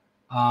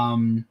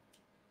 Yeah,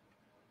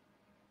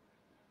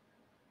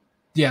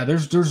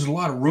 there's a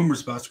lot of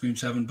rumors about Scream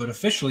 7, but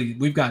officially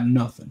we've got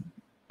nothing.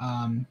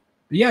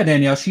 Yeah,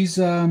 Danielle, she's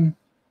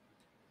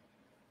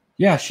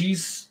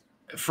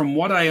from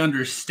what I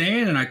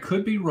understand, and I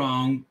could be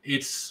wrong,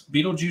 it's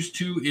Beetlejuice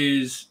 2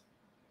 is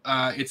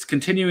it's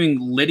continuing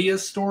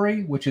Lydia's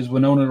story, which is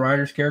Winona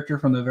Ryder's character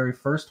from the very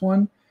first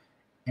one.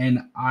 And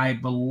I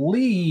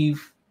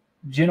believe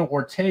Jenna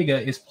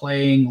Ortega is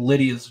playing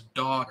Lydia's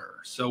daughter,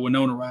 so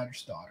Winona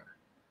Ryder's daughter.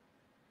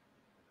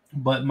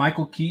 But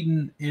Michael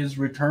Keaton is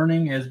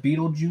returning as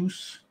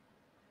Beetlejuice,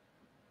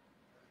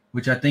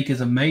 which I think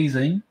is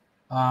amazing.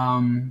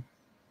 But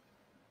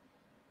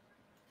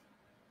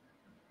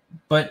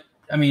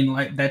I mean,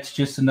 like, that's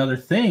just another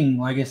thing.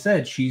 Like I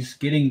said, she's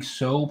getting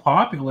so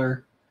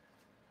popular.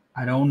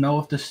 I don't know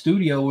if the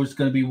studio is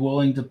going to be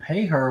willing to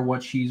pay her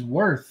what she's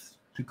worth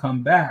to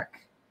come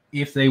back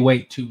if they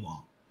wait too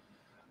long.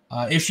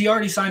 If she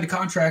already signed a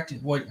contract,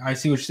 what I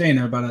see what you're saying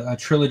there about a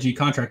trilogy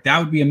contract, that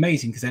would be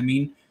amazing because that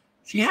means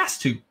she has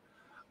to.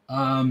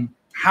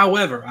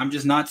 However, I'm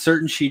just not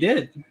certain she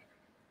did.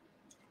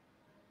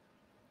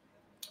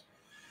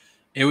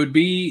 It would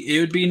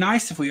be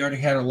nice if we already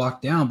had her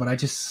locked down, but I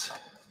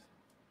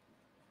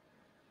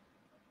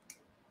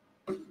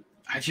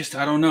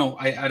don't know.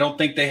 I don't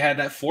think they had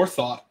that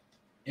forethought,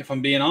 if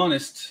I'm being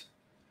honest.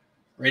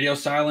 Radio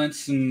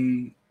Silence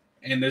and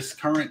this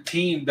current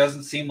team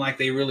doesn't seem like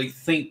they really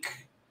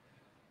think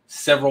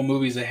several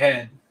movies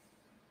ahead.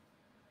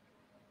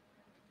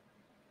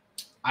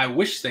 I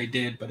wish they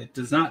did, but it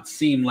does not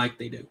seem like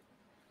they do.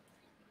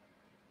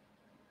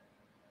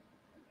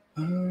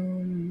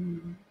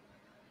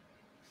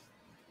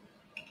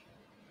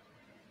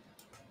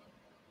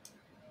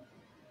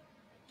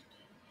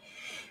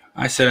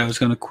 I said I was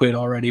going to quit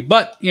already,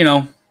 but you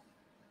know,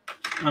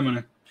 I'm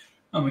gonna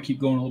keep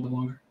going a little bit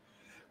longer.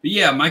 But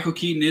yeah, Michael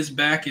Keaton is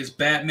back as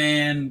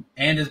Batman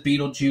and as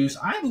Beetlejuice.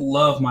 I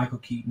love Michael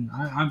Keaton.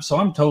 I'm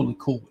totally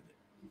cool with it.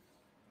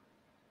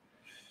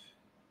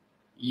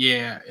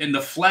 Yeah, in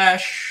The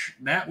Flash,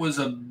 that was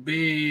a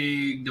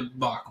big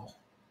debacle.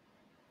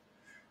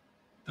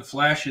 The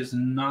Flash is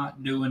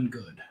not doing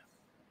good.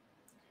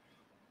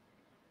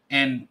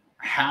 And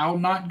how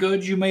not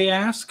good, you may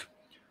ask?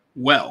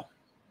 Well,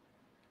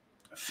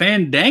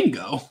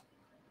 Fandango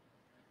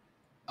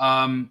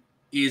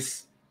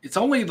it's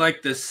only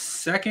like the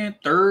second,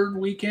 third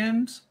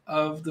weekend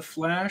of The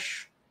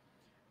Flash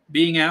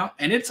being out.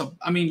 And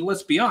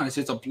let's be honest,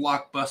 it's a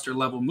blockbuster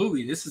level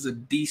movie. This is a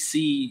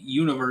DC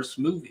Universe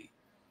movie.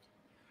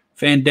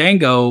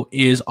 Fandango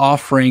is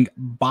offering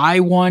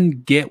buy one,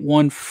 get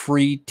one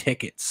free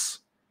tickets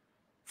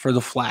for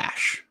The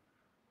Flash.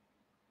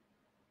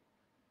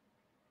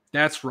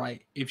 That's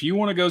right. If you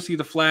want to go see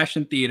The Flash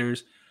in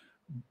theaters,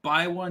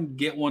 buy one,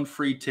 get one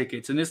free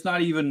tickets. And it's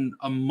not even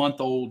a month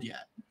old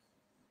yet.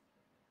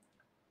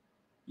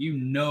 You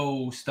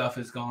know stuff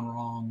has gone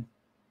wrong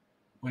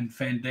when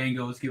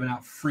Fandango is giving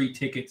out free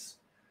tickets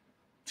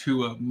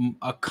to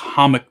a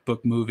comic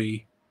book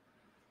movie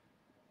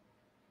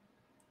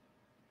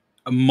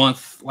a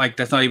month, like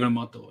that's not even a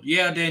month old.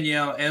 Yeah,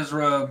 Danielle,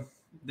 Ezra,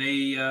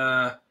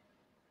 there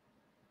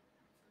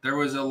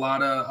was a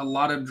lot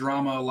of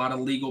drama, a lot of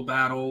legal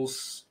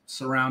battles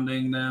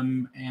surrounding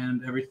them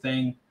and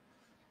everything.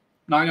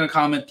 Not going to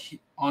comment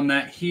on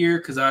that here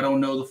because I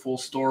don't know the full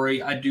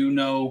story.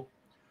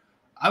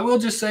 I will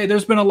just say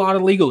there's been a lot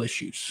of legal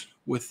issues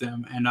with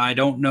them, and I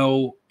don't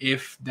know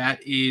if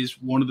that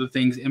is one of the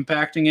things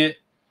impacting it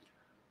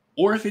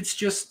or if it's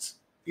just,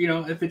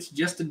 if it's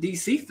just a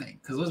DC thing.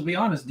 Because let's be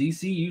honest,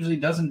 DC usually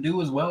doesn't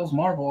do as well as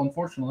Marvel,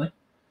 unfortunately.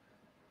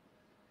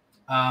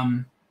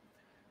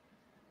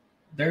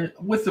 There,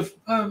 with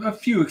a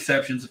few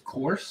exceptions, of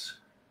course.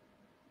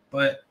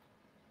 But,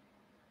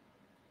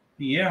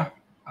 yeah,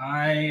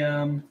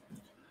 I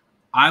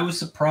was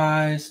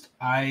surprised.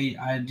 I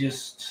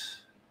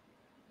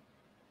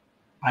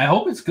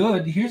hope it's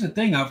good. Here's the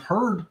thing. I've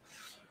heard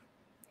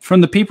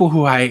from the people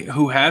who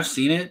have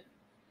seen it,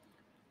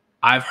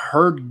 I've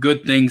heard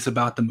good things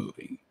about the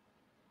movie.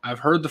 I've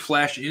heard The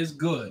Flash is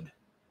good.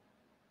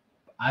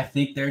 I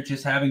think they're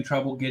just having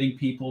trouble getting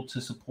people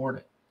to support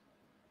it.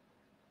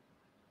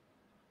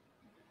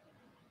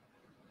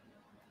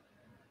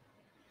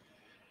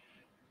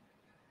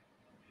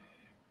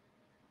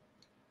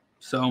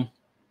 So,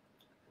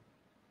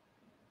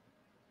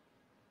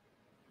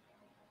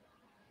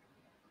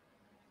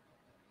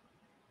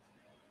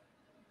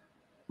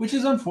 which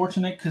is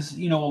unfortunate because,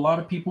 a lot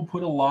of people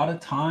put a lot of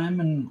time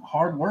and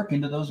hard work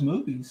into those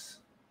movies.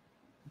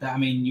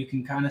 You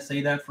can kind of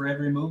say that for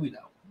every movie,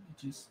 though.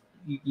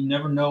 You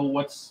never know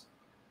what's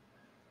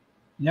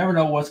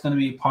going to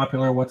be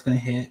popular, what's going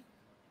to hit.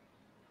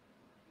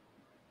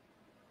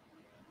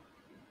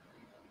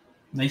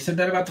 They said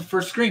that about the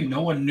first Scream.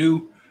 No one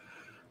knew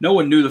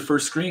the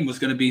first Scream was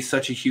going to be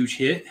such a huge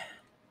hit.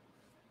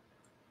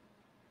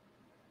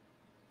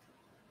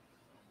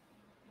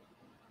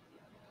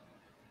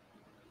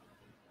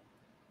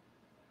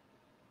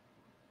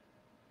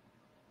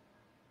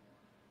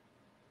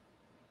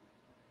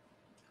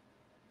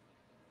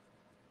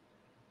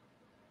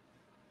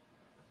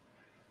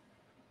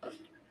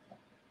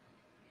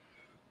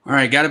 All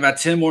right, got about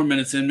 10 more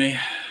minutes in me.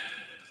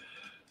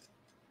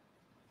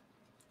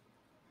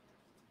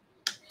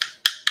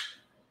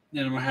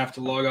 Then I'm going to have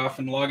to log off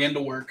and log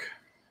into work.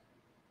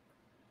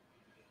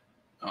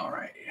 All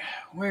right.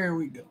 Where are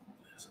we going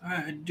with this?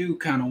 I do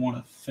kind of want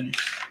to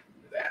finish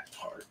that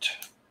part.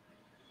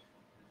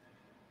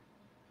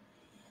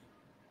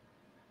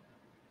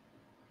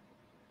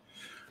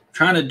 I'm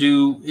trying to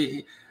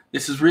do...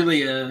 This is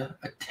really a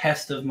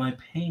test of my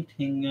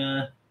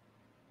painting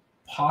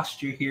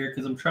posture here,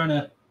 because I'm trying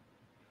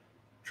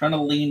to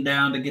lean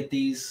down to get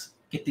these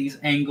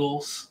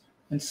angles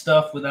and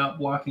stuff without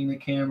blocking the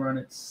camera, and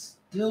it's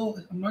still,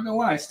 I'm not gonna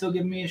lie, it's still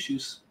giving me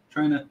issues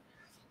trying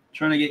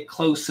to get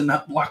close and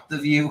not block the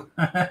view.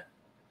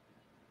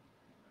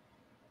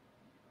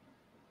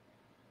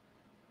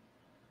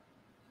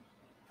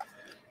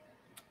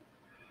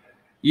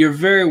 You're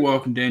very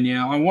welcome,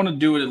 Danielle. I want to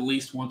do it at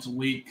least once a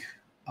week.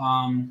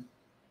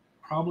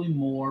 Probably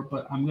more,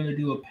 but I'm going to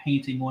do a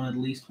painting one at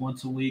least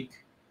once a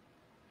week.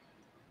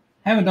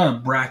 Haven't done a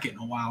bracket in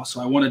a while,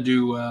 so I want to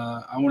do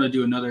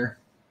another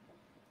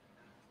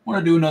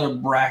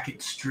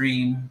bracket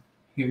stream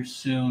here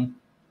soon.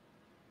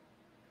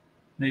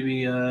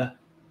 Maybe a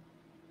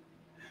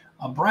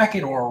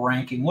bracket or a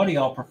ranking. What do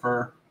y'all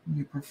prefer? Do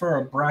you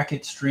prefer a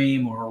bracket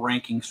stream or a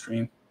ranking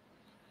stream?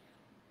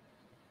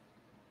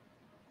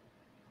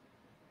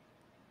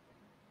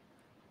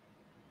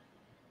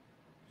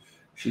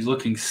 She's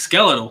looking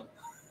skeletal.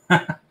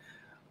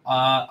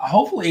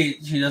 Hopefully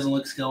she doesn't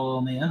look skeletal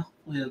in the end.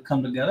 Hopefully it'll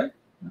come together.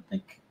 I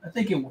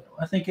think it will.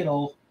 I think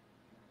it'll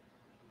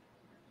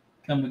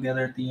come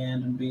together at the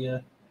end and be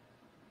a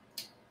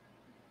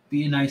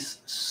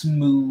nice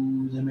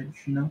smooth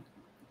image, you know.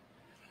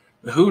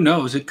 But who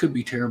knows? It could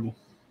be terrible.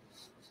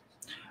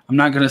 I'm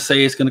not gonna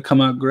say it's gonna come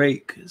out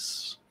great,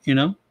 because, you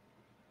know,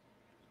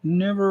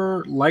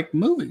 never like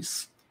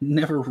movies.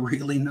 Never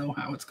really know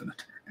how it's gonna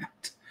turn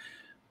out.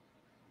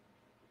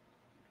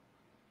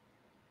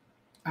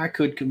 I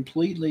could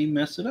completely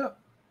mess it up.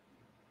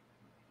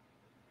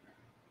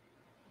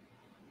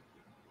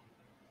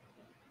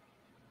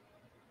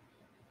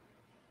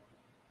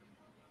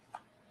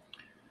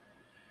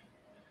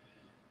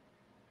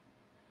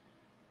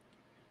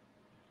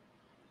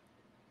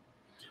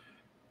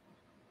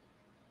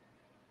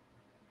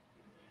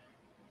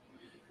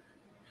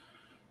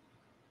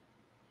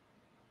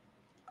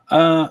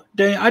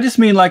 Dan, I just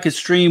mean like a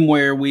stream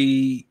where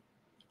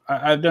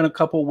I've done a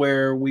couple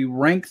where we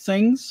rank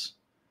things,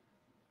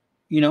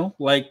 you know,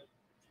 like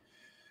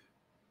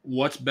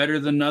what's better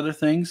than other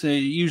things.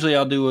 Usually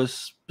I'll do a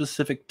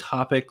specific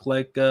topic,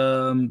 like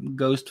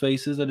ghost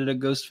faces. I did a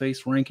ghost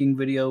face ranking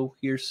video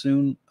here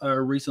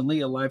recently,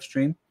 a live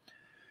stream,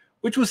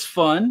 which was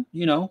fun.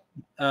 You know,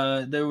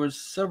 there was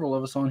several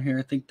of us on here.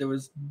 I think there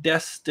was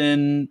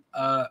Destin,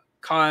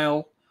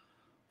 Kyle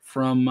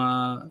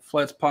from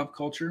Flats Pop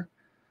Culture,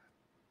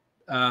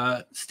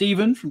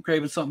 Steven from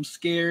Craving Something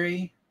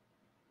Scary,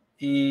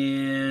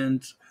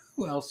 and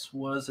who else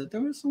was it?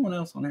 There was someone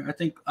else on there. I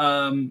think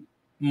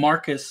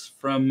Marcus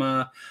from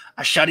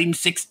I Shot Him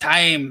 6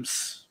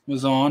 Times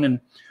was on, and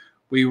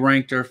we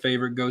ranked our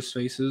favorite ghost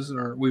faces,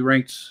 or we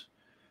ranked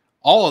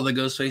all of the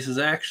ghost faces,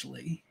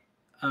 actually.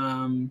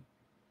 Not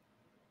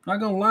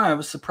gonna lie, I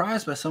was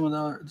surprised by some of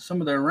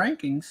their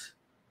rankings.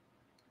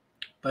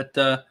 But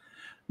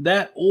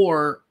that,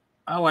 or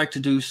I like to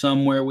do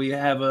some where we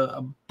have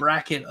a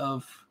bracket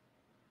of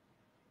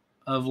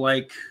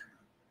like,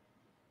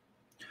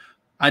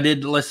 I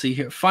did, let's see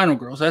here, Final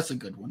Girls. That's a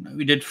good one.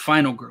 We did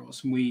Final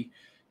Girls.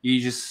 You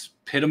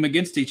just pit them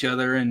against each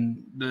other,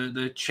 and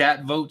the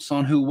chat votes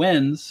on who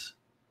wins,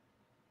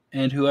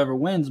 and whoever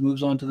wins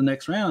moves on to the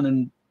next round.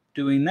 And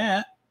doing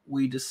that,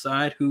 we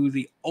decide who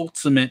the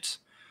ultimate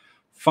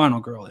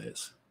Final Girl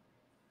is.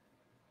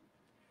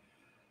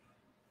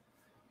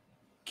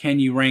 Can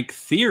you rank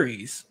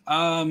theories?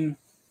 You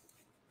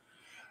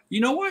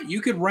know what?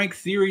 You could rank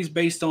theories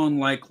based on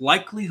like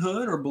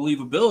likelihood or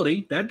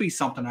believability. That'd be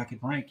something I could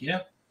rank,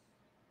 yeah.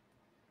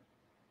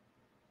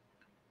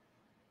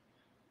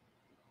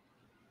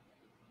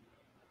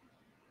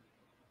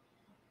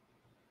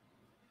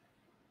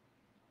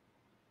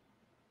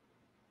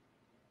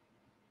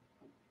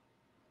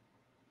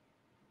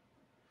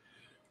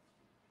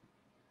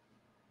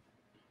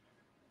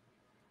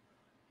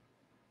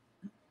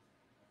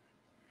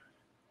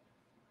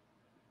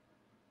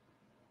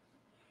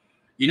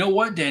 You know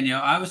what,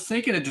 Danielle? I was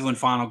thinking of doing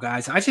Final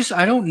Guys. I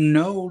don't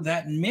know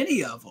that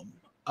many of them.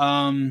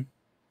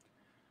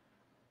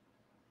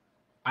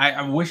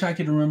 I wish I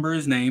could remember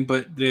his name,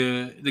 but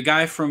the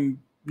guy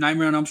from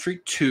Nightmare on Elm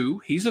Street 2,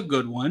 he's a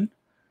good one.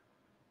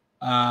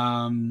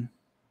 I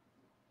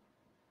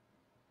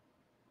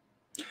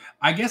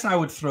guess I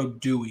would throw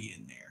Dewey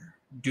in there.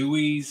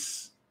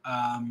 Dewey's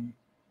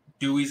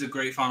a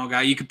great final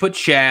guy. You could put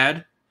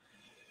Chad.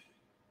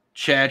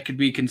 Chad could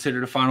be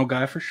considered a final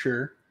guy for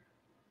sure.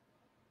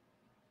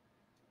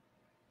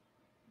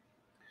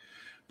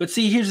 But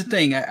see, here's the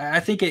thing. I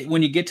think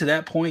when you get to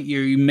that point,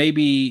 you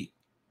maybe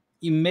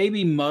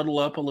muddle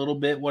up a little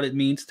bit what it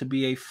means to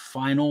be a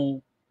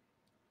final.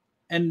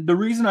 And the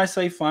reason I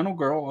say final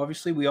girl,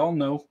 obviously, we all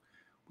know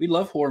we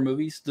love horror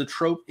movies. The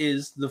trope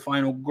is the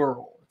final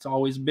girl. It's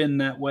always been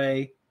that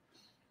way.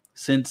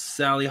 since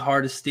Sally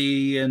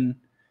Hardesty and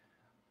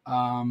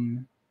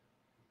from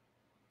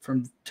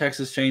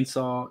Texas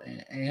Chainsaw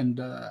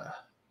and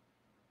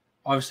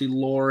obviously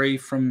Laurie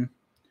from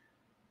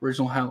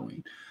original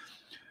Halloween.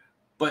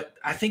 But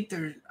I think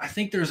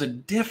there's a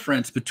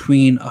difference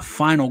between a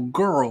final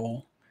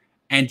girl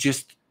and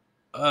just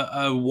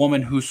a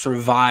woman who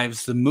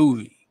survives the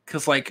movie.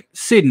 Because like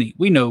Sydney,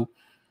 we know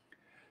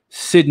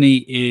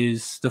Sydney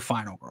is the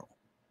final girl.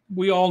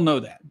 We all know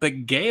that.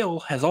 But Gail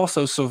has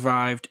also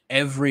survived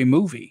every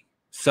movie.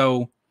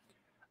 So,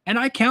 and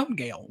I count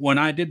Gail. When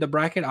I did the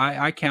bracket,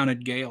 I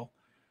counted Gail.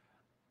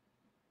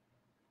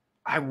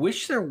 I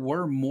wish there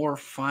were more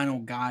final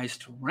guys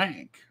to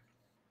rank.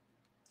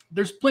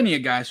 There's plenty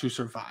of guys who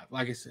survive.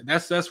 Like I said,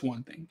 that's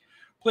one thing.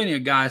 Plenty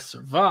of guys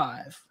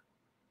survive.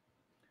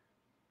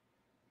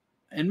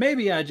 And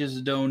maybe I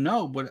just don't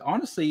know. But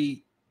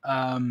honestly,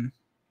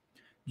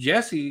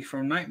 Jesse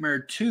from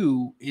Nightmare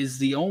 2 is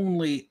the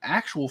only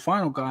actual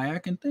final guy I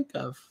can think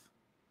of.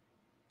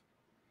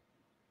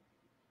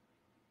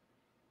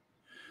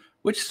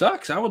 Which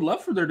sucks. I would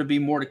love for there to be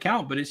more to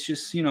count, but it's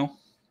just, you know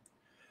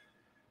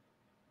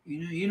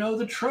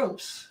the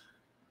tropes.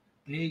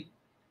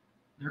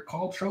 They're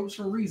called tropes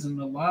for a reason.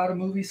 A lot of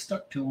movies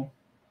stuck to them.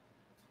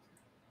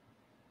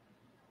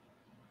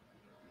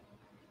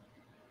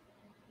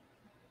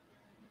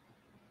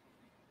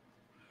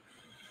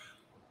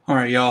 All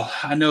right, y'all.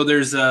 I know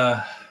there's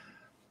Josh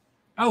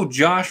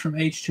from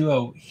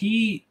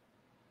H2O.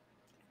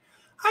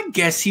 I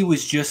guess he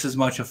was just as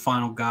much a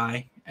final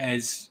guy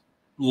as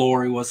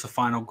Laurie was the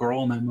final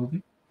girl in that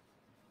movie.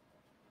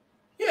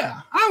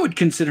 Yeah, I would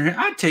consider him.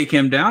 I'd take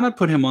him down. I'd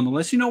put him on the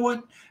list. You know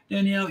what,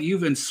 Danielle?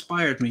 You've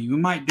inspired me. We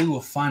might do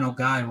a final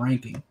guy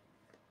ranking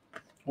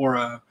or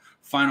a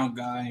final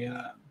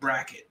guy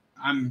bracket.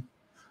 I'm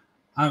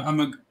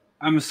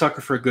a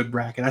sucker for a good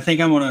bracket. I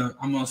think I'm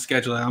gonna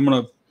schedule that. I'm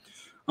gonna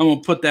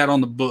put that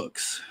on the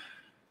books.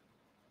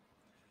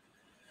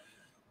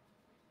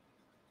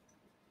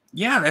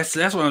 Yeah, that's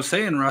what I'm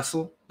saying,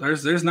 Russell.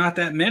 There's not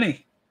that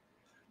many.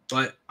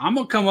 But I'm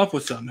gonna come up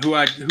with some who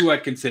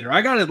I'd consider.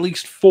 I got at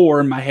least 4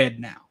 in my head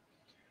now.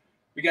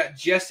 We got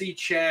Jesse,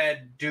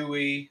 Chad,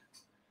 Dewey.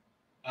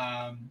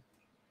 I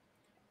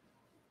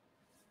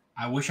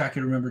wish I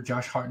could remember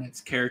Josh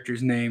Hartnett's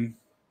character's name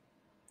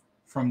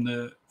from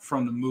the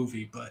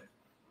movie, but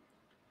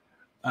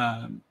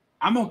I'm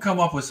gonna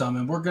come up with some,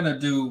 and I'm gonna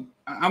do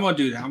that. I'm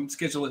gonna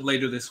schedule it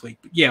later this week.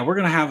 But yeah, we're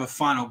gonna have a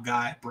final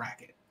guy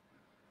bracket.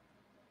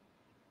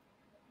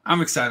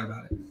 I'm excited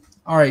about it.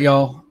 All right,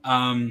 y'all.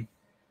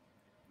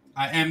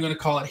 I am going to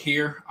call it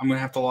here. I'm going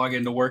to have to log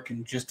into work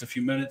in just a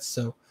few minutes,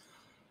 so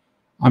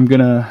I'm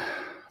gonna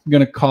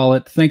call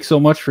it. Thanks so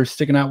much for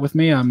sticking out with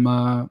me.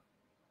 I'm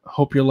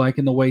hope you're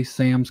liking the way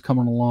Sam's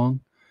coming along.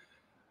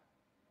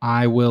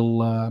 I'm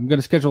going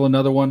to schedule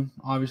another one.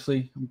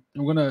 Obviously,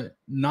 I'm going to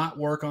not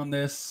work on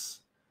this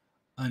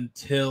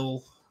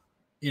until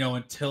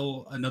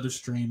another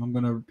stream. I'm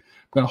going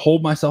to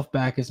hold myself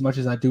back as much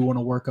as I do want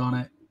to work on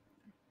it.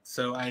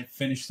 So I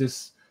finish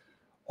this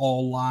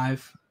all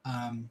live.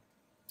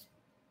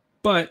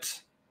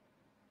 But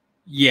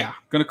yeah,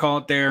 I'm going to call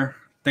it there.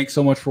 Thanks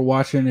so much for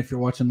watching. If you're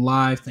watching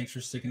live, thanks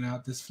for sticking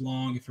out this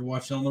long. If you're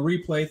watching on the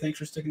replay, thanks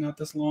for sticking out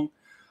this long.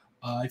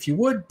 If you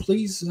would,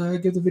 please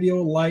give the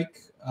video a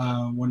like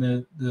when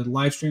the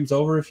live stream's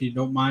over. If you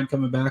don't mind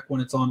coming back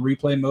when it's on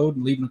replay mode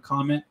and leaving a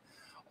comment.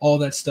 All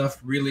that stuff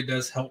really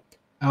does help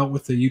out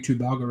with the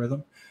YouTube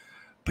algorithm.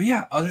 But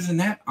yeah, other than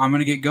that, I'm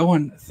going to get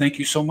going. Thank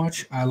you so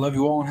much. I love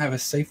you all and have a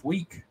safe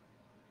week.